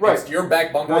 grass. Like, right. Your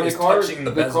back bumper is touching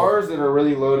the bezel. The cars that are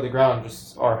really low to the ground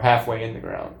just are halfway in the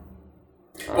ground.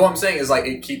 What I'm saying is, like,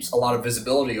 it keeps a lot of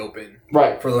visibility open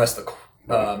for the rest of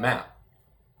the map.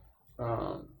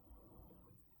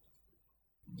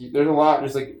 There's a lot.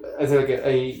 There's like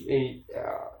a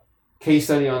case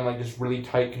study on like just really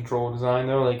tight control design.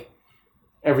 Though, like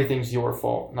everything's your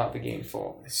fault, not the game's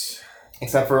fault.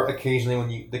 Except for occasionally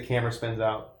when the camera spins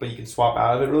out, but you can swap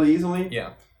out of it really easily.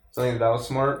 Yeah. So I think that was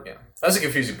smart. Yeah. That's the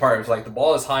confusing part. It's like the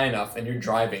ball is high enough and you're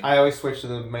driving. I always switch to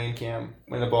the main cam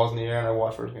when the ball's in the air and I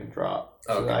watch where it's going to drop.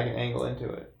 So that I can angle into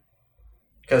it.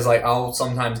 Because like I'll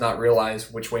sometimes not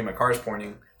realize which way my car's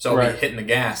pointing. So I'll be hitting the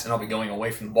gas and I'll be going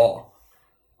away from the ball.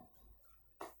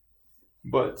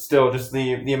 But still, just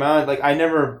the amount, like I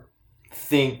never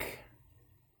think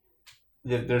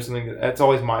that there's something that's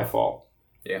always my fault.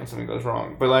 Yeah. When something goes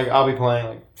wrong. But like I'll be playing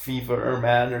like FIFA or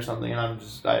Madden or something and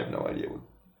I have no idea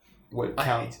what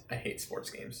counts. I hate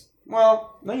sports games.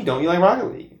 Well, no you don't. You like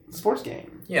Rocket League. It's a sports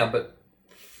game. Yeah, but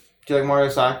do you like Mario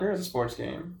Soccer? It's a sports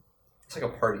game. It's like a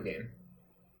party game.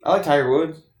 I like Tiger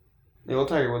Woods. The old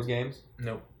Tiger Woods games.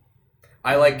 Nope.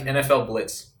 I like NFL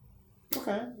Blitz.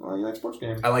 Okay. Well, you like sports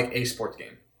games. I like a sports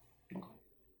game.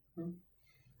 Okay.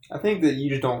 I think that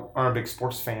you just aren't a big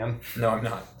sports fan. No, I'm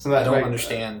not. So I don't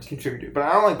understand. Contribute. But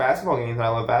I don't like basketball games and I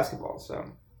love basketball, so.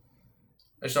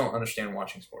 I just don't understand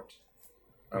watching sports.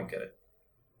 I don't get it.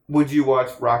 Would you watch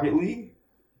Rocket League?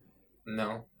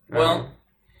 No. Well,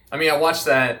 I mean, I watched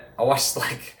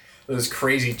like those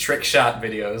crazy trick shot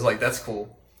videos. Like, that's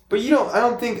cool. But I don't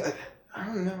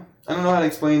know. I don't know how to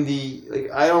explain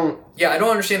I don't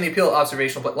understand the appeal of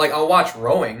observational, but like I'll watch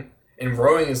rowing, and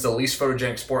rowing is the least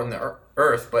photogenic sport on the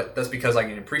earth, but that's because I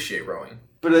can appreciate rowing.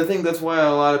 But I think that's why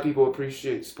a lot of people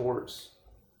appreciate sports.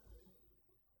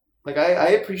 Like I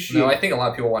appreciate. No, I think a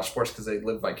lot of people watch sports because they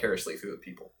live vicariously through the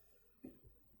people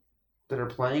that are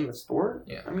playing the sport.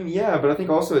 Yeah. I mean, yeah, but I think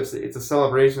also it's a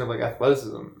celebration of like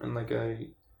athleticism and like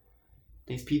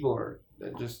these people are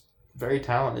just very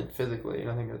talented physically, and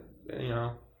I think that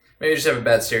maybe you just have a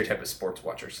bad stereotype of sports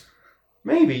watchers.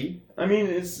 Maybe. I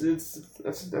mean, that's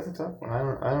a tough one.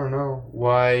 I don't know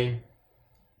why.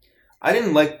 I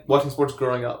didn't like watching sports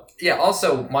growing up. Yeah,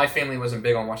 also, my family wasn't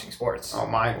big on watching sports. Oh,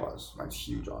 mine was. Mine's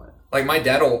huge on it. Like, my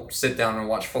dad will sit down and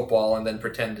watch football and then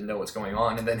pretend to know what's going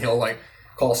on, and then he'll, like,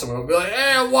 call someone and be like,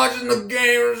 hey, I'm watching the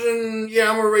games, and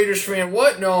yeah, I'm a Raiders fan.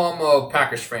 What? No, I'm a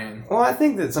Packers fan. Well, I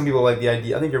think that some people like the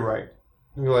idea. I think you're right.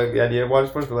 Some people like the idea of watching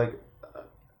sports, but, like,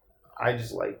 I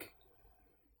just like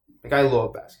I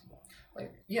love basketball.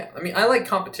 Like, yeah, I mean, I like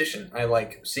competition. I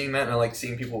like seeing that, and I like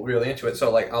seeing people really into it.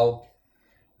 So, like,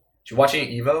 Did you watch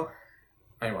any Evo?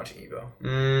 I ain't watching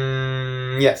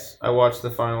Evo. Yes, I watched the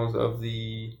finals of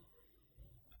the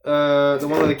one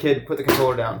where the kid put the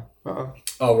controller down. Uh-oh.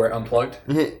 Oh, where it unplugged?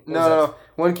 No.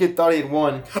 One kid thought he had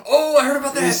won. Oh, I heard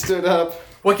about that. He stood up.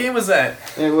 What game was that?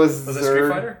 It was it Zerd. Street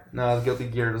Fighter? No, it was Guilty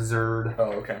Gear Zerd.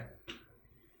 Oh, okay.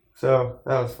 So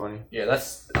that was funny. Yeah,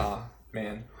 that's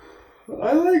man.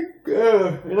 I like,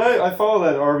 and I follow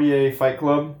that RVA Fight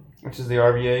Club, which is the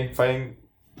RVA fighting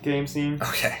game scene.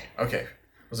 Okay.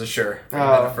 Wasn't sure.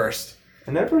 At first.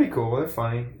 And they're pretty cool. They're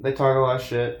funny. They talk a lot of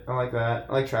shit. I like that.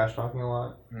 I like trash talking a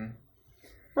lot.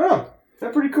 Oh,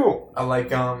 they're pretty cool. I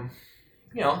like, I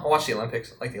watch the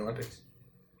Olympics. I like the Olympics.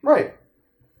 Right.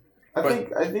 I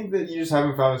think that you just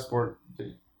haven't found a sport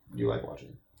that you like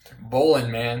watching.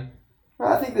 Bowling, man.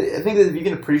 I think that if you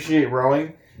can appreciate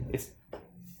rowing,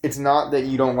 it's not that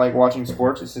you don't like watching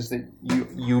sports. It's just that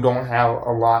you don't have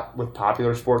a lot with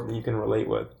popular sport that you can relate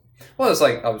with. Well, it's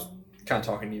like I was kind of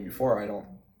talking to you before. I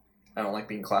don't like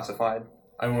being classified.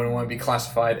 I don't want to be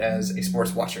classified as a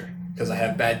sports watcher because I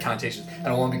have bad connotations. I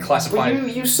don't want to be classified.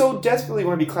 But you so desperately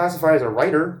want to be classified as a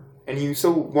writer, and you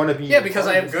so want to be. Yeah, because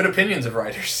I have good opinions of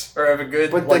writers, or I have a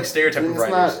good stereotype of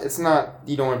writers. It's not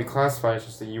you don't want to be classified. It's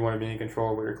just that you want to be in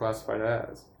control of what you're classified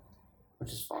as,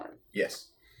 which is fine. Yes.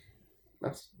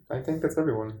 I think that's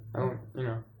everyone. I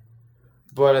don't,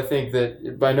 But I think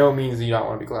that by no means do you not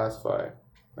want to be classified.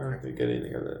 I don't think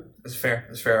anything of that. It's fair.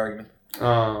 It's a fair argument.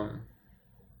 I'm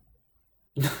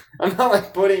not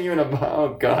like putting you in a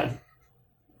oh god.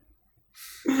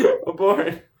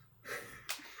 Abort.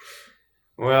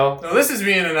 Well. No, this is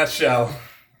me in a nutshell.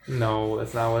 No,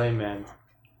 that's not what I meant.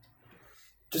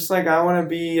 Just like I want to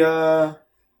be the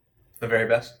very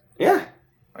best. Yeah.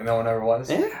 Like no one ever was.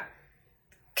 Yeah.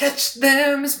 Catch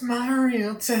them is my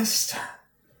real test.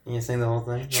 You sing the whole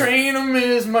thing? Train them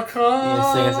is my cause. You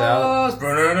sing us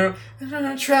out? And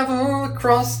I travel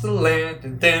across the land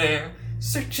and then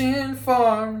searching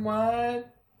far and wide.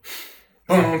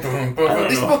 Boom, boom, boom.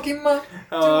 These Pokemon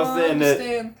don't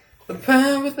understand the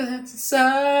power that's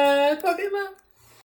inside Pokemon.